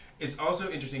 Absolutely. It's also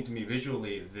interesting to me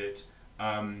visually that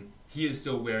he is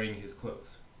still wearing his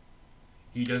clothes.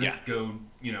 He doesn't go,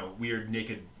 weird,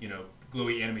 naked,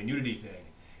 glowy anime nudity thing.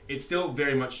 It's still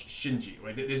very much Shinji,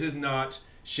 right? This is not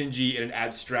Shinji in an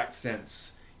abstract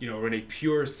sense, or in a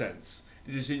pure sense.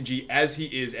 This is Shinji as he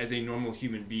is as a normal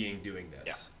human being doing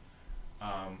this,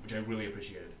 which I really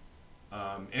appreciated.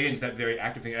 And again, just that very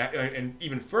active thing. And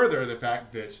even further, the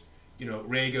fact that,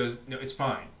 Rey goes, no, it's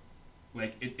fine.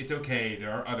 Like, it's okay.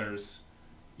 There are others,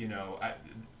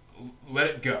 let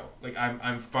it go. Like,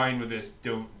 I'm fine with this.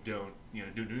 Don't do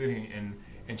anything.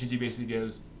 And Shinji basically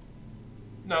goes,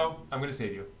 no, I'm going to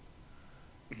save you.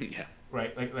 Yeah.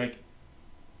 Right? Like,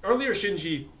 earlier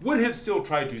Shinji would have still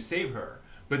tried to save her,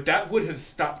 but that would have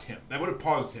stopped him. That would have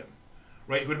paused him.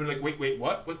 right? He would have been like, wait,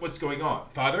 what's going on,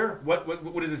 Father? What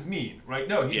does this mean, right?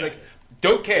 No, he's Yeah. like,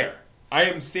 don't care. I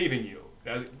am saving you.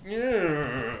 I was like,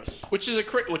 yes. Which is a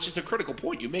critical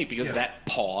point you make, because that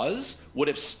pause would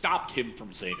have stopped him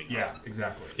from saving her. Yeah,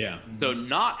 exactly. Yeah. So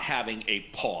not having a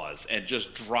pause and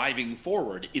just driving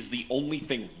forward is the only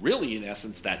thing really, in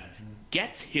essence, that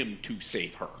gets him to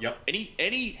save her. Yep.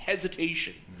 Any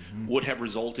hesitation would have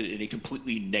resulted in a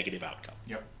completely negative outcome.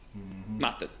 Yep.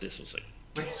 Not that this was a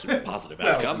super positive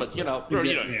outcome, but I also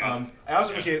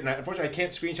appreciate it, and unfortunately I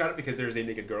can't screenshot it because there's a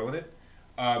naked girl in it.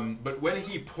 But when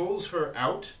he pulls her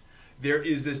out, there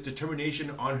is this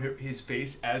determination on his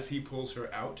face as he pulls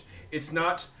her out. It's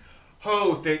not,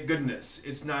 oh, thank goodness.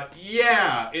 It's not,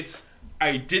 yeah. It's,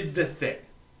 I did the thing.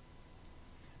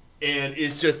 And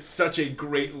it's just such a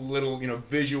great little,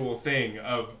 visual thing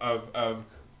of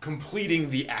completing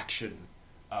the action,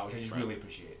 which I just really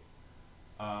appreciate.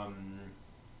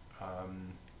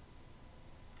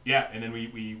 Yeah, and then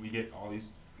we get all these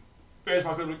very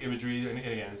apocalyptic imagery, and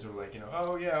again, it's sort of like,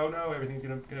 oh yeah, oh no, everything's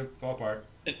gonna fall apart.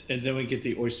 And then we get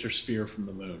the oyster spear from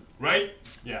the moon. Right?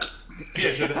 Yes.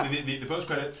 So the post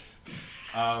credits.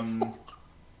 And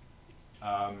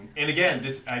again,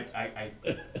 this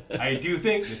I do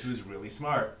think this was really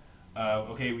smart.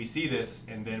 Okay, we see this,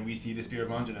 and then we see the Spear of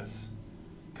Longinus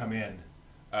come in,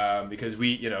 because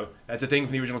that's a thing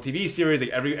from the original TV series. Like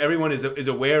everyone is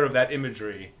aware of that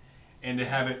imagery, and to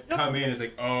have it come in is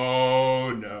like, oh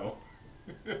no.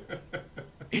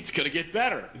 It's gonna get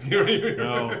better.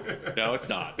 No, it's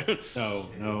not.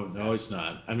 No, it's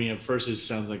not. I mean, at first it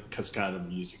sounds like cascada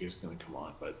music is going to come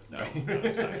on, but no,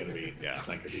 it's not going to be. Yeah. It's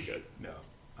not going to be good. No.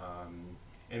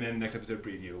 And then next episode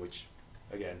preview, which,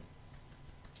 again,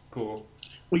 cool.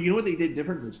 Well, you know what they did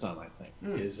different this time, I think,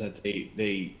 is that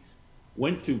they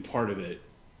went through part of it,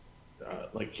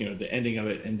 the ending of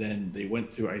it, and then they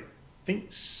went through, I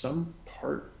think, some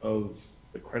part of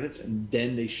the credits, and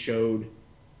then they showed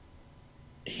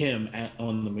him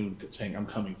on the moon saying, "I'm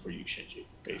coming for you, Shinji,"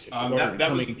 basically.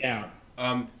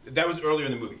 That was earlier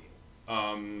in the movie.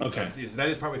 Okay. So that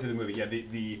is partway through the movie. Yeah,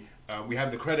 we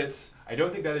have the credits. I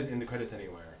don't think that is in the credits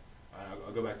anywhere.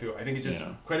 I'll go back through. I think it's just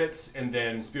credits and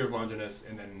then Spear of Longinus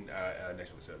and then next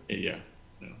episode. Yeah.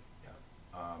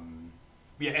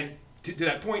 And to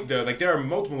that point though, like there are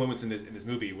multiple moments in this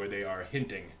movie where they are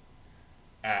hinting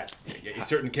at a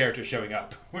certain character showing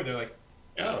up, where they're like,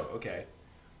 "Oh, okay."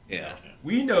 Yeah.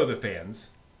 We know the fans.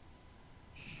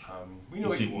 We know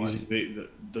what you want. The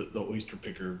oyster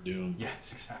picker of doom.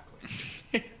 Yes,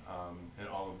 exactly. And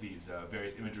all of these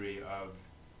various imagery of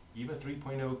EVA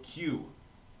 3.0 Q.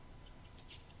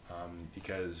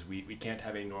 Because we can't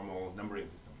have a normal numbering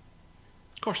system.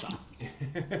 Of course not.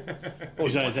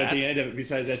 Besides, at the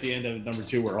end of number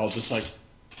 2, we're all just like,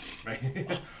 right.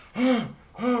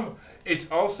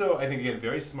 It's also, I think, again,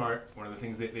 very smart. One of the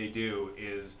things that they do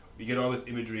is we get all this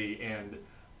imagery, and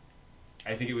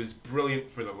I think it was brilliant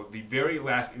for the very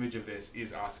last image of this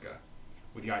is Asuka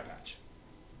with the eye patch.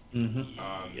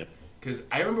 Yep. Because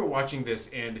I remember watching this,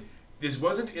 and this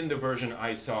wasn't in the version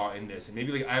I saw in this, and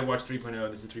maybe I watched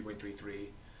 3.0, this is 3.33,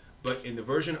 but in the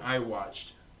version I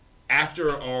watched,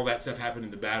 after all that stuff happened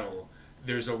in the battle,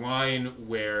 there's a line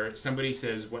where somebody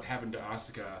says, "What happened to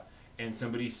Asuka?" and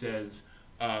somebody says,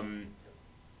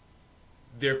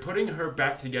 they're putting her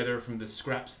back together from the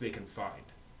scraps they can find.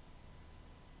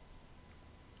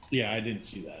 Yeah, I didn't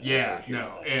see that. Yeah,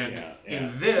 no, and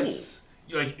in this,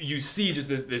 you see just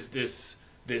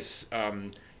this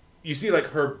you see like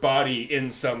her body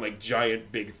in some like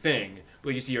giant big thing,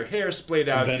 but you see her hair splayed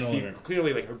out. You see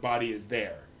clearly like her body is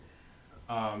there.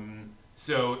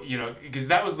 So because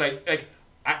that was like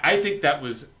I think that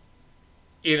was,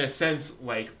 in a sense,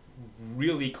 like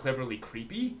really cleverly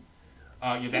creepy.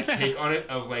 That take on it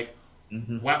of like,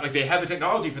 wow, like they have the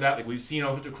technology for that. Like we've seen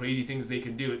all sorts of crazy things they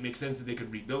can do. It makes sense that they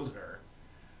could rebuild her.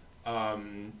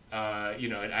 And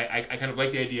I kind of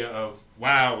like the idea of,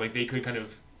 wow, like they could kind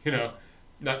of,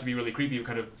 not to be really creepy,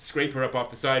 kind of scrape her up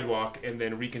off the sidewalk and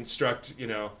then reconstruct,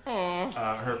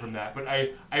 her from that. But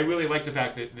I really like the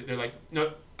fact that they're like,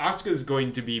 no, Asuka's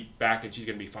going to be back and she's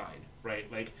going to be fine,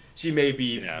 right? Like she may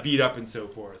be beat up and so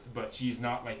forth, but she's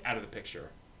not like out of the picture.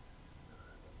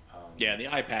 Yeah, and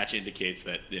the eye patch indicates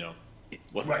that, it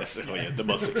wasn't necessarily the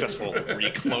most successful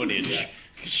reclonage. Yes.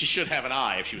 She should have an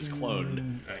eye if she was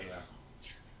cloned.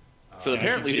 So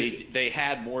apparently they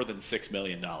had more than $6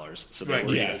 million, so they were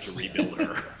able to rebuild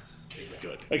her.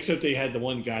 Good. Except they had the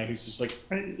one guy who's just like,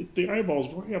 the eyeball's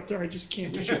way up there, I just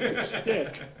can't reach with the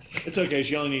stick. It's okay,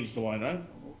 she only needs the one.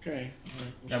 Okay.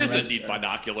 She doesn't need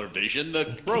binocular vision.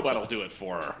 The robot will do it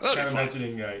for her. I'm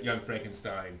imagining young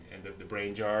Frankenstein and the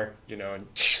brain jar, and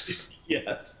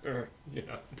Yes.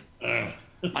 Yeah.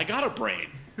 I got a brain.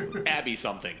 Abby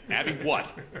something. Abby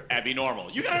what? Abby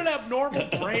normal. You got an abnormal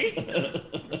brain?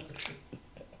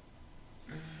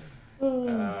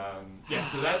 Yeah,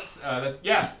 so that's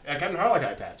Captain Harlock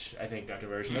eye patch. I think Dr.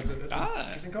 Version. That's an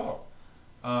interesting call.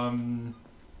 I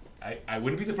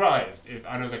wouldn't be surprised if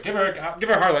I was like give her a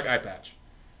Harlock eye patch.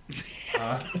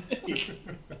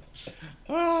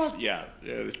 Yeah.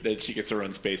 Then she gets her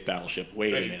own space battleship.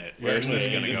 Wait a minute. Where's this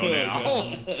going to go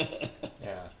now?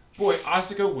 Yeah. Boy,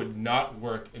 Asuka would not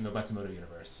work in the Matsumoto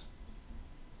universe.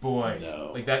 Boy,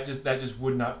 No. like that just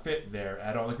would not fit there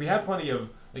at all. Like we have plenty of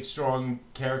like strong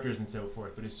characters and so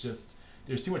forth, but it's just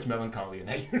there's too much melancholy in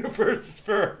that universe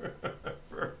for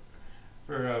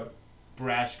a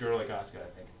brash girl like Asuka, I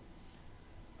think.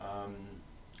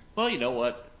 Well, you know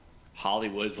what?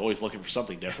 Hollywood's always looking for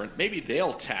something different. Maybe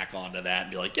they'll tack onto that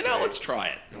and be like, let's try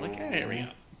it. You're like, here we go.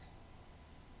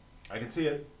 I can see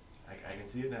it. I can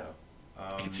see it now.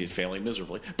 I can see it failing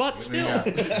miserably, but still,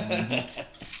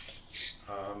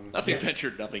 nothing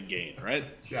ventured, nothing gained, right?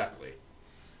 Exactly.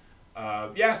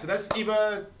 So that's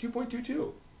EVA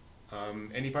 2.22.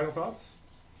 Any final thoughts?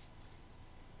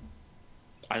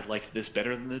 I liked this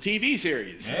better than the TV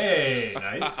series. Hey,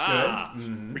 nice, good.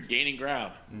 Mm-hmm. We're gaining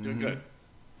ground. Doing good.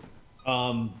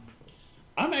 I'm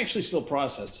actually still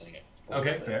processing it.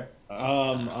 Okay, fair.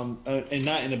 And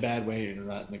not in a bad way or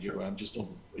not in a good way. I'm just still,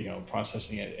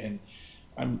 processing it, and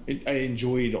I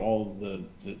enjoyed all the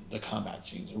combat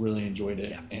scenes. I really enjoyed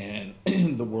it, and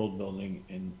the world building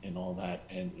and all that,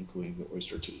 and including the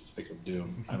Oyster Toothpick of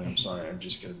Doom. I mean, I'm sorry, I'm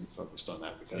just going to be focused on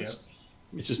that because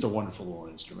it's just a wonderful little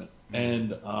instrument,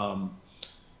 and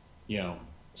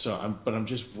so I'm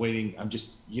just waiting. I'm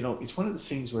just it's one of those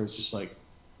things where it's just like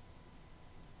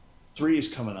 3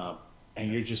 is coming up,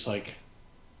 and you're just like,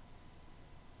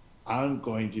 I'm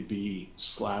going to be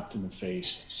slapped in the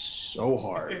face so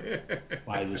hard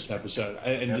by this episode.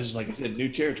 And this is, like I said, new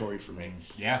territory for me.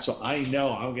 Yeah. So I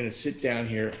know I'm going to sit down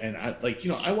here and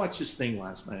I watched this thing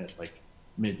last night at like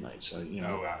midnight. So,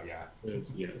 Oh, wow, yeah.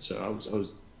 So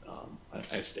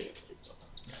I stay up late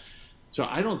sometimes. Yeah. So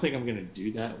I don't think I'm going to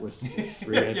do that with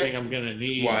 3. I think I'm going to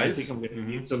need, I think I'm going to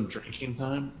need some drinking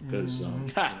time because, I'm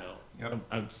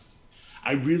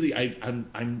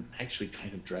actually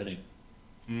kind of dreading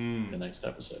the next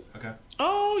episode. Okay.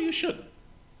 Oh, you should.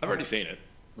 I've already seen it.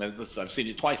 I've seen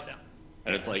it twice now,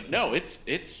 and it's like, no, it's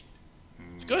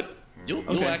good.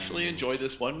 You'll actually enjoy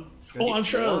this one. Oh, I'm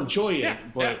sure I'll enjoy it,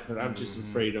 but I'm just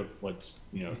afraid of what's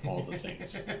all the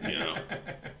things.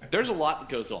 There's a lot that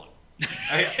goes on.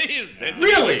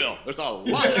 Really? There's a lot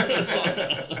that goes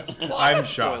on. Well, I'm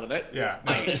shocked. It. Yeah.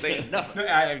 I ain't saying nothing.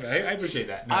 I appreciate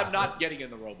that. No. I'm not getting in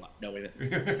the robot. No, wait.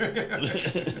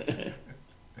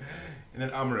 And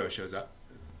then Amuro shows up.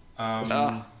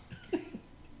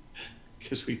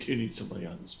 Because we do need somebody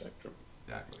on the spectrum.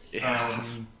 Exactly. Yeah.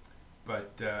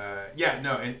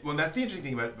 And that's the interesting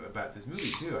thing about this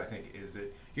movie too. I think is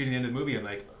that you're at the end of the movie and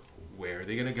like, where are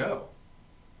they gonna go?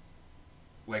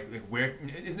 Like where?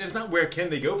 It's not where can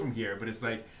they go from here, but it's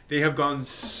like they have gone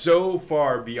so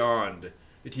far beyond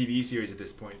the TV series at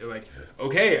this point. They're like,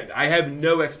 okay, I have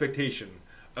no expectation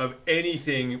of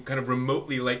anything kind of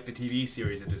remotely like the TV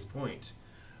series at this point.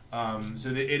 So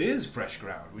that it is fresh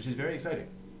ground, which is very exciting.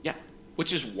 Yeah,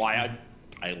 which is why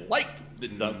I liked the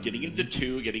getting into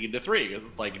 2, getting into 3, because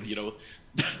it's like,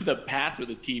 the path with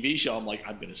the TV show, I'm like,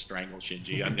 I'm going to strangle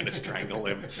Shinji. I'm going to strangle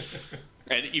him.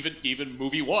 And even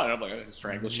movie 1, I'm like, I'm going to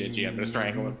strangle Shinji. I'm going to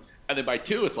strangle him. And then by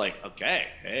 2, it's like, okay,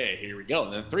 hey, here we go.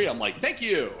 And then 3, I'm like, thank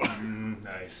you.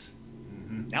 Nice.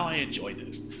 Now I enjoy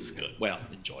this. This is good. Well,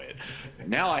 enjoy it.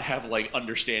 Now I have like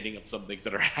understanding of some things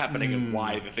that are happening and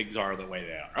why the things are the way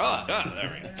they are.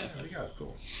 There we go. There we go.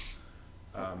 Cool.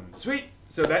 Sweet.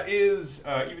 So that is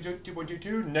EVA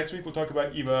 2.22. Next week we'll talk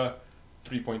about EVA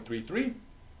 3.33.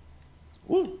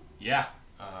 Woo. Yeah.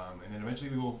 And then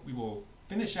eventually we will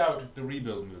finish out the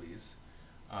rebuild movies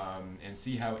and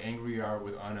see how angry we are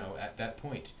with Anno at that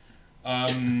point.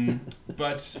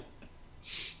 But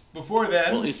before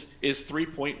then, well, is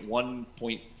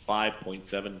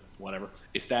 3.1.5.7 whatever,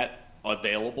 is that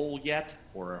available yet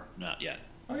or not yet?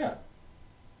 Oh yeah.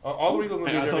 All the rebuild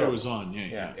movies. I thought it was on.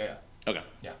 Yeah. Okay.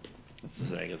 Yeah. That's the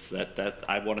thing is that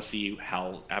I want to see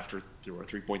how after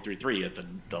 3.33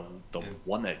 the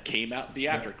one that came out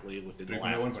theatrically within the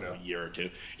last year or two.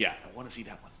 Yeah, I want to see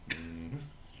that one.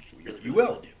 We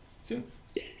will do soon.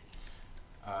 Yeah.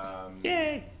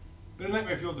 Yay. Bit of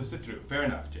nightmare fuel to sit through. Fair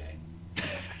enough, Jay.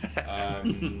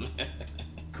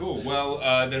 Cool. Well,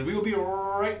 then we will be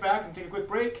right back and take a quick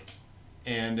break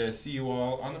and see you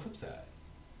all on the flip side.